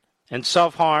ideation and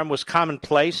self-harm was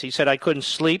commonplace. He said, I couldn't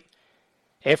sleep.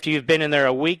 After you've been in there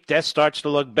a week, death starts to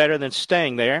look better than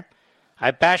staying there. I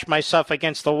bashed myself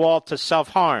against the wall to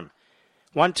self-harm.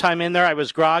 One time in there, I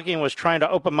was groggy and was trying to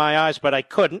open my eyes, but I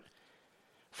couldn't.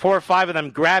 4 or 5 of them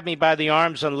grabbed me by the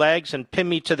arms and legs and pinned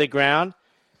me to the ground.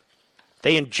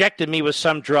 They injected me with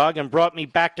some drug and brought me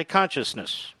back to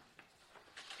consciousness.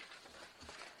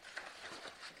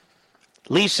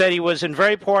 Lee said he was in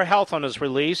very poor health on his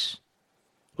release,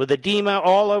 with edema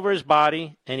all over his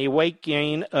body and a weight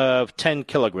gain of 10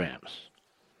 kilograms.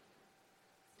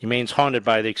 He remains haunted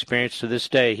by the experience to this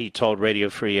day, he told Radio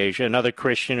Free Asia, another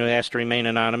Christian who asked to remain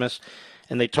anonymous,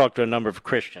 and they talked to a number of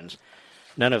Christians,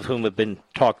 none of whom have been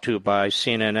talked to by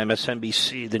CNN,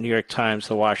 MSNBC, the New York Times,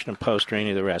 the Washington Post, or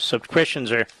any of the rest. So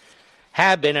Christians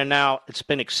have been, and now it's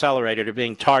been accelerated, are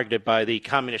being targeted by the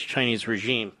Communist Chinese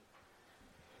regime.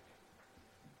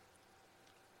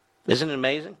 Isn't it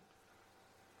amazing?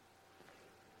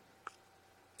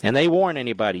 And they warn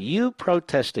anybody, you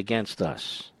protest against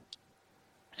us,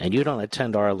 and you don't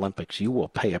attend our Olympics, you will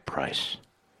pay a price.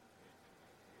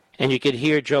 And you could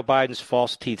hear Joe Biden's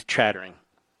false teeth chattering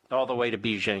all the way to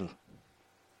Beijing,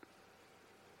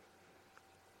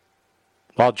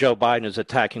 while Joe Biden is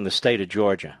attacking the state of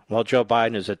Georgia, while Joe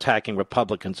Biden is attacking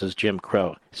Republicans as Jim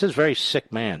Crow. This is a very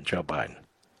sick man, Joe Biden.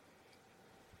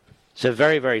 He's a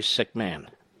very, very sick man.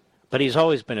 But he's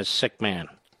always been a sick man,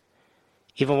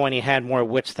 even when he had more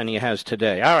wits than he has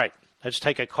today. All right, let's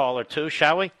take a call or two,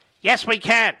 shall we? Yes, we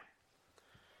can.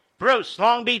 Bruce,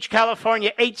 Long Beach,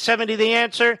 California, 870 The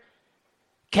Answer.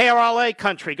 KRLA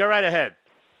country, go right ahead.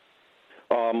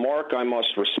 Mark, I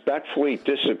must respectfully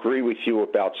disagree with you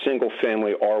about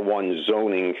single-family R1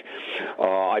 zoning.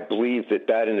 I believe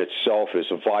that in itself is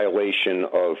a violation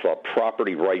of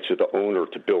property rights of the owner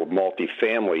to build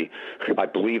multifamily. I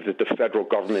believe that the federal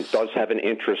government does have an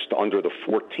interest under the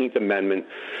 14th Amendment.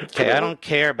 Okay, I don't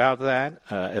care about that.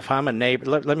 If I'm a neighbor,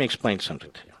 let me explain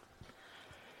something to you.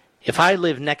 If I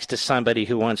live next to somebody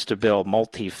who wants to build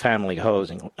multifamily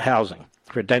housing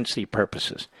for density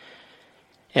purposes,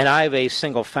 and I have a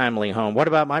single-family home, what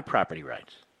about my property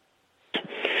rights?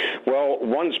 Well,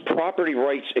 one's property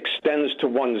rights extends to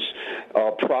one's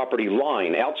property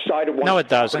line. Outside of one's No, it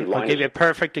doesn't. property line, I'll give you a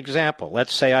perfect example.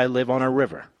 Let's say I live on a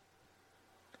river,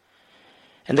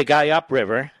 and the guy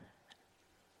upriver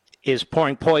is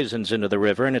pouring poisons into the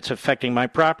river, and it's affecting my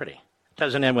property. It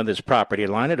doesn't end with his property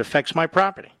line. It affects my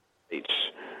property.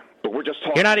 But we're just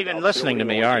talking. You're not even listening to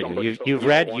me, are you? You've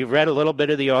read a little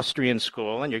bit of the Austrian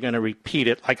school, and you're going to repeat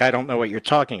it like I don't know what you're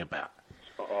talking about.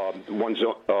 One's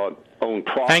own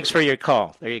property. Thanks for your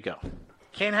call. There you go.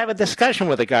 Can't have a discussion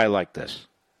with a guy like this.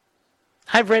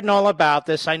 I've written all about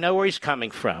this. I know where he's coming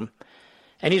from,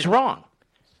 and he's wrong.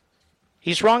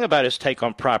 He's wrong about his take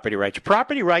on property rights.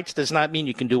 Property rights does not mean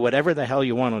you can do whatever the hell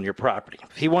you want on your property.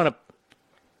 If you want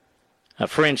to,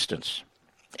 for instance.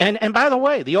 And by the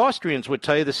way, the Austrians would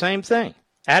tell you the same thing.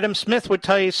 Adam Smith would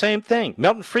tell you the same thing.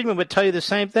 Milton Friedman would tell you the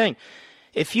same thing.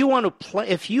 If you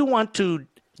want to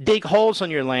dig holes on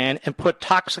your land and put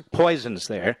toxic poisons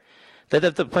there that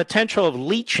have the potential of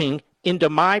leaching into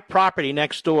my property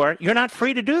next door, you're not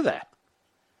free to do that.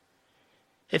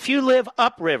 If you live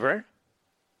upriver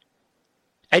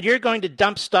and you're going to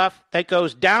dump stuff that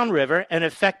goes downriver and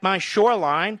affect my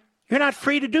shoreline, you're not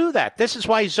free to do that. This is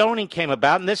why zoning came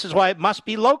about, and this is why it must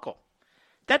be local.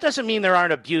 That doesn't mean there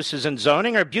aren't abuses in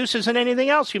zoning or abuses in anything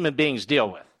else human beings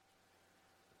deal with.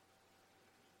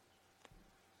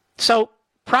 So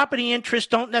property interests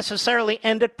don't necessarily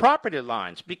end at property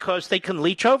lines because they can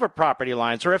leach over property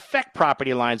lines or affect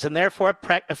property lines and therefore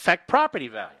affect property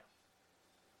value.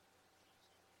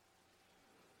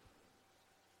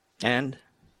 And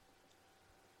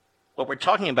what we're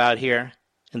talking about here,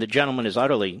 and the gentleman is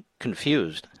utterly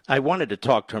confused. I wanted to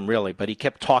talk to him, really, but he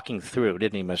kept talking through,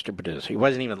 didn't he, Mr. Producer? He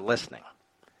wasn't even listening.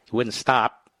 He wouldn't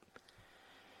stop.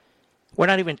 We're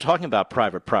not even talking about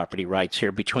private property rights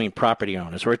here between property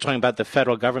owners. We're talking about the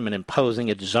federal government imposing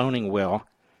its zoning will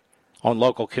on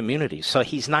local communities. So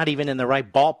he's not even in the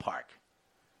right ballpark.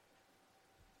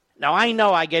 Now, I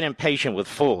know I get impatient with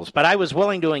fools, but I was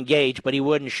willing to engage, but he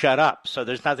wouldn't shut up, so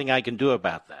there's nothing I can do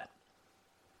about that.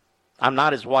 I'm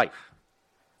not his wife.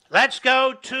 Let's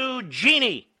go to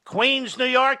Jeannie, Queens, New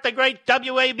York, the great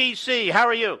WABC. How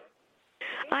are you?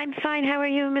 I'm fine. How are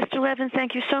you, Mr. Levin?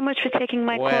 Thank you so much for taking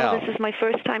my call. This is my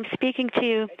first time speaking to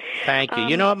you. Thank you.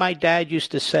 You know what my dad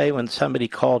used to say when somebody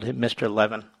called him Mr.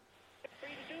 Levin?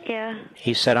 Yeah.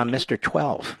 He said, I'm Mr.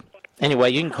 12.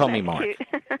 Anyway, you can call me Mark.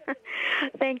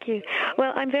 Thank you.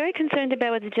 Well, I'm very concerned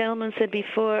about what the gentleman said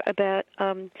before about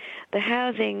the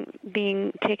housing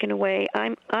being taken away.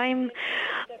 I'm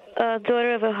a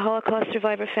daughter of a Holocaust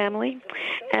survivor family,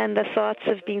 and the thoughts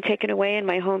of being taken away and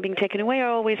my home being taken away are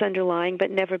always underlying, but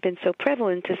never been so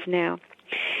prevalent as now.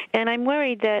 And I'm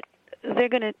worried that they're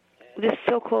going to, this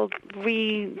so-called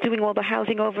redoing all the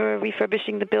housing over,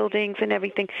 refurbishing the buildings and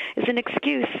everything, is an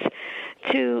excuse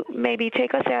to maybe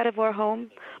take us out of our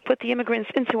home, put the immigrants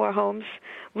into our homes,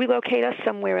 relocate us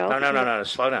somewhere else. No,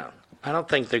 slow down. I don't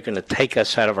think they're going to take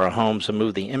us out of our homes and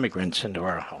move the immigrants into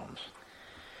our homes.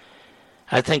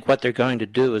 I think what they're going to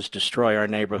do is destroy our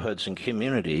neighborhoods and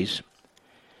communities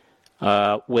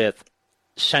with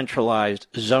centralized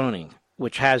zoning,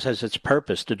 which has as its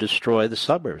purpose to destroy the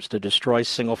suburbs, to destroy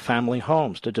single-family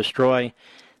homes, to destroy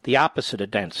the opposite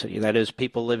of density. That is,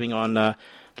 people living on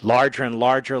larger and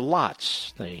larger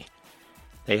lots. They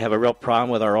have a real problem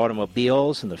with our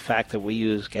automobiles and the fact that we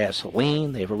use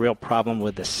gasoline. They have a real problem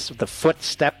with the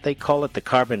footstep, they call it, the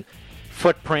carbon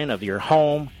footprint of your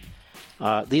home.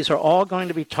 These are all going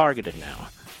to be targeted now.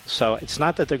 So it's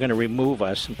not that they're going to remove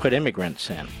us and put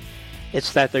immigrants in.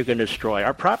 It's that they're going to destroy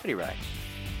our property rights.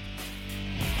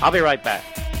 I'll be right back.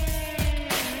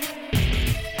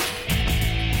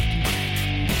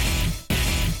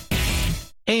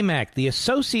 AMAC, the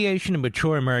Association of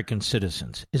Mature American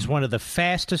Citizens, is one of the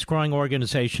fastest growing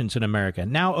organizations in America.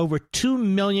 Now over 2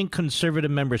 million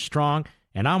conservative members strong,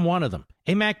 and I'm one of them.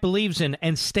 AMAC believes in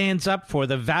and stands up for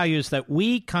the values that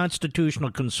we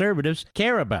constitutional conservatives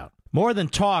care about. More than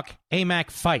talk,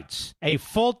 AMAC fights. A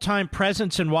full-time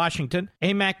presence in Washington,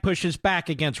 AMAC pushes back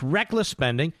against reckless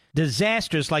spending,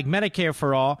 disasters like Medicare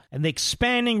for All, and the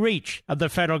expanding reach of the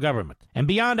federal government. And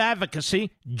beyond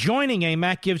advocacy, joining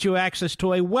AMAC gives you access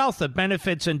to a wealth of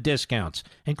benefits and discounts,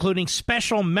 including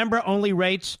special member-only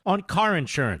rates on car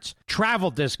insurance,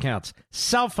 travel discounts,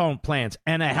 cell phone plans,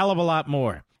 and a hell of a lot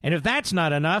more. And if that's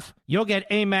not enough, you'll get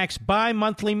AMAC's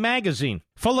bi-monthly magazine,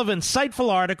 full of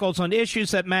insightful articles on issues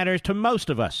that matter to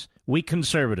most of us, we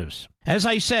conservatives. As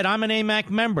I said, I'm an AMAC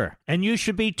member, and you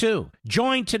should be too.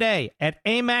 Join today at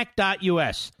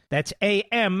amac.us. That's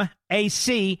AMAC.us.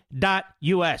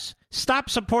 Stop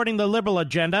supporting the liberal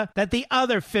agenda that the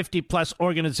other 50-plus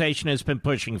organization has been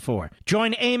pushing for.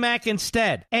 Join AMAC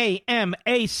instead. AMAC.us.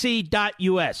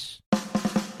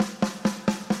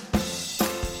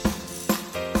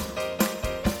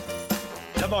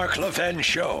 The Mark Levin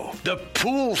Show, the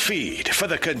pool feed for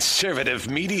the conservative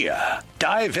media.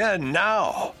 Dive in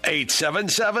now.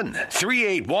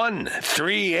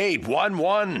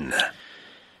 877-381-3811.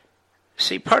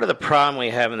 See, part of the problem we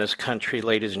have in this country,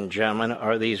 ladies and gentlemen,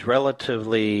 are these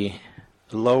relatively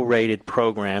low-rated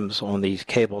programs on these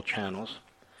cable channels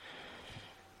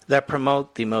that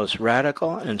promote the most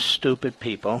radical and stupid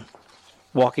people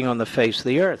walking on the face of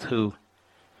the earth who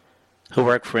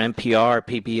work for NPR,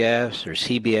 PBS, or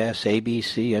CBS,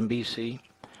 ABC, NBC,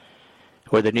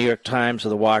 or the New York Times or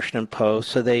the Washington Post.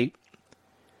 So they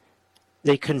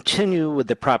continue with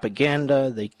the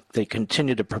propaganda. They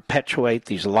continue to perpetuate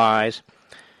these lies.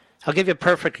 I'll give you a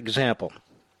perfect example.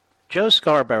 Joe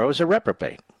Scarborough is a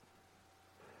reprobate.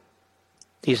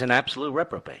 He's an absolute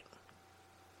reprobate.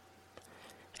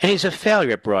 And he's a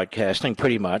failure at broadcasting,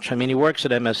 pretty much. I mean, he works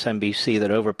at MSNBC that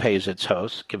overpays its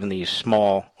hosts, given the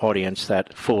small audience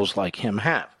that fools like him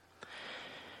have.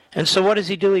 And so what does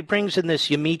he do? He brings in this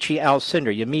Yamiche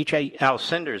Alcindor. Yamiche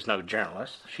Alcindor is no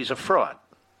journalist. She's a fraud.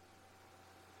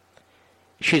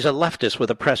 She's a leftist with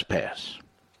a press pass.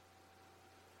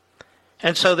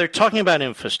 And so they're talking about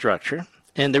infrastructure.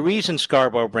 And the reason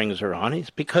Scarborough brings her on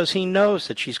is because he knows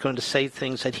that she's going to say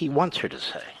things that he wants her to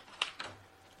say.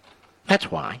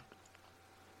 That's why.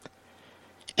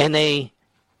 And they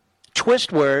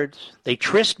twist words, they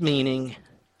twist meaning,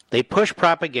 they push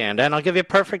propaganda, and I'll give you a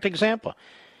perfect example.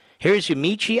 Here's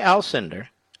Yamiche Alcindor.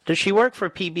 Does she work for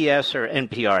PBS or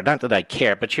NPR? Not that I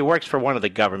care, but she works for one of the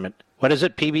government. What is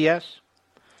it, PBS?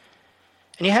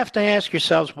 And you have to ask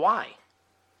yourselves why.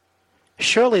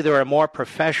 Surely there are more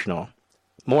professional,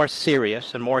 more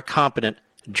serious, and more competent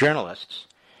journalists,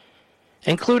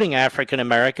 including African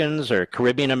Americans or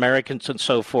Caribbean Americans and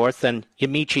so forth, than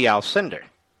Yamiche Alcindor.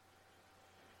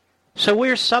 So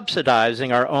we're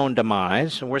subsidizing our own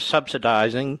demise, and we're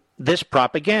subsidizing this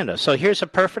propaganda. So here's a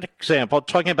perfect example,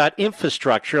 talking about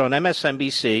infrastructure on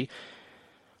MSNBC,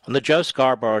 on the Joe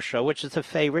Scarborough Show, which is the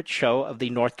favorite show of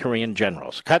the North Korean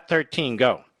generals. Cut 13,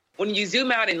 go. When you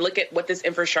zoom out and look at what this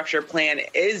infrastructure plan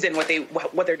is and what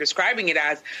they're describing it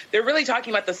as, they're really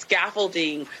talking about the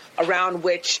scaffolding around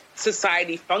which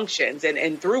society functions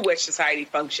and through which society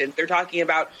functions. They're talking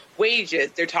about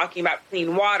wages. They're talking about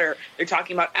clean water. They're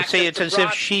talking about access See, it's as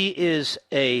if she is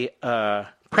a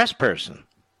press person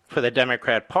for the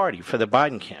Democrat Party, for the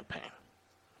Biden campaign.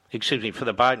 Excuse me, for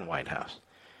the Biden White House.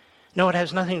 No, it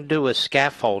has nothing to do with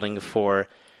scaffolding for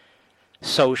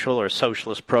social or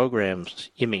socialist programs,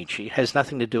 Yamiche. Has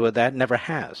nothing to do with that, never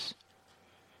has.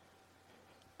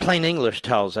 Plain English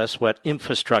tells us what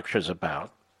infrastructure is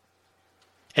about.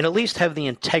 And at least have the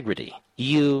integrity,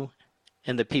 you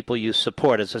and the people you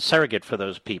support as a surrogate for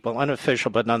those people, unofficial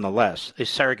but nonetheless, a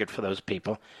surrogate for those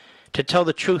people, to tell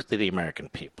the truth to the American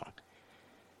people.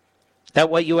 That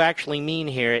what you actually mean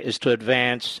here is to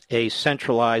advance a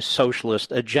centralized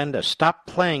socialist agenda. Stop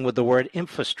playing with the word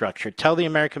infrastructure. Tell the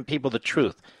American people the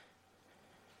truth.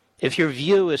 If your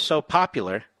view is so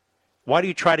popular, why do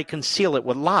you try to conceal it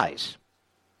with lies?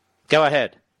 Go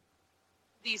ahead.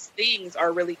 These things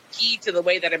are really key to the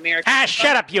way that America...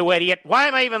 Shut up, you idiot. Why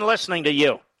am I even listening to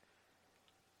you?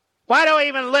 Why do I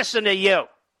even listen to you?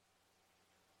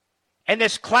 And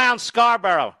this clown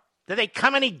Scarborough. Do they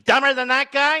come any dumber than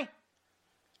that guy?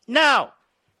 No.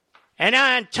 And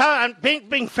I'm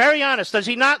being very honest. Does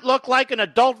he not look like an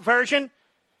adult version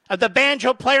of the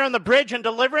banjo player on the bridge in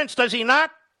Deliverance? Does he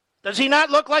not? Does he not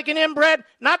look like an inbred?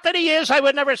 Not that he is. I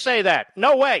would never say that.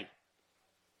 No way.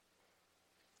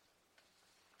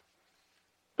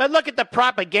 But look at the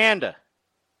propaganda.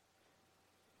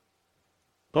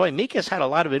 Boy, Mika's had a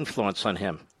lot of influence on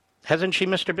him. Hasn't she,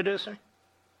 Mr. Producer?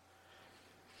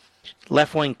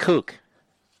 Left-wing kook.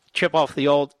 Chip off the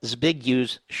old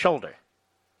Zbigniew's shoulder.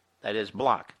 That is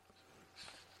block.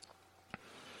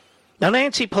 Now,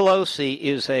 Nancy Pelosi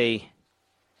is a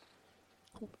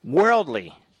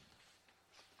worldly,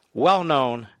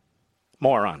 well-known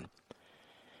moron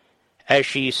as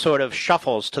she sort of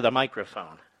shuffles to the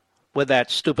microphone with that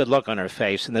stupid look on her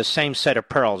face and the same set of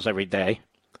pearls every day.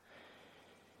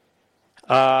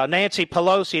 Nancy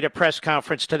Pelosi at a press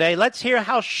conference today. Let's hear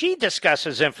how she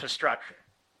discusses infrastructure.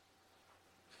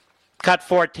 Cut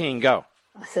 14, go.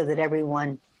 So that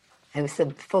everyone has the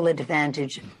full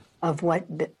advantage of what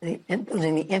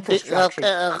building the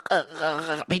infrastructure.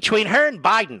 Between her and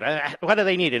Biden, what do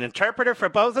they need? An interpreter for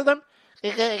both of them?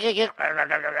 I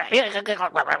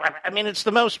mean, it's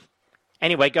the most...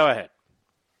 Anyway, go ahead.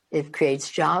 It creates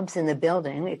jobs in the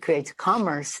building. It creates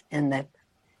commerce in the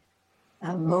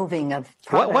moving of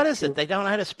products. What is it? They don't know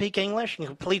how to speak English in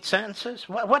complete sentences?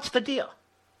 What's the deal?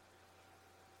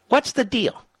 What's the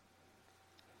deal?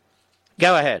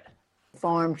 Go ahead.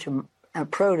 Farm to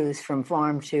produce from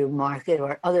farm to market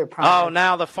or other products. Oh,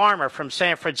 now the farmer from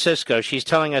San Francisco. She's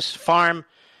telling us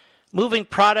moving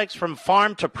products from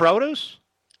farm to produce?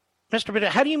 Mr. Bidette,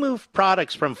 how do you move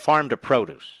products from farm to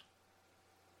produce?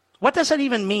 What does that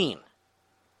even mean?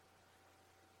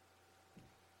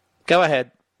 Go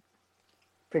ahead.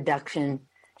 Production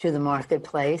to the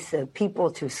marketplace, people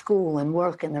to school and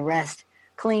work, and the rest.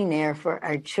 Clean air for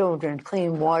our children,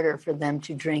 clean water for them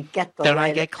to drink. Don't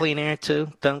I get clean air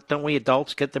too? Don't we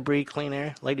adults get to breathe clean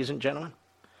air, ladies and gentlemen?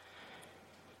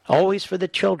 Always for the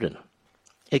children,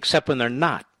 except when they're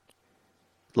not.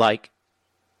 Like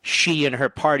she and her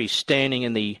party standing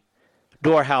in the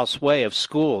doorhouse way of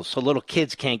schools so little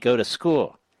kids can't go to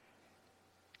school.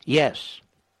 Yes.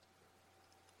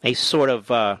 A sort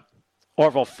of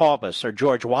Orville Faubus or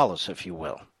George Wallace, if you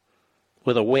will,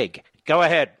 with a wig. Go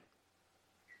ahead.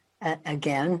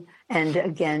 Again and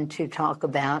again to talk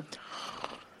about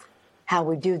how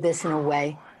we do this in a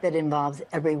way that involves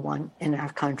everyone in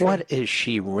our country. What is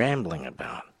she rambling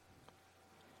about?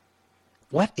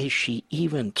 What is she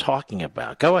even talking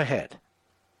about? Go ahead.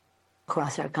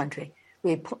 Across our country.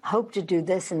 We hope to do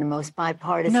this in the most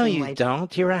bipartisan way. No, you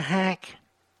don't. You're a hack.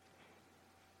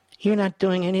 You're not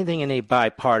doing anything in a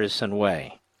bipartisan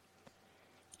way.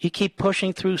 You keep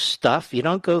pushing through stuff. You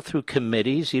don't go through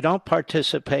committees. You don't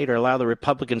participate or allow the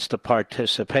Republicans to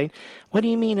participate. What do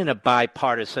you mean in a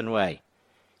bipartisan way?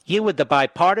 You with the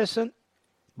bipartisan?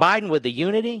 Biden with the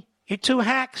unity? You're two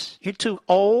hacks. You're two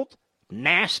old,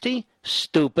 nasty,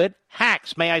 stupid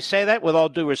hacks. May I say that with all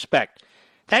due respect?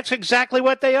 That's exactly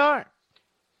what they are.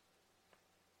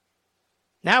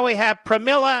 Now we have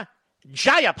Pramila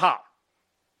Jayapal.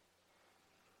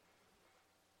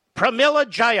 Pramila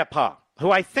Jayapal,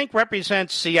 who I think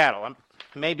represents Seattle. I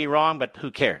may be wrong, but who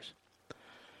cares?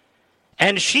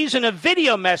 And she's in a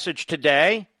video message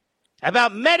today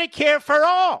about Medicare for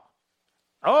all.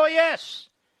 Oh, yes.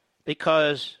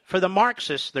 Because for the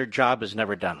Marxists, their job is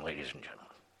never done, ladies and gentlemen.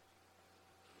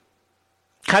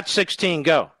 Cut 16,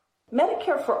 go.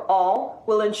 Medicare for All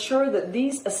will ensure that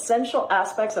these essential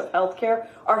aspects of healthcare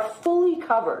are fully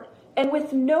covered and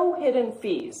with no hidden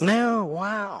fees. No,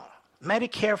 wow.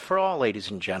 Medicare for all,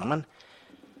 ladies and gentlemen.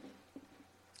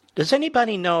 Does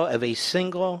anybody know of a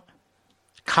single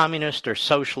communist or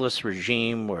socialist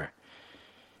regime where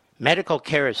medical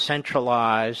care is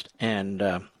centralized and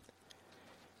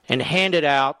handed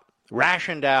out,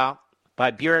 rationed out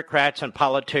by bureaucrats and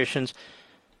politicians,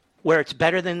 where it's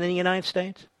better than in the United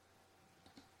States?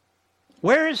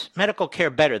 Where is medical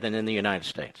care better than in the United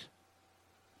States?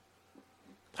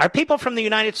 Are people from the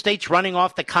United States running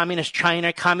off to communist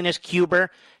China, communist Cuba,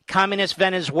 communist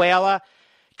Venezuela,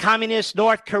 communist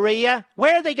North Korea?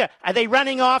 Where are they going? Are they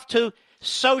running off to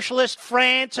socialist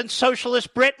France and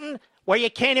socialist Britain, where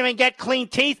you can't even get clean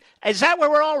teeth? Is that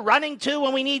where we're all running to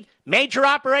when we need major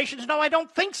operations? No, I don't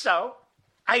think so.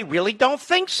 I really don't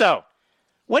think so.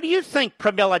 What do you think,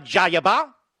 Pramila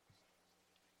Jayapal?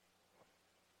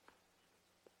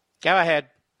 Go ahead.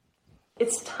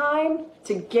 It's time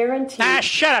to guarantee...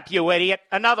 Shut up, you idiot.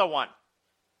 Another one.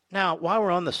 Now, while we're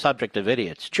on the subject of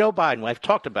idiots, Joe Biden, I've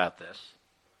talked about this.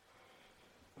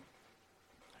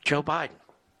 Joe Biden.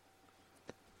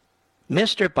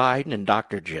 Mr. Biden and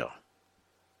Dr. Jill.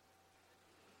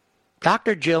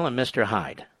 Dr. Jill and Mr.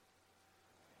 Hyde.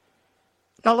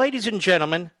 Now, ladies and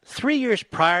gentlemen, 3 years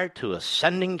prior to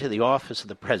ascending to the office of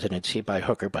the presidency by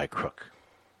hook or by crook,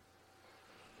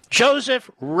 Joseph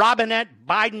Robinette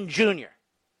Biden Jr.,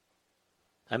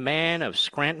 a man of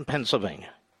Scranton,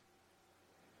 Pennsylvania,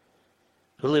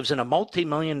 who lives in a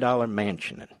multi-million-dollar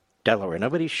mansion in Delaware.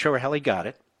 Nobody's sure how he got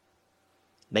it.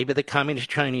 Maybe the communist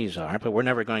Chinese are, but we're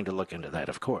never going to look into that,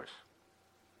 of course.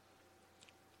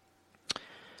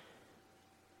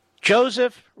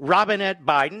 Joseph Robinette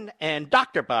Biden and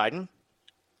Dr. Biden,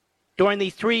 during the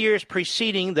 3 years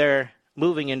preceding their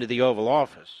moving into the Oval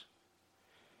Office,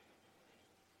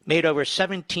 made over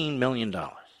 $17 million.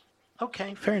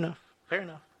 Okay, fair enough, fair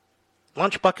enough.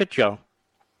 Lunch Bucket Joe.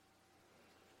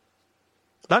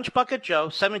 Lunch Bucket Joe,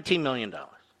 $17 million.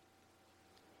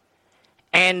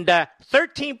 And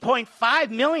 $13.5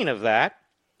 million of that,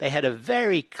 they had a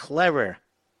very clever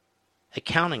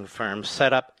accounting firm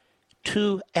set up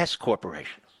 2 S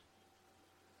corporations.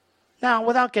 Now,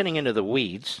 without getting into the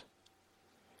weeds,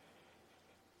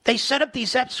 they set up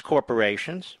these S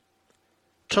corporations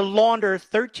to launder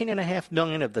 $13.5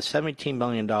 million of the $17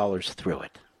 million through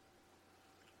it.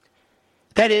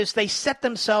 That is, they set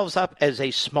themselves up as a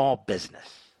small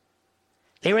business.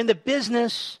 They were in the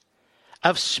business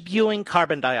of spewing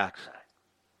carbon dioxide.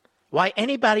 Why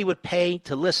anybody would pay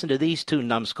to listen to these 2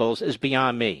 numbskulls is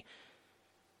beyond me.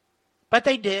 But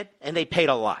they did, and they paid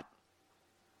a lot.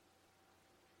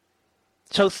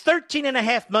 So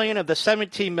 $13.5 million of the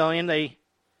 $17 million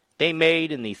they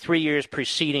made in the 3 years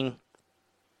preceding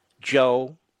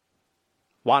Joe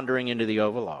wandering into the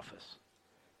Oval Office,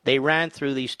 they ran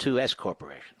through these 2 S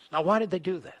corporations. Now, why did they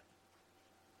do that?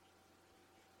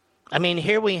 I mean,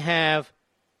 here we have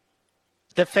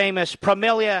the famous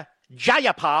Pramila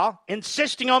Jayapal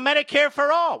insisting on Medicare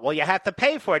for all. Well, you have to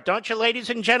pay for it, don't you, ladies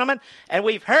and gentlemen? And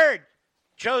we've heard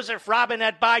Joseph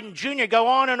Robinette Biden Jr. go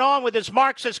on and on with his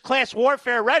Marxist class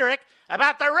warfare rhetoric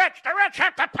about the rich. The rich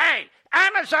have to pay.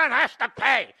 Amazon has to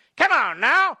pay. Come on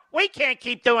now. We can't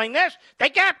keep doing this. The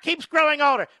gap keeps growing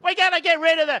older. We got to get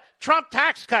rid of the Trump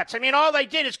tax cuts. I mean, all they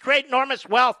did is create enormous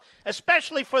wealth,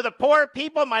 especially for the poor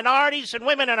people, minorities, and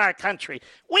women in our country.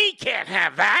 We can't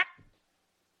have that.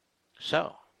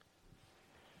 So,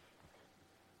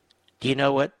 do you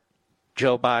know what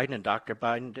Joe Biden and Dr.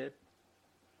 Biden did?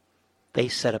 They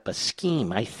set up a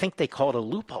scheme. I think they called it a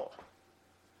loophole.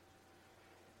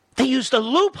 They used a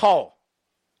loophole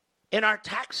in our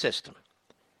tax system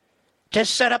to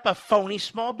set up a phony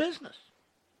small business.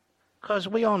 Because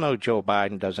we all know Joe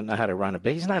Biden doesn't know how to run a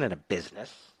business. He's not in a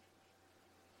business.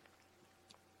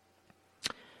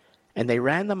 And they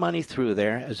ran the money through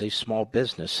there as a small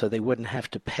business so they wouldn't have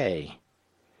to pay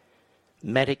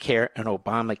Medicare and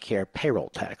Obamacare payroll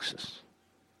taxes.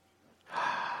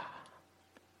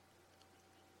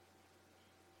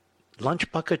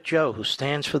 Lunch Bucket Joe, who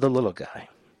stands for the little guy,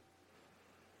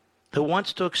 who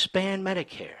wants to expand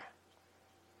Medicare,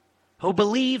 who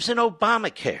believes in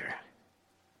Obamacare,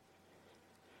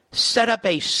 set up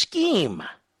a scheme,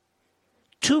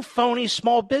 2 phony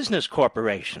small business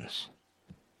corporations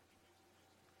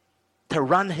to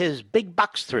run his big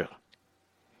bucks through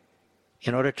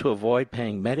in order to avoid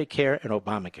paying Medicare and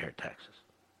Obamacare taxes.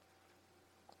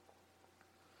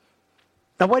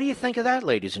 Now, what do you think of that,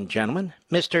 ladies and gentlemen?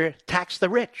 Mr. Tax the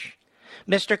Rich,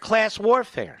 Mr. Class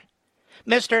Warfare,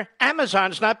 Mr.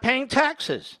 Amazon's not paying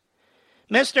taxes,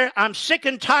 Mr. I'm sick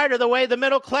and tired of the way the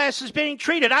middle class is being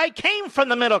treated. I came from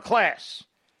the middle class.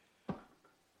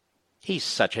 He's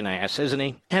such an ass, isn't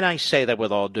he? And I say that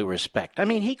with all due respect. I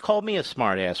mean, he called me a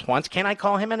smart ass once. Can I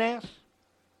call him an ass?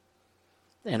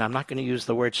 And I'm not going to use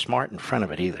the word smart in front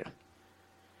of it either.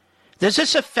 Does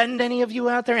this offend any of you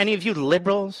out there? Any of you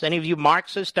liberals? Any of you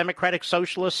Marxists, Democratic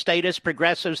Socialists, Statists,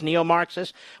 Progressives,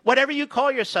 Neo-Marxists? Whatever you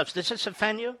call yourselves, does this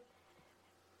offend you?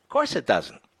 Of course it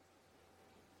doesn't.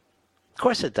 Of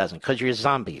course it doesn't, because you're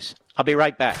zombies. I'll be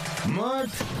right back. Mark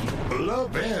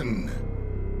Levin.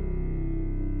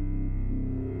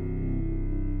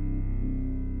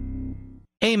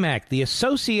 AMAC, the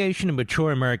Association of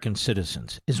Mature American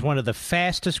Citizens, is one of the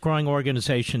fastest-growing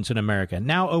organizations in America,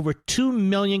 now over 2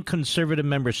 million conservative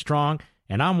members strong,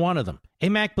 and I'm one of them.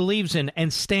 AMAC believes in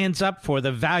and stands up for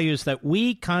the values that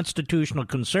we constitutional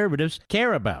conservatives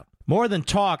care about. More than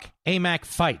talk, AMAC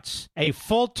fights. A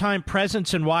full-time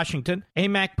presence in Washington,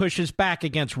 AMAC pushes back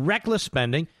against reckless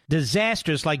spending,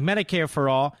 disasters like Medicare for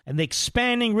All, and the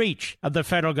expanding reach of the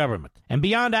federal government. And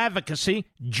beyond advocacy,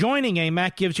 joining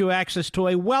AMAC gives you access to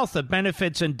a wealth of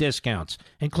benefits and discounts,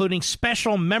 including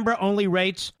special member-only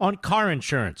rates on car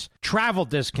insurance, travel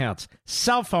discounts,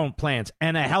 cell phone plans,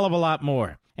 and a hell of a lot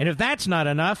more. And if that's not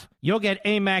enough, you'll get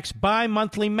AMAC's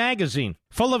bi-monthly magazine,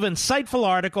 full of insightful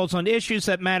articles on issues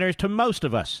that matter to most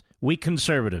of us, we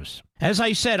conservatives. As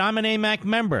I said, I'm an AMAC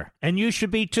member, and you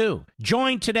should be too.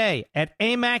 Join today at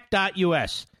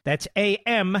amac.us. That's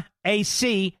AMAC.us.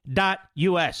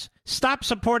 Stop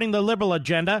supporting the liberal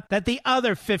agenda that the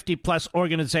other 50-plus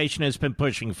organization has been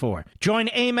pushing for. Join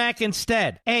AMAC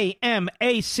instead. AMAC.us.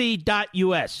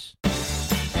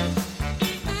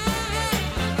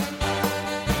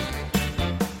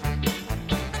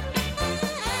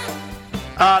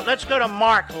 Let's go to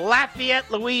Mark, Lafayette,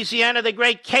 Louisiana, the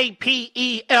great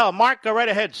KPEL. Mark, go right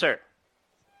ahead, sir.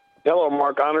 Hello,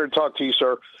 Mark. Honored to talk to you,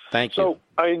 sir. Thank you. So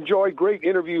I enjoyed great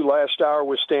interview last hour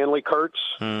with Stanley Kurtz,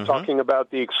 talking about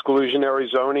the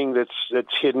exclusionary zoning that's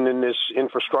hidden in this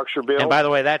infrastructure bill. And by the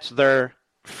way, that's their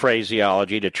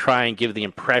phraseology to try and give the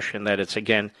impression that it's,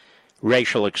 again,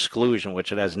 racial exclusion,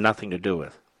 which it has nothing to do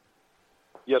with.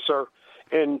 Yes, sir.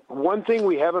 And one thing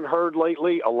we haven't heard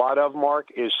lately, a lot of,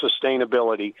 Mark, is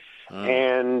sustainability.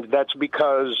 And that's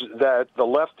because that the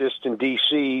leftists in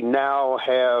D.C. now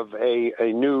have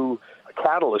a new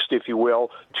catalyst, if you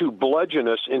will, to bludgeon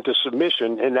us into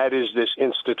submission, and that is this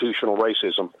institutional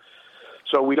racism.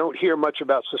 So we don't hear much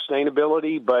about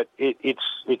sustainability, but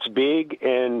it's big,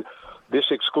 and this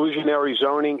exclusionary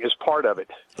zoning is part of it.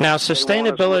 Now,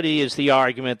 sustainability is the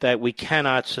argument that we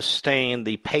cannot sustain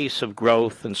the pace of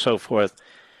growth and so forth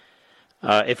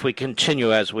if we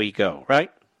continue as we go,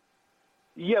 right?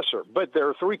 Yes, sir. But there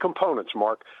are three components,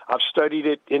 Mark. I've studied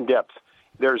it in depth.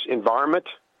 There's environment,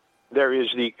 there is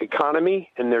the economy,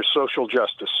 and there's social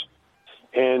justice.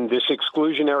 And this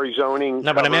exclusionary zoning...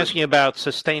 No, but I'm asking you about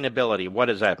sustainability. What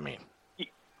does that mean?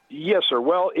 Yes, sir.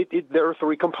 Well, there are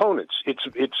three components. It's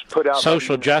put out...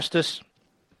 Social justice?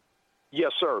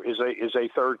 Yes, sir, is a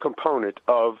third component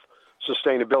of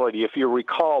sustainability. If you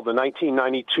recall the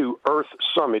 1992 Earth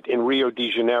Summit in Rio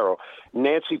de Janeiro,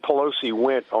 Nancy Pelosi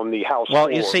went on the House floor.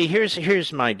 Well, you see,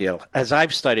 here's my deal. As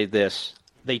I've studied this,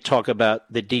 they talk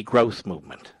about the degrowth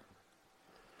movement.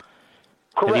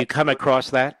 Correct. Have you come across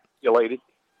that?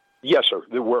 Yes, sir.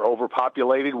 We're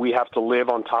overpopulated. We have to live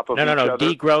on top of each other. No.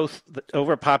 Degrowth,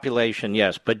 overpopulation,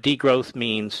 yes. But degrowth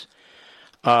means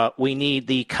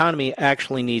the economy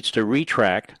actually needs to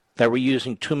retract, that we're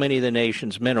using too many of the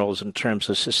nation's minerals in terms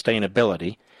of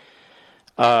sustainability,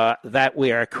 that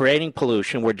we are creating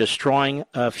pollution, we're destroying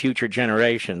future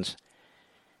generations,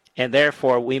 and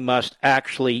therefore we must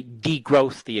actually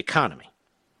degrowth the economy.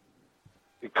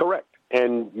 Correct.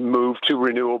 And move to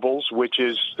renewables, which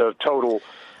is total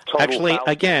Actually, power.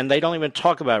 Again, they don't even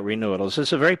talk about renewables.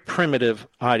 It's a very primitive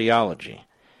ideology.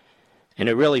 And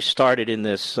it really started in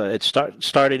this,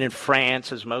 started in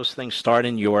France, as most things start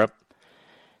in Europe.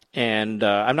 And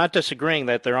I'm not disagreeing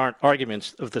that there aren't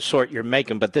arguments of the sort you're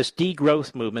making, but this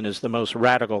degrowth movement is the most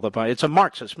radical. It's a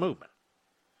Marxist movement.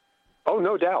 Oh,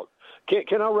 no doubt.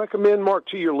 Can I recommend, Mark,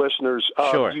 to your listeners?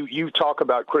 Sure. You talk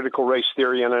about critical race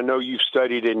theory, and I know you've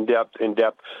studied it in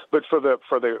depth. But for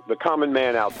the common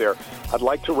man out there, I'd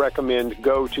like to recommend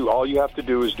all you have to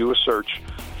do is do a search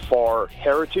for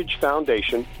Heritage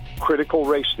Foundation Critical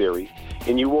Race Theory,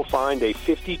 and you will find a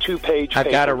 52-page paper.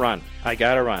 I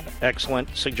got to run.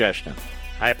 Excellent suggestion.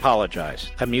 I apologize.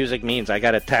 The music means I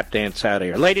got to tap dance out of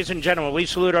here. Ladies and gentlemen, we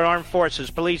salute our armed forces,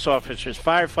 police officers,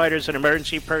 firefighters, and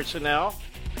emergency personnel.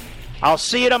 I'll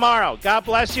see you tomorrow. God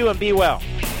bless you and be well.